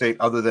real estate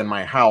other than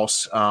my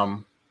house,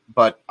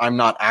 but I'm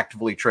not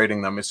actively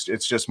trading them. It's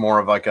just more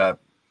of like an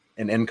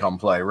income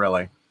play,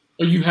 really.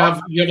 You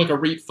have like a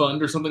REIT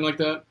fund or something like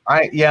that?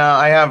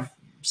 I have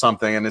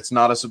something, and it's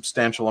not a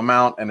substantial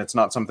amount, and it's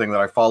not something that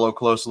I follow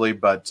closely,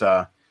 but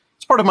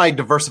it's part of my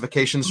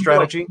diversification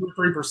strategy.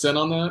 3%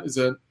 on that, is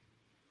it?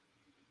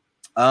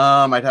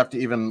 I'd have to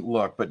even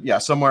look, but yeah,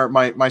 somewhere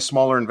my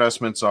smaller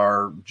investments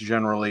are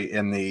generally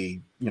in the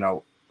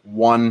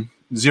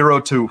 0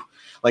 to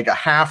like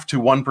 0.5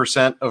 to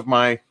 1% of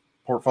my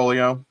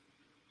portfolio.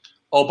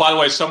 Oh, by the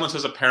way, someone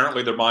says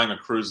apparently they're buying a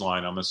cruise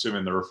line. I'm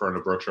assuming they're referring to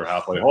Berkshire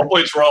Hathaway.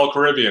 Hopefully it's Royal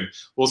Caribbean.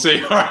 We'll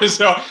see. All right,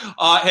 so,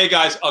 hey,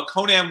 guys,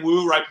 Conan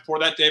Wu right before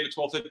that, Dave, at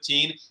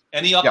 12:15.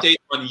 Any update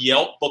on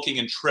Yelp, Booking,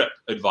 and Trip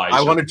Advisor?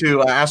 I wanted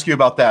to ask you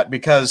about that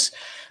because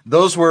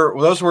those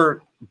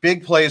were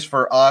big plays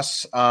for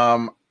us.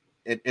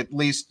 At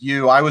least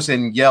you. I was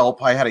in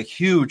Yelp. I had a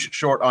huge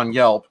short on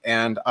Yelp,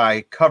 and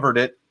I covered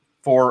it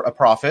for a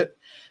profit.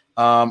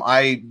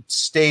 I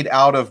stayed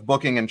out of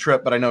Booking and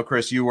Trip, but I know,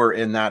 Chris, you were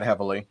in that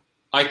heavily.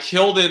 I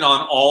killed it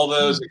on all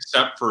those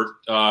except for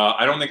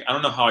I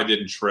don't know how I did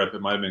in Trip.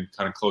 It might have been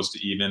kind of close to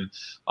even.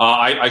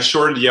 I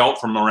shorted Yelp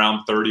from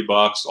around $30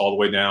 all the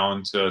way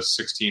down to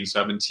 16,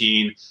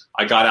 17.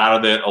 I got out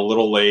of it a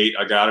little late.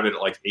 I got out of it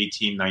at like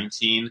 18,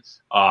 19.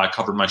 I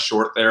covered my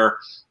short there.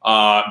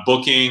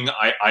 Booking,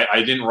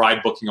 I didn't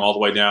ride Booking all the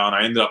way down.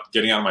 I ended up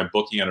getting out of my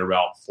Booking at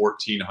about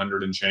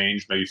 1,400 and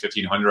change, maybe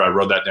 1,500. I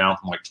rode that down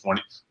from like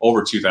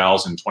over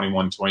 2,000,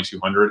 21,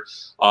 2,200.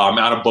 I'm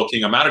out of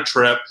Booking. I'm out of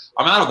Trip.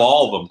 I'm out of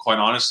all of them, quite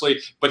honestly.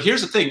 But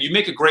here's the thing: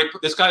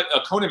 this guy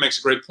Conan makes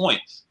a great point.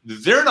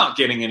 They're not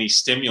getting any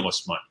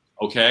stimulus money.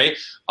 Okay,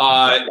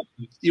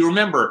 you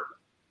remember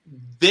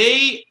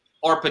they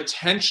are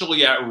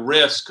potentially at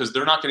risk because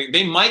they're not getting.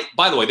 They might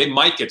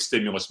get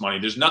stimulus money.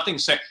 There's nothing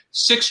saying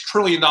 $6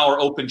 trillion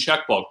open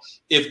checkbook.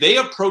 If they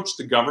approach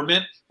the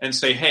government and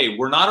say, "Hey,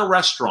 we're not a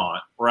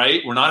restaurant,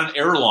 right? We're not an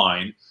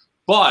airline,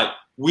 but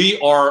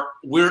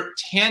we're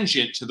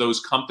tangent to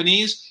those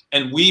companies,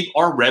 and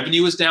our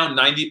revenue is down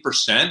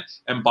 90%.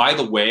 And by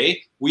the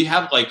way, we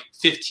have like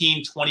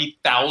 15,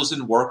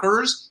 20,000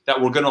 workers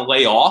that we're going to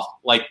lay off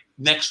like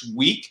next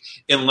week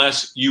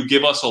unless you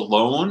give us a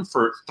loan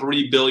for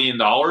 $3 billion,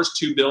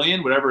 $2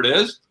 billion, whatever it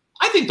is."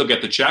 I think they'll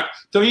get the check.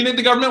 Don't you think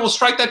the government will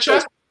strike that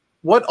check?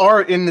 What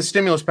are in the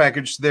stimulus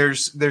package?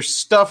 There's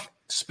stuff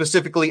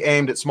specifically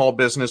aimed at small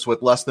business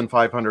with less than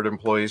 500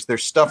 employees.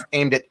 There's stuff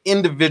aimed at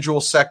individual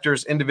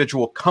sectors,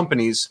 individual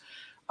companies.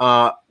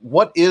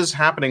 What is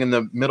happening in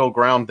the middle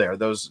ground there?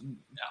 Those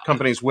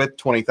companies with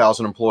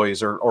 20,000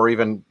 employees or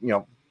even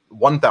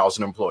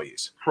 1,000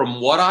 employees. From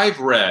what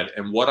I've read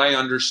and what I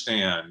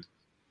understand,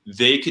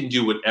 they can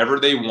do whatever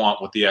they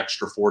want with the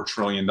extra $4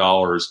 trillion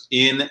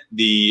in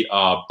the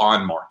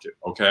bond market,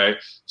 okay?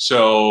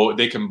 So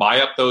they can buy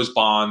up those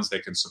bonds. They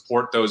can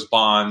support those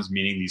bonds,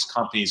 meaning these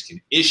companies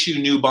can issue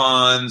new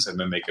bonds, and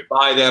then they could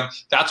buy them.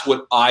 That's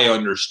what I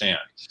understand.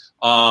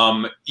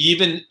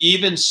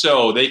 Even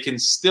so, they can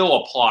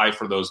still apply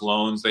for those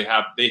loans. They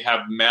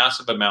have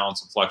massive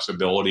amounts of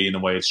flexibility in the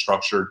way it's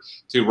structured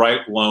to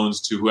write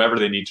loans to whoever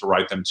they need to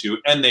write them to,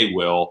 and they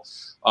will.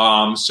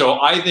 So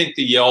I think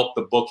the Yelp,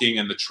 the Booking,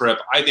 and the Trip,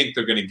 I think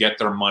they're going to get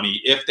their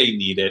money if they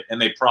need it, and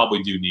they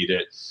probably do need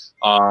it.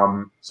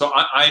 So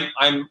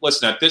I'm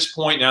listen, at this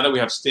point, now that we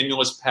have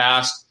stimulus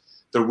passed,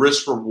 the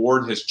risk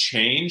reward has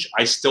changed.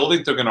 I still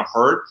think they're going to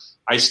hurt.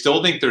 I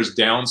still think there's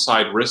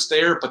downside risk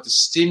there, but the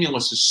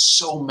stimulus is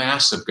so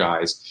massive,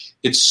 guys.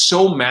 It's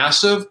so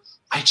massive.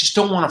 I just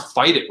don't want to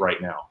fight it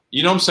right now.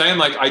 You know what I'm saying?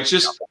 Like,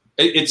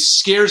 it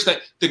scares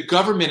that the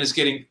government is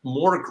getting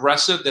more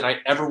aggressive than I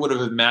ever would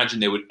have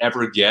imagined they would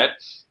ever get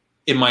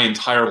in my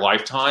entire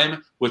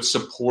lifetime with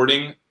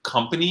supporting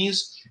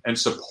companies and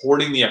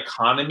supporting the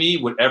economy,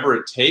 whatever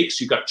it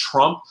takes. You got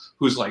Trump,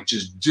 who's like,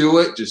 just do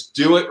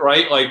it,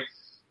 right? Like,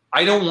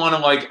 I don't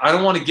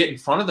want to get in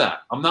front of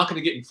that. I'm not going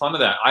to get in front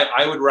of that.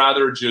 I would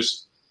rather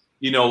just,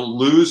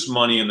 lose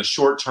money in the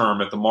short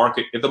term if the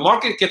market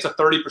gets a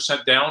 30%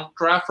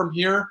 downdraft from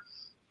here.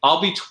 I'll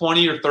be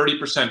 20 or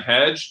 30%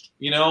 hedged,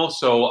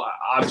 so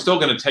I'm still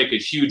going to take a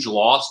huge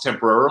loss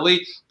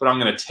temporarily, but I'm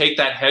going to take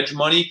that hedge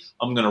money.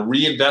 I'm going to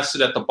reinvest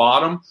it at the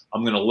bottom.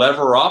 I'm going to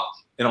lever up,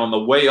 and on the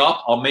way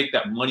up, I'll make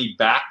that money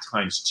back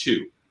times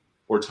 2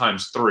 or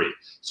times 3.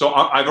 So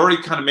I've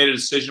already kind of made a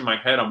decision in my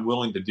head. I'm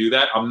willing to do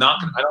that. I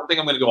don't think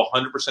I'm going to go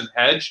 100%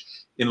 hedge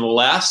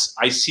unless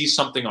I see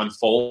something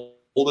unfold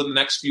in the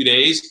next few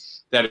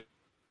days that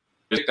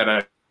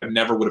I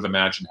never would have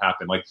imagined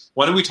happen. Like,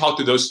 why don't we talk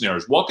through those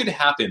scenarios? What could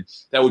happen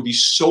that would be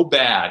so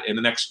bad in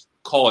the next,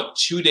 call it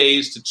 2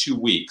 days to 2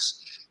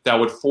 weeks, that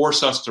would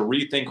force us to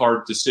rethink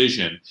our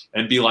decision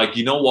and be like,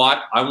 you know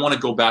what? I want to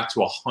go back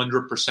to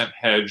 100%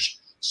 hedge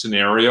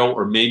scenario,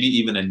 or maybe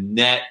even a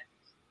net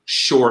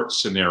short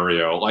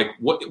scenario. Like,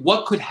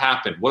 what could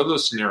happen? What are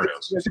those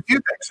scenarios? There's a few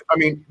things. I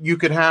mean, you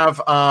could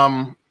have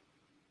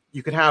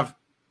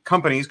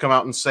companies come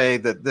out and say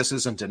that this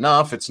isn't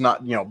enough. It's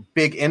not,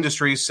 big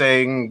industries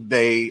saying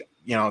they,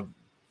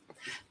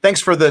 thanks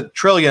for the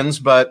trillions,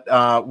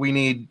 but we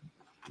need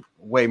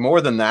way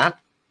more than that.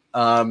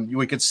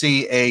 We could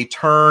see a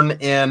turn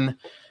in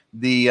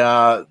the,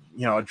 a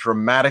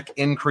dramatic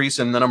increase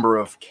in the number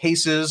of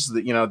cases.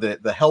 That,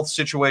 the health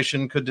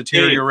situation could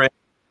deteriorate.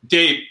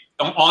 Dave,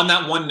 on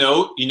that one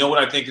note, you know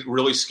what I think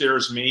really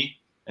scares me?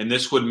 And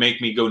this would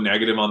make me go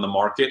negative on the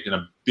market in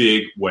a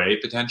big way,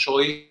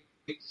 potentially,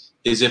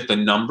 is if the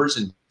numbers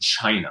in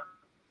China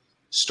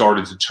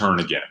started to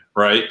turn again,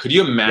 right? Could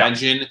you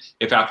imagine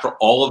if after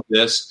all of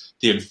this,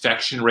 the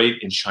infection rate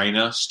in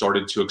China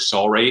started to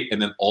accelerate,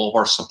 and then all of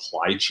our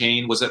supply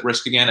chain was at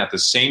risk again at the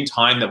same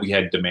time that we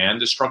had demand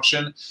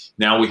destruction?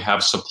 Now we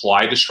have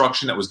supply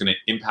destruction that was going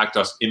to impact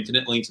us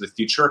infinitely into the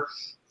future.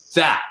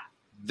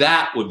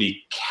 That would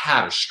be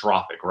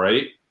catastrophic,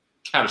 right?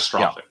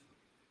 Catastrophic. Yeah.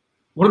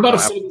 What about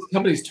if some of these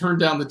companies turn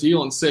down the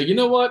deal and say, you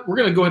know what, we're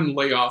going to go ahead and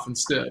lay off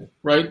instead,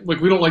 right? Like,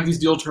 we don't like these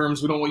deal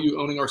terms. We don't want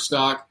you owning our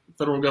stock,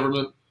 federal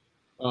government.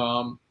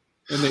 And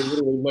they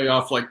literally lay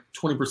off like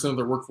 20% of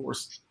their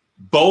workforce.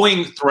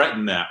 Boeing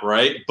threatened that,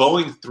 right?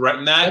 Boeing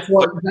threatened that.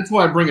 That's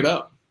why I bring it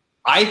up.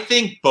 I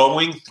think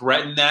Boeing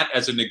threatened that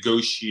as a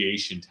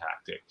negotiation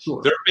tactic.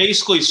 Sure. They're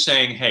basically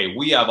saying, hey,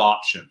 we have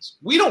options.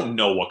 We don't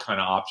know what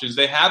kind of options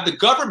they have. The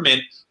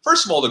government,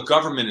 first of all, the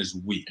government is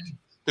weak.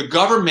 The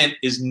government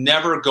is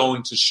never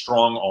going to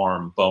strong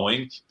arm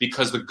Boeing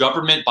because the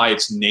government by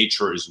its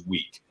nature is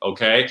weak,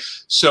 okay?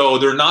 So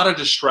they're not a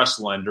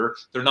distressed lender.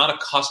 They're not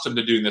accustomed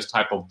to doing this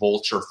type of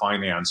vulture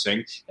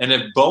financing. And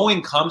if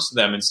Boeing comes to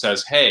them and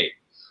says, hey,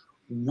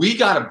 we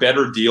got a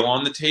better deal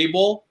on the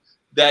table,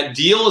 that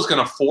deal is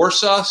going to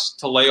force us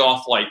to lay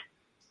off like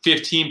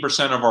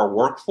 15% of our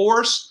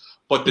workforce,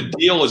 but the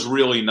deal is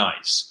really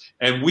nice.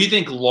 And we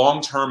think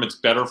long-term it's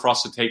better for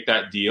us to take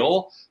that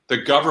deal. The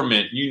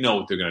government, you know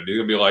what they're going to do.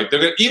 They're going to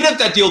be like, even if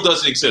that deal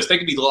doesn't exist, they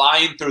could be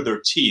lying through their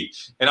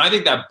teeth. And I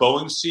think that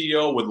Boeing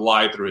CEO would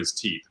lie through his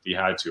teeth if he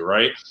had to,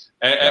 right?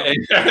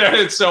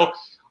 And so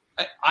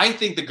I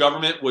think the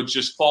government would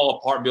just fall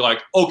apart and be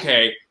like,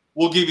 okay,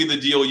 we'll give you the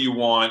deal you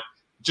want.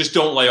 Just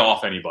don't lay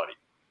off anybody.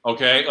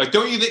 Okay? Like,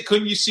 don't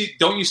you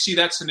see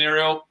that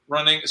scenario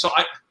running? So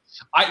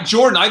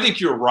Jordan, I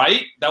think you're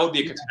right. That would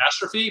be a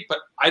catastrophe, but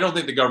I don't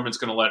think the government's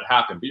going to let it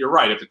happen. But you're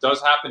right. If it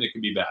does happen, it can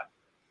be bad.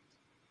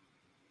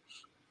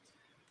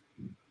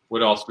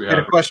 What else do we have?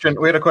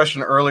 We had a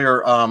question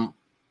earlier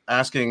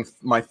asking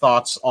my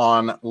thoughts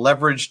on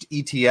leveraged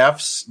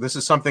ETFs. This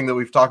is something that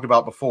we've talked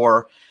about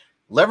before.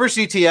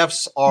 Leveraged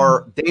ETFs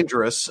are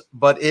dangerous,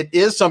 but it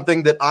is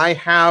something that I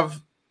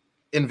have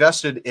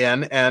invested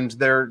in, and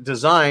they're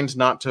designed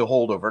not to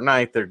hold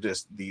overnight. They're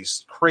just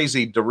these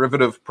crazy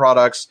derivative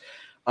products.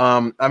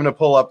 I'm going to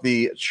pull up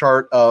the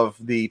chart of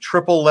the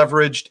triple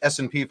leveraged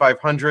S&P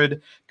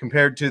 500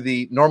 compared to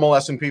the normal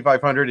S&P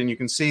 500, and you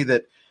can see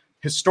that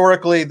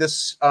historically,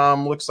 this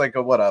looks like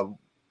a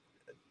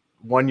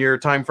 1 year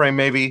time frame,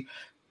 maybe.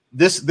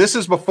 This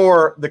is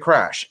before the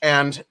crash,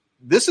 and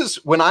this is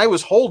when I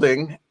was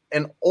holding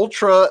an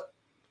ultra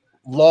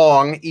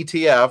long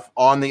ETF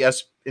on the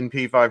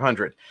S&P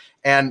 500,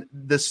 and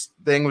this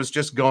thing was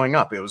just going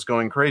up. It was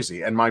going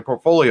crazy, and my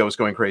portfolio was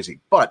going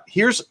crazy. But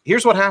here's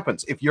what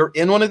happens if you're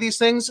in one of these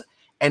things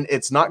and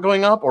it's not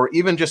going up, or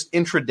even just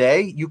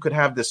intraday, you could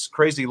have this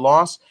crazy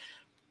loss.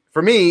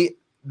 For me,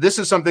 this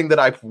is something that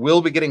I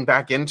will be getting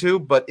back into,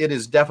 but it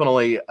is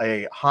definitely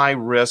a high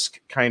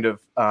risk kind of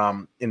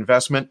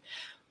investment.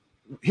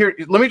 Here,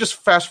 let me just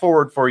fast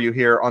forward for you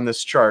here on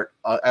this chart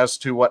as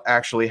to what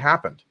actually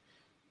happened.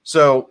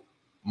 So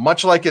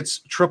much like it's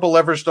triple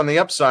leveraged on the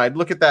upside,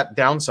 look at that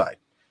downside.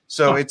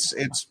 So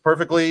it's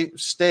perfectly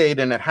stayed,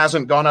 and it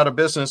hasn't gone out of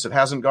business. It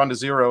hasn't gone to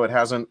zero. It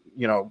hasn't,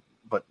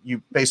 but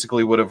you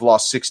basically would have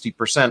lost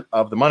 60%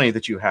 of the money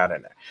that you had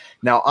in it.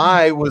 Now,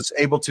 I was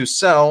able to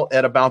sell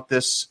at about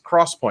this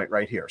cross point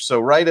right here. So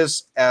right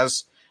as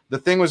the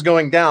thing was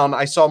going down,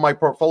 I saw my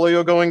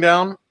portfolio going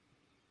down,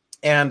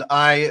 and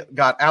I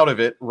got out of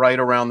it right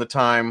around the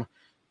time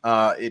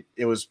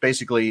it was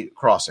basically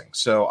crossing.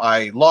 So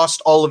I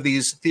lost all of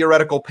these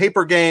theoretical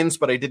paper gains,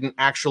 but I didn't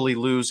actually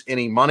lose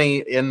any money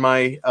in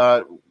my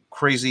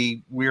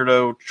crazy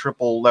weirdo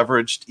triple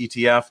leveraged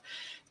ETF.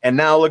 And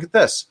now look at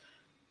this.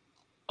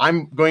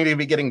 I'm going to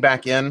be getting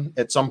back in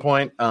at some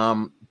point,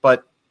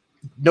 but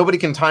nobody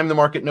can time the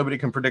market. Nobody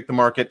can predict the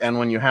market. And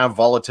when you have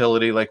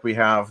volatility like we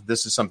have,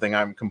 this is something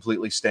I'm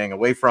completely staying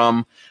away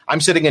from.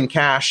 I'm sitting in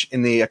cash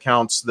in the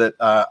accounts that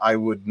I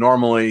would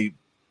normally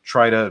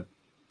try to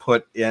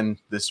put in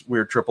this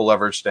weird triple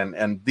leveraged.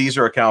 And these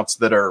are accounts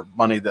that are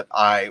money that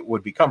I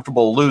would be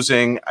comfortable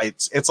losing.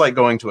 It's like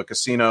going to a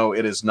casino.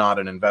 It is not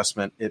an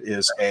investment. It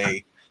is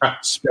a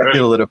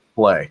speculative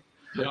play.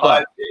 Yeah.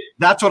 But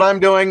that's what I'm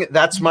doing.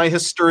 That's my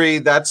history.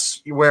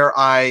 That's where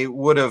I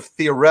would have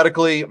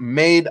theoretically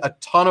made a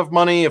ton of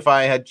money if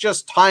I had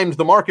just timed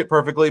the market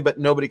perfectly, but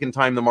nobody can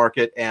time the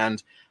market.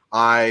 And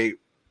I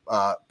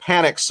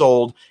panic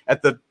sold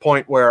at the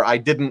point where I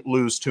didn't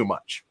lose too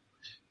much.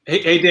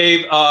 Hey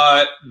Dave,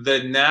 the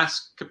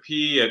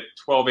NASCAP at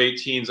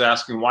 1218 is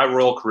asking why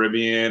Royal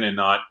Caribbean and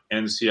not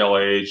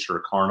NCLH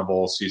or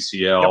Carnival,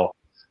 CCL. Yep.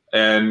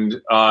 And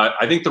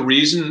I think the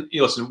reason,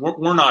 listen,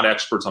 we're not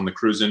experts on the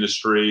cruise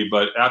industry,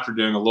 but after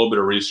doing a little bit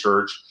of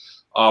research,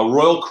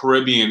 Royal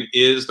Caribbean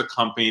is the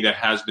company that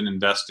has been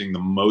investing the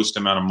most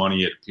amount of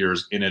money, it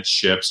appears, in its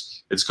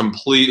ships. It's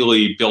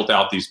completely built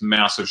out these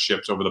massive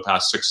ships over the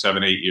past 6,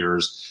 7, 8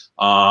 years.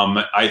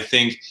 I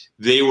think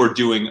they were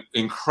doing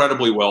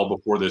incredibly well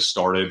before this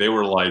started. They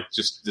were like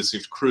just this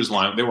cruise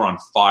line. They were on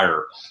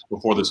fire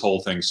before this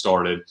whole thing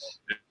started.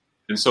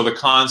 And so the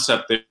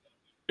concept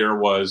there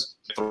was,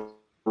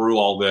 through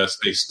all this,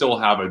 they still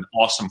have an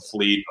awesome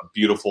fleet of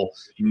beautiful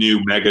new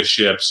mega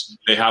ships.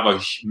 They have a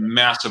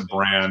massive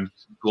brand,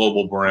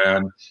 global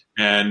brand,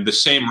 and the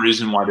same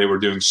reason why they were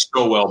doing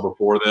so well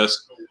before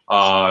this.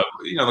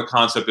 The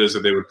concept is that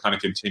they would kind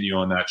of continue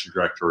on that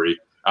trajectory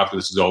after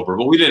this is over.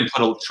 But we didn't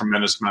put a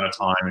tremendous amount of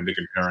time into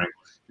comparing,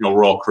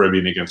 Royal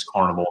Caribbean against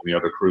Carnival and the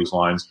other cruise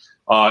lines.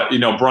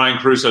 Brian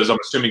Cruz says, I'm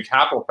assuming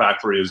Capital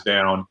Factory is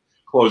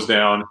closed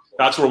down.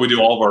 That's where we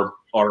do all of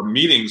our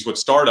meetings with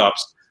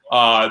startups.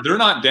 They're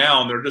not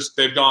down.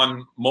 They've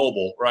gone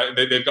mobile, right?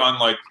 They've gone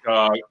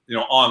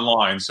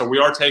online. So we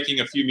are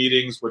taking a few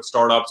meetings with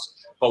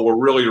startups, but we're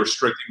really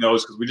restricting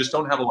those because we just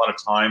don't have a lot of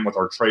time with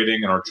our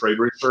trading and our trade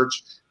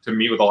research to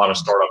meet with a lot of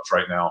startups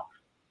right now.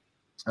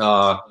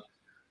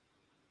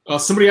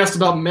 Somebody asked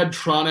about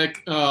Medtronic.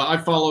 I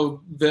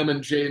follow them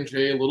and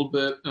J&J a little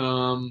bit.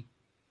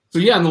 So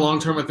yeah, in the long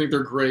term, I think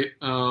they're great.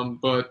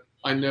 But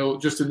I know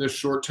just in this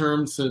short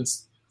term,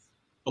 since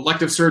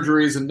elective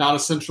surgeries and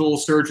non-essential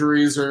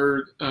surgeries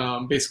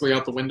are basically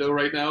out the window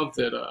right now,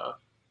 that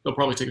they'll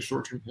probably take a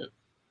short-term hit.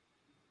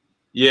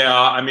 Yeah,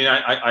 I mean,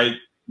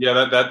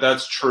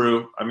 that's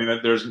true. I mean,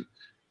 there's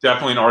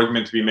definitely an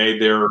argument to be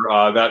made there.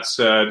 That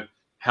said,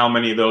 how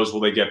many of those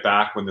will they get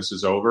back when this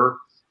is over?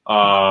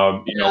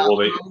 Will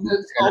they?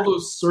 All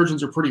those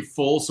surgeons are pretty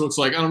full, so it's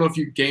like I don't know if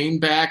you gain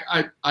back.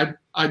 I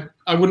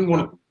wouldn't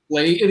want to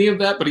play any of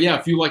that, but yeah,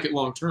 if you like it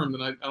long term,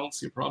 then I don't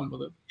see a problem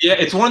with it. Yeah,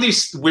 it's one of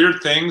these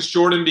weird things,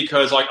 Jordan,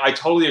 because I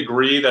totally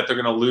agree that they're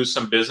going to lose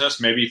some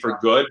business, maybe for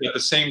good. But at the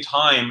same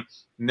time,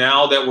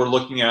 now that we're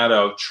looking at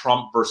a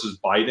Trump versus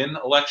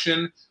Biden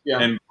election,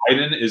 and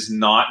Biden is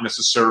not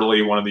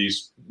necessarily one of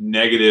these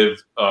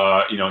negative,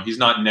 he's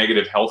not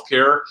negative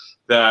healthcare.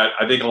 That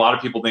I think a lot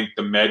of people think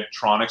the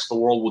Medtronics of the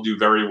world will do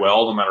very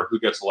well, no matter who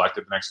gets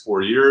elected the next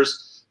 4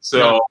 years.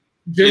 So. Yeah.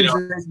 J&J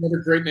is another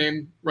great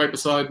name right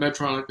beside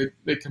Medtronic.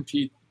 They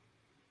compete.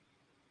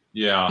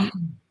 Yeah.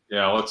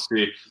 Let's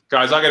see,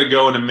 guys. I got to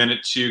go in a minute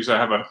too because I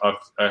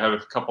have a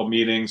couple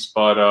meetings.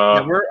 But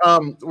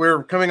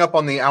we're coming up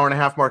on the hour and a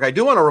half mark. I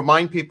do want to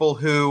remind people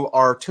who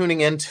are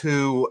tuning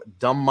into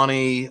Dumb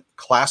Money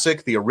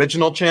Classic, the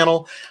original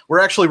channel.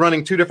 We're actually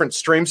running 2 different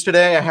streams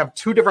today. I have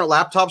 2 different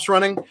laptops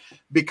running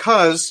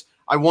because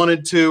I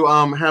wanted to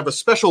have a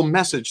special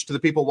message to the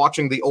people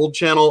watching the old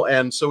channel,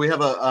 and so we have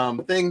a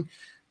thing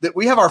that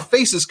we have our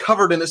faces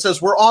covered and it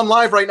says we're on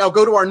live right now.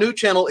 Go to our new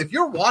channel. If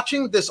you're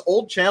watching this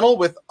old channel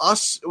with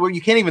us where you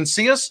can't even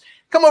see us,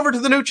 come over to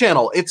the new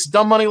channel. It's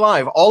Dumb Money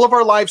Live. All of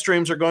our live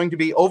streams are going to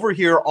be over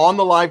here on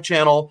the live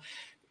channel.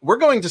 We're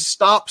going to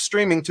stop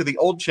streaming to the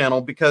old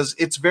channel because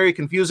it's very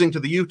confusing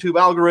to the YouTube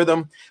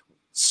algorithm.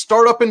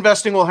 Startup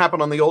investing will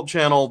happen on the old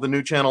channel. The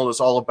new channel is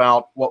all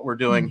about what we're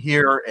doing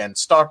here and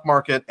stock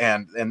market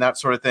and that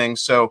sort of thing.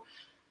 So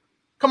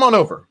come on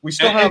over. We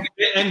still have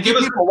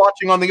people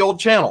watching on the old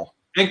channel.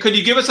 And could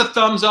you give us a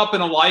thumbs up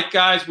and a like,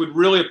 guys? We'd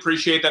really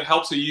appreciate that.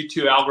 Helps the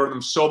YouTube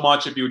algorithm so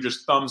much if you would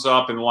just thumbs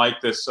up and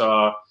like this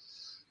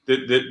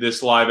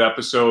this live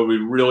episode. We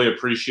really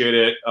appreciate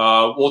it.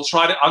 I'm going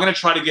to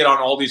try to get on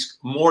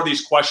more of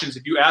these questions.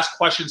 If you ask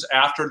questions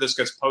after this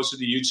gets posted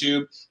to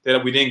YouTube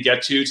that we didn't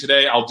get to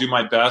today, I'll do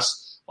my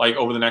best,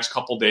 over the next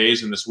couple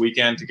days and this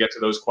weekend, to get to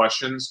those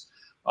questions.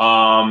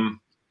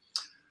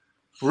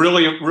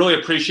 Really, really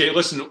appreciate it.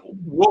 Listen,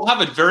 we'll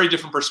have a very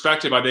different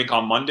perspective, I think,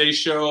 on Monday's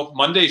show.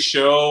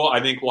 I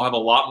think we'll have a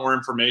lot more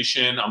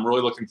information. I'm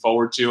really looking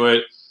forward to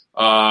it.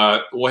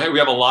 We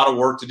have a lot of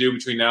work to do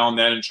between now and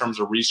then in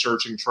terms of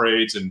researching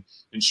trades and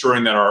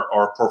ensuring that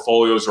our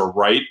portfolios are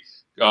right.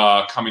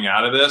 coming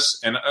out of this.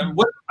 And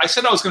what I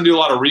said, I was going to do a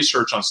lot of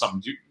research on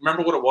something. Do you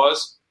remember what it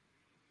was?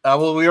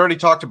 Well, we already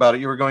talked about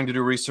it. You were going to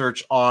do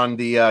research on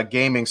the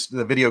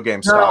the video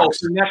game stocks.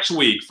 For next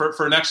week,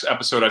 for next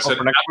episode. I said,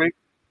 for next week?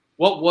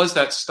 What was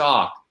that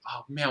stock?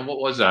 Oh man, what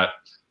was that?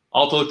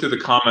 I'll have to look through the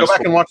comments. Go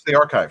back and watch the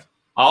archive.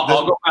 I'll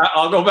go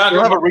back.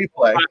 We'll have a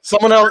replay.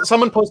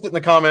 Someone post it in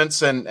the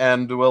comments,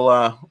 and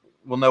we'll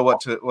know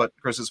what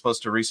Chris is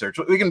supposed to research.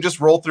 We can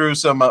just roll through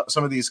some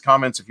of these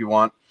comments if you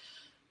want.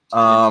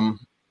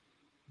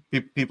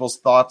 People's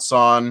thoughts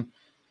on.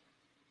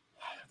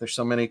 There's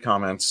so many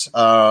comments.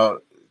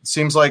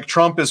 Seems like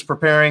Trump is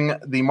preparing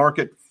the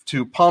market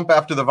to pump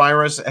after the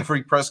virus.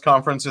 Every press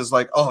conference is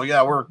like, oh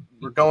yeah, we're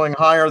going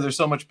higher. There's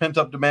so much pent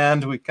up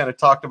demand. We kind of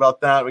talked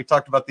about that. We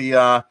talked about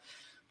the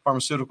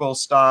pharmaceutical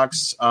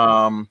stocks.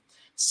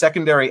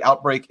 Secondary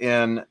outbreak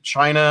in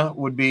China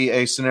would be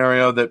a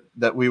scenario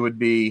that we would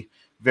be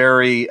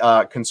very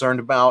concerned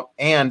about.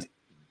 And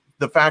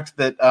the fact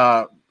that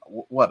our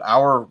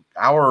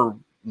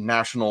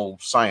national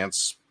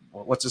science,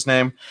 what's his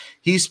name?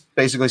 He's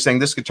basically saying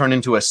this could turn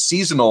into a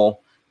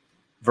seasonal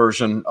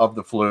version of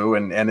the flu.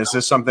 And is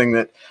this something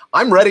that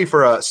I'm ready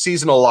for a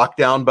seasonal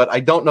lockdown, but I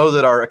don't know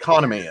that our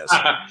economy is.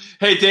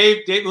 Hey,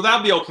 Dave, well,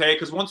 that'll be okay.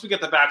 Because once we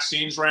get the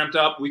vaccines ramped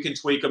up, we can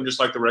tweak them just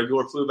like the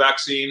regular flu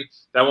vaccine.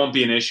 That won't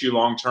be an issue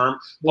long term.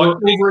 But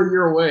over a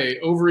year away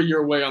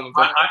on the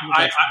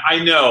vaccine.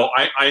 I know.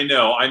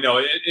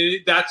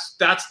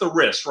 That's the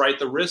risk, right?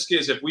 The risk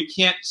is if we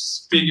can't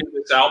figure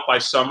this out by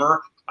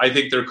summer, I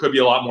think there could be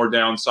a lot more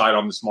downside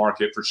on this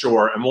market for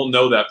sure, and we'll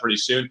know that pretty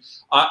soon.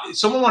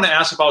 Someone wanted to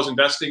ask if I was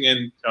investing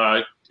in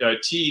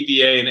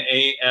TEVA and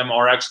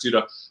AMRX due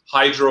to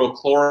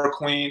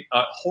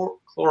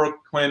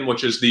hydrochloroquine,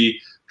 which is the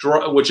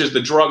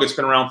drug that's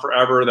been around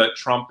forever that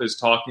Trump is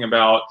talking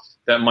about.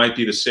 That might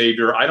be the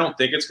savior. I don't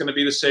think it's going to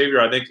be the savior.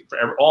 I think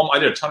I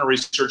did a ton of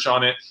research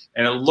on it,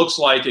 and it looks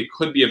like it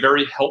could be a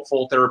very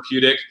helpful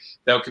therapeutic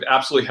that could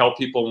absolutely help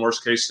people in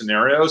worst case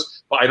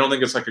scenarios. But I don't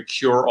think it's like a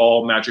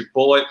cure-all magic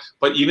bullet.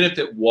 But even if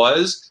it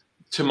was,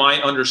 to my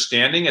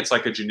understanding, it's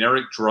like a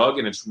generic drug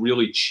and it's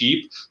really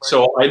cheap. Right.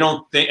 So I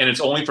don't think, and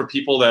it's only for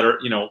people that are,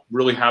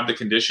 really have the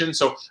condition.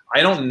 So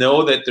I don't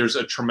know that there's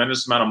a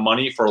tremendous amount of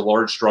money for a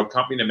large drug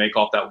company to make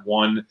off that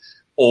one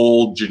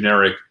old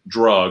generic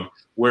drug.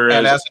 Whereas,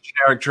 and as a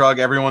generic drug,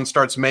 everyone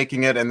starts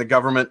making it, and the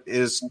government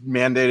is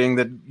mandating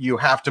that you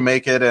have to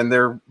make it, and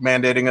they're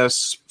mandating a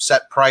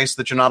set price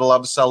that you're not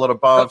allowed to sell it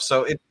above.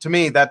 So, to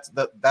me,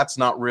 that's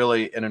not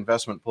really an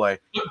investment play.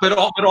 But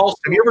also,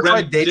 have you ever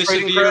tried day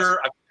trading, Chris?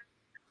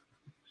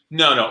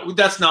 No,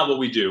 that's not what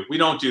we do. We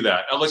don't do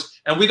that.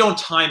 And we don't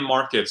time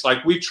markets.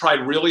 Like we've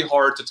tried really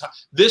hard to time.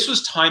 This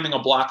was timing a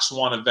black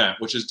swan event,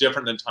 which is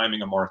different than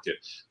timing a market.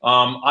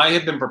 I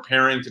have been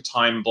preparing to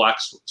time black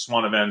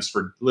swan events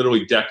for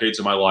literally decades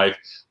of my life.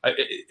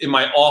 In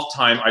my off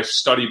time, I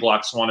study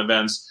black swan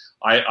events.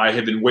 I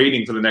had been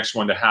waiting for the next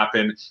one to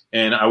happen,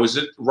 and I was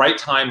at right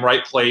time,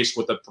 right place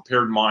with a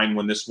prepared mind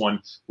when this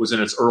one was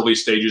in its early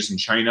stages in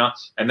China,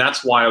 and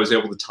that's why I was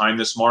able to time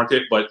this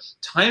market. But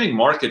timing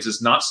markets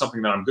is not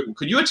something that I'm good.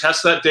 Could you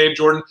attest to that, Dave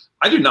Jordan?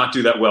 I do not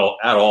do that well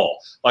at all.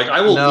 Like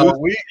I will.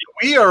 No,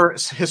 we are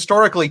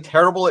historically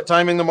terrible at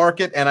timing the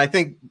market, and I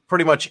think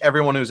pretty much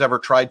everyone who's ever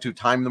tried to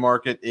time the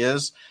market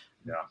is.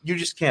 Yeah. You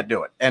just can't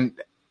do it, and.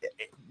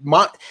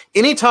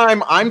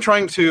 Anytime I'm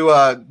trying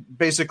to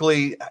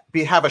basically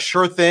have a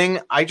sure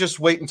thing, I just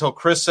wait until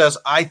Chris says,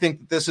 I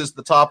think that this is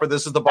the top or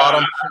this is the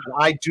bottom. And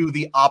I do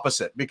the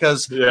opposite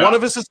because one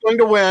of us is going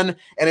to win,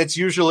 and it's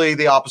usually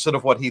the opposite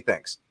of what he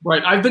thinks.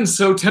 Right. I've been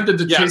so tempted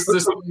to chase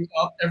this thing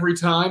up every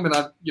time, and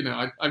I've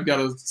got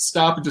to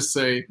stop and just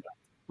say,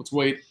 let's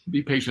wait,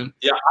 be patient.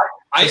 Yeah.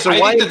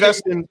 Why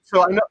invest in?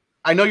 So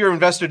I know you're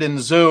invested in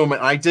Zoom,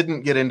 and I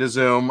didn't get into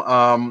Zoom.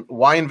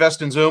 Why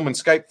invest in Zoom when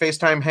Skype,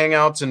 FaceTime,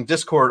 Hangouts, and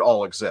Discord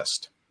all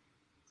exist?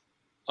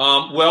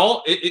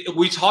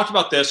 We talked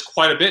about this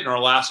quite a bit in our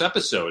last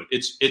episode.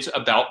 It's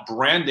about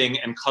branding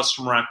and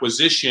customer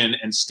acquisition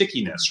and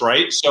stickiness,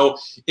 right? So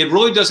it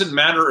really doesn't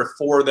matter if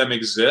four of them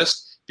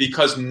exist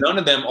because none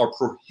of them are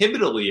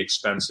prohibitively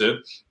expensive.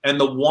 And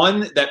the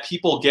one that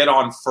people get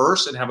on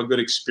first and have a good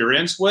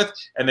experience with,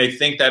 and they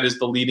think that is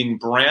the leading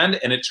brand,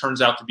 and it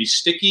turns out to be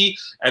sticky.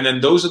 And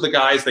then those are the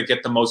guys that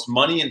get the most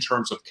money in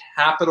terms of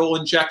capital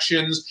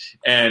injections,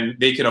 and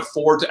they can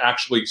afford to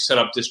actually set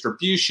up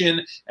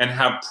distribution and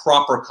have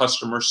proper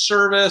customer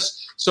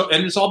service. So,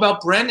 and it's all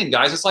about branding,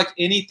 guys. It's like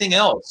anything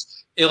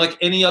else, like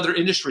any other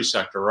industry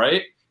sector,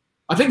 right?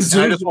 I think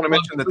Zoom. I just want to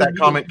mention that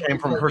comment came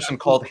from a person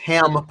called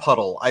Ham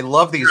Puddle. I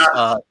love these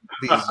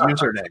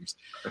usernames.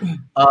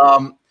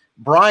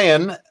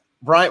 Brian,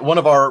 one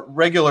of our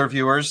regular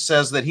viewers,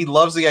 says that he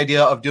loves the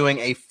idea of doing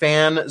a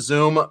fan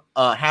Zoom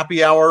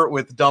happy hour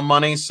with Dumb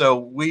Money. So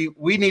we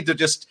need to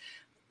just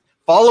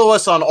follow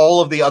us on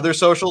all of the other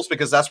socials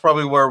because that's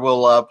probably where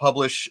we'll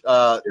publish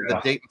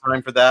the date and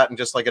time for that, and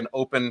just like an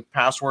open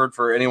password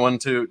for anyone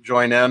to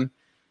join in.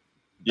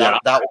 That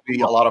would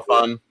be a lot of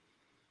fun.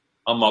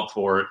 I'm up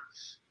for it.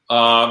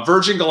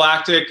 Virgin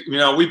Galactic,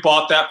 we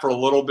bought that for a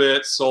little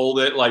bit, sold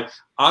it. Like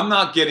I'm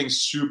not getting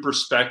super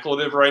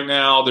speculative right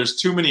now. There's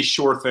too many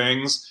sure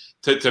things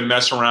to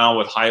mess around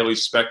with highly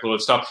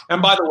speculative stuff.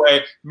 And by the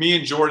way, me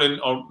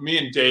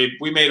and Dave,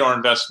 we made our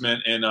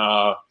investment in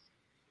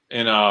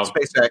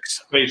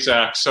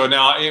SpaceX. So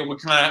now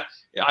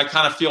I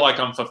kind of feel like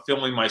I'm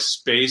fulfilling my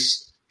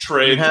space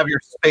trade. You have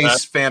your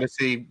space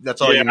fantasy.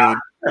 That's all you need.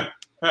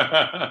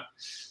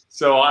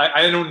 So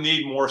I don't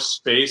need more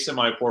space in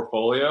my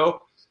portfolio.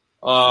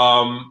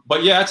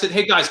 But yeah, that's it.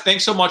 Hey guys,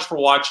 thanks so much for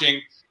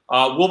watching.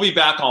 We'll be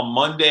back on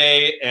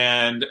Monday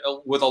and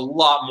with a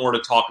lot more to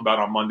talk about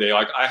on Monday.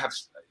 Like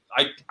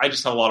I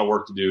just have a lot of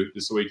work to do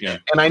this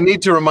weekend. And I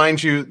need to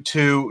remind you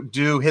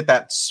to hit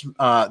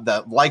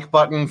that like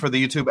button for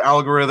the YouTube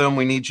algorithm.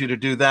 We need you to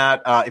do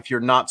that. If you're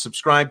not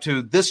subscribed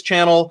to this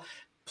channel,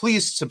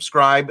 please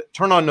subscribe,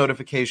 turn on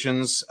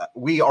notifications.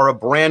 We are a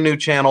brand new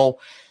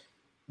channel.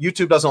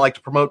 YouTube doesn't like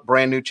to promote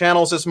brand new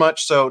channels as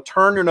much, so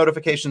turn your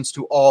notifications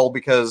to all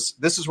because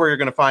this is where you're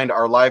going to find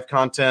our live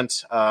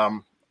content.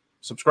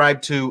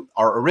 Subscribe to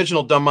our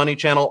original Dumb Money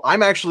channel.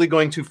 I'm actually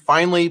going to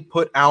finally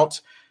put out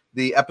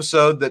the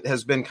episode that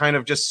has been kind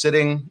of just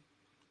sitting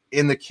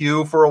in the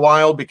queue for a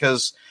while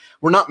because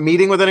we're not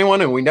meeting with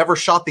anyone and we never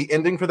shot the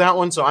ending for that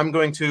one. So I'm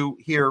going to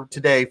here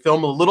today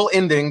film a little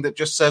ending that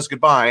just says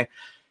goodbye,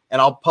 and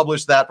I'll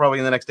publish that probably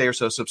in the next day or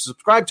so. So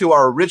subscribe to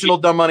our original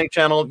Dumb Money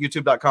channel,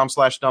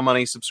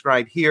 youtube.com/dumbmoney.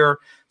 Subscribe here.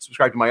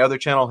 Subscribe to my other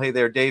channel. Hey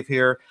there, Dave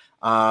here.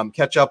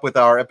 Catch up with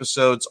our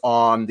episodes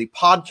on the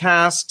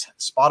podcast,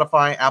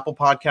 Spotify, Apple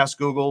Podcasts,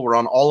 Google. We're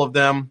on all of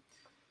them.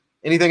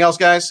 Anything else,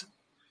 guys?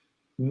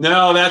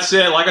 No, that's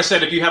it. Like I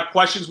said, if you have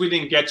questions we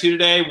didn't get to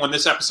today, when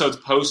this episode's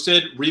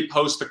posted,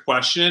 repost the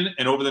question.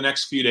 And over the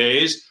next few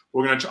days,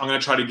 I'm going to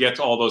try to get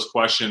to all those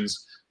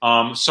questions.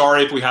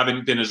 Sorry if we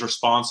haven't been as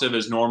responsive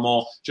as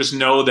normal. Just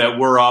know that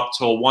we're up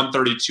till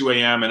 1:32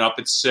 a.m. and up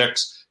at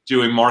 6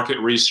 doing market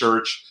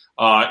research,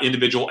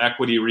 individual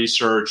equity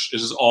research.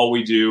 This is all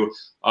we do.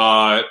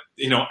 Hour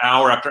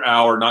after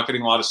hour, not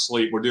getting a lot of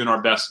sleep. We're doing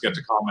our best to get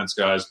to comments,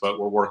 guys, but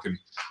we're working.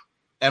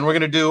 And we're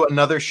going to do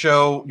another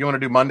show. You want to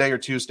do Monday or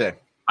Tuesday?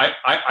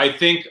 I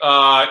think,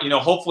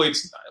 hopefully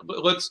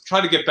let's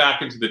try to get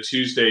back into the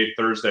Tuesday,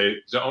 Thursday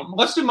zone.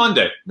 Let's do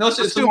Monday. No,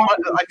 let's do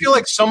Monday. I feel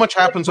like so much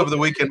happens over the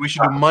weekend. We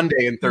should do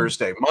Monday and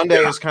Thursday.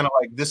 Monday is kind of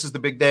like, this is the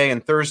big day,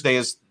 and Thursday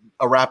is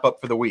a wrap up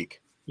for the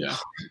week. Yeah.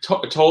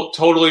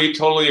 Totally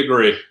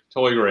agree.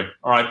 Totally agree.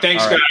 All right.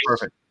 Thanks, guys.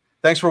 Perfect.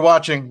 Thanks for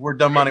watching. We're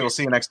Dumb Money. We'll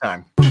see you next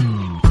time.